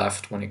runway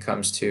left when it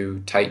comes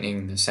to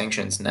tightening the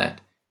sanctions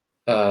net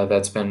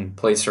that's been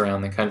placed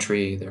around the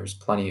country. There's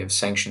plenty of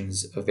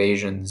sanctions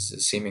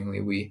evasions.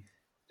 Seemingly, we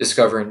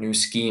discover new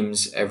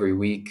schemes every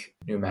week,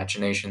 new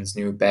machinations,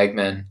 new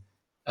bagmen,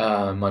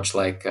 much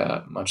like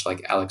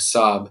Alex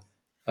Saab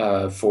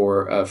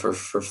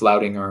for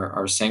flouting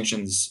our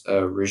sanctions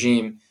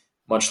regime.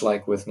 much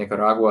like with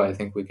Nicaragua, I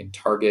think we can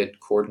target,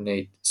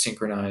 coordinate,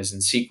 synchronize,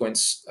 and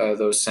sequence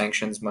those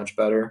sanctions much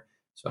better.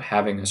 So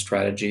having a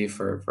strategy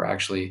for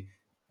actually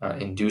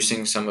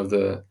inducing some of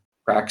the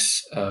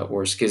cracks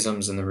or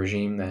schisms in the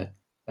regime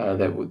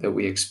that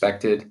we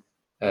expected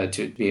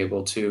to be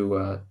able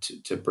to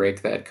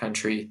break that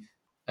country,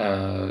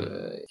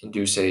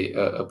 induce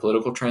a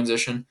political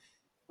transition.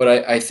 But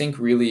I think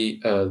really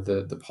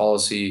the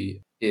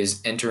policy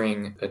is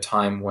entering a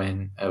time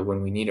when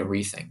we need a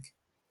rethink.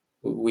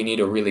 We need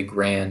a really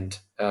grand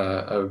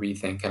a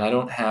rethink, and I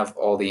don't have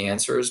all the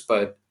answers,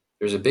 but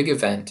there's a big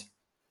event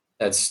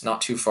that's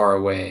not too far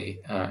away,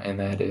 and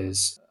that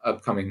is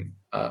upcoming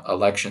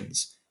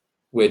elections,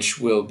 which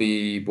will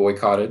be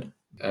boycotted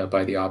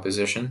by the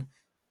opposition,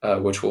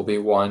 which will be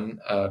won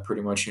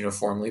pretty much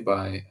uniformly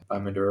by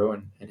Maduro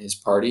and his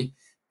party.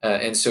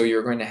 And so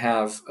you're going to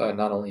have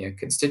not only a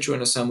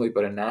constituent assembly,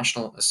 but a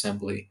national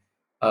assembly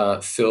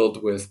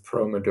filled with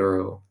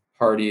pro-Maduro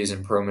parties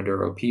and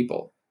pro-Maduro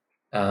people.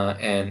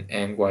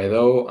 And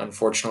Guaido,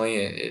 unfortunately,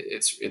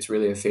 it's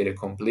really a fait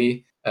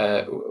accompli,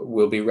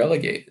 will be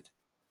relegated.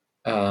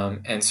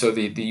 And so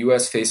the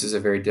U.S. faces a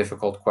very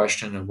difficult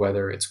question of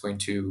whether it's going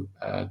to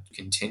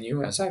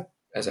continue, as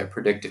I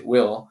predict it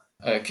will,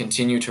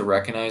 continue to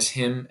recognize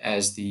him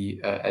as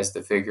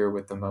the figure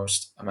with the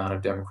most amount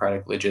of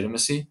democratic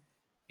legitimacy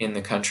in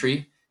the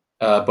country,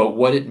 but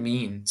what it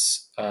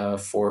means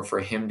for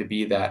him to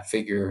be that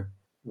figure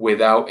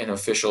without an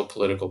official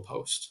political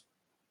post,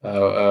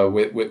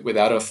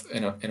 without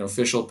an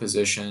official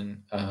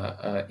position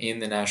in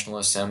the National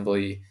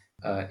Assembly,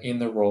 in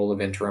the role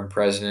of interim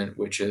president,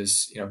 which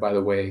is, by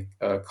the way,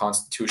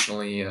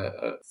 constitutionally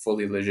a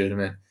fully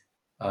legitimate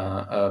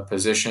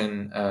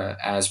position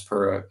as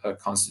per a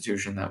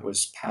constitution that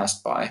was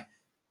passed by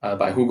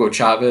Hugo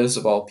Chavez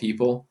of all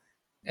people.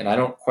 And I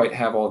don't quite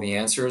have all the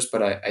answers,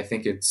 but I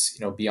think it's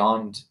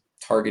beyond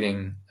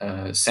targeting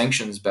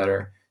sanctions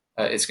better.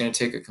 It's going to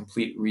take a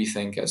complete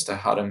rethink as to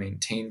how to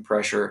maintain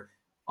pressure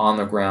on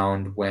the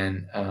ground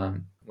when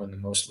the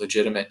most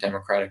legitimate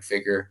democratic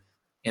figure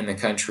in the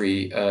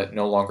country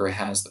no longer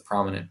has the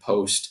prominent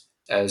post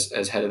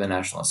as head of the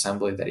National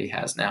Assembly that he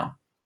has now.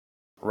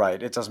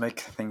 Right. It does make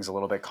things a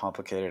little bit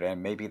complicated,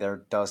 and maybe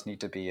there does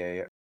need to be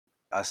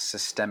a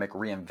systemic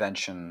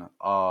reinvention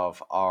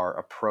of our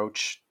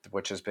approach,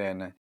 which has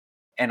been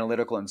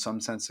analytical in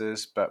some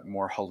senses, but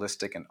more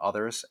holistic in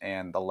others.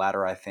 And the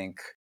latter, I think,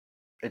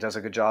 it does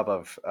a good job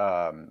of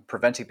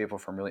preventing people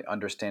from really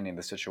understanding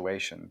the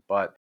situation.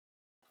 But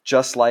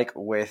just like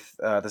with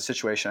the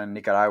situation in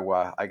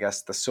Nicaragua, I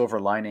guess the silver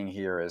lining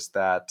here is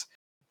that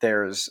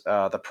there's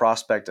the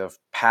prospect of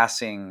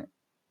passing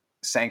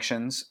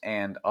sanctions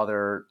and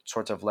other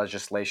sorts of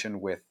legislation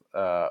with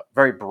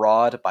very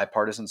broad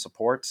bipartisan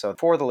support. So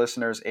for the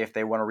listeners, if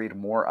they want to read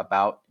more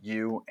about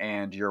you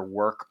and your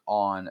work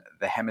on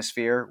the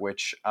hemisphere,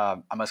 which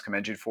I must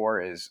commend you for,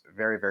 is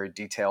very, very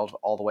detailed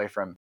all the way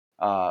from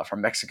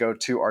Mexico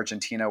to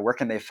Argentina, where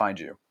can they find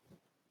you?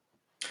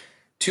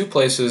 Two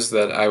places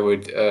that I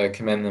would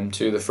commend them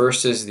to. The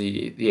first is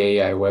the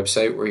AEI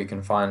website, where you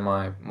can find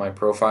my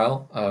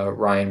profile,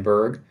 Ryan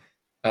Berg.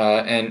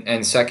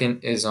 And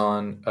second is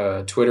on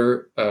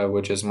Twitter,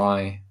 which is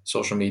my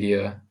social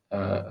media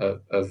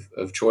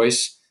of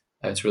choice.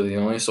 It's really the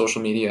only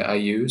social media I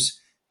use.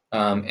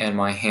 And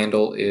my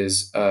handle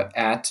is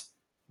at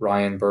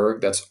Ryan Berg.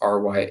 That's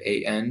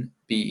RyanBerg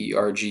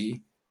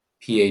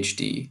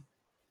Ph.D.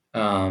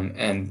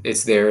 And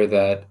it's there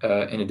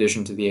that, in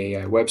addition to the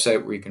AEI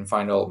website, where you can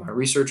find all of my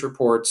research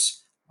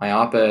reports, my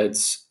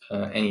op-eds,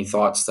 any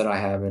thoughts that I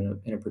have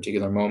in a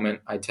particular moment.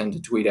 I tend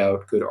to tweet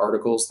out good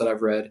articles that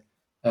I've read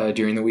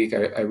during the week.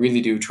 I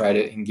really do try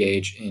to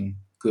engage in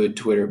good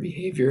Twitter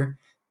behavior.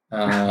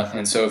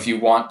 And so if you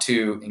want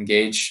to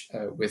engage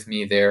with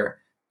me there,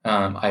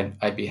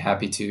 I'd be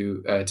happy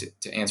to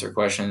answer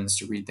questions,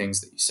 to read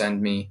things that you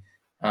send me.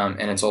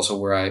 And it's also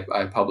where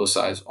I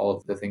publicize all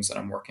of the things that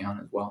I'm working on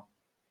as well.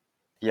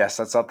 Yes,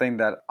 that's something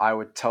that I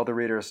would tell the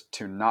readers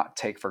to not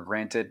take for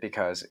granted,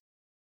 because it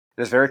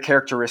is very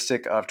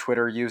characteristic of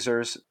Twitter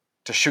users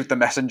to shoot the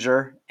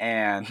messenger,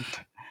 and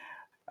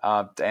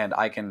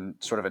I can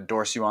sort of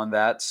endorse you on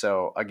that.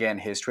 So again,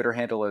 his Twitter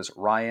handle is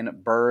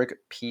Ryan Berg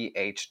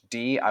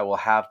Ph.D. I will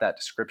have that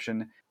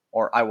description,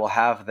 or I will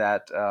have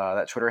that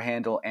Twitter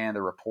handle and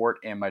the report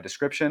in my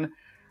description.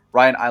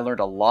 Ryan, I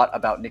learned a lot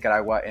about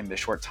Nicaragua in the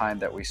short time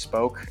that we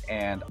spoke,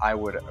 and I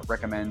would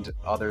recommend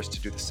others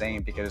to do the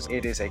same, because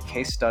it is a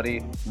case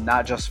study,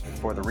 not just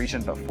for the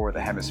region, but for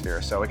the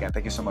hemisphere. So again,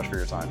 thank you so much for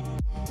your time.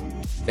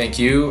 Thank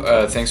you.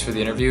 Thanks for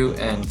the interview,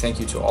 and thank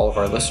you to all of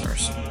our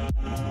listeners.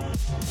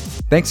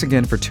 Thanks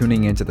again for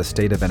tuning into the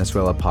State of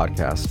Venezuela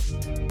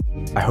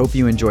podcast. I hope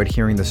you enjoyed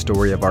hearing the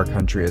story of our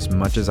country as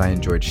much as I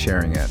enjoyed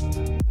sharing it.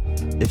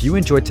 If you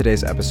enjoyed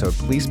today's episode,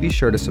 please be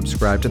sure to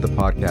subscribe to the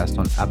podcast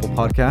on Apple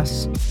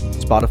Podcasts,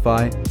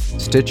 Spotify,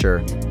 Stitcher,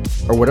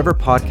 or whatever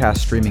podcast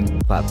streaming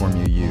platform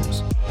you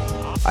use.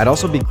 I'd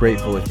also be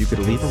grateful if you could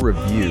leave a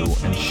review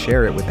and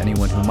share it with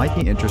anyone who might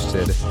be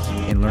interested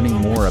in learning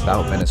more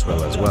about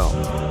Venezuela as well.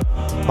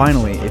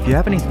 Finally, if you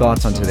have any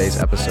thoughts on today's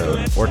episode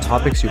or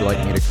topics you'd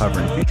like me to cover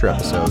in future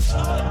episodes,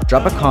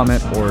 drop a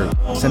comment or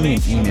send me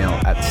an email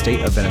at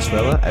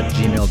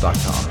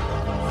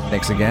stateofvenezuela@gmail.com.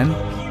 Thanks again.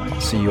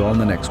 See you all in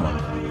the next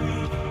one.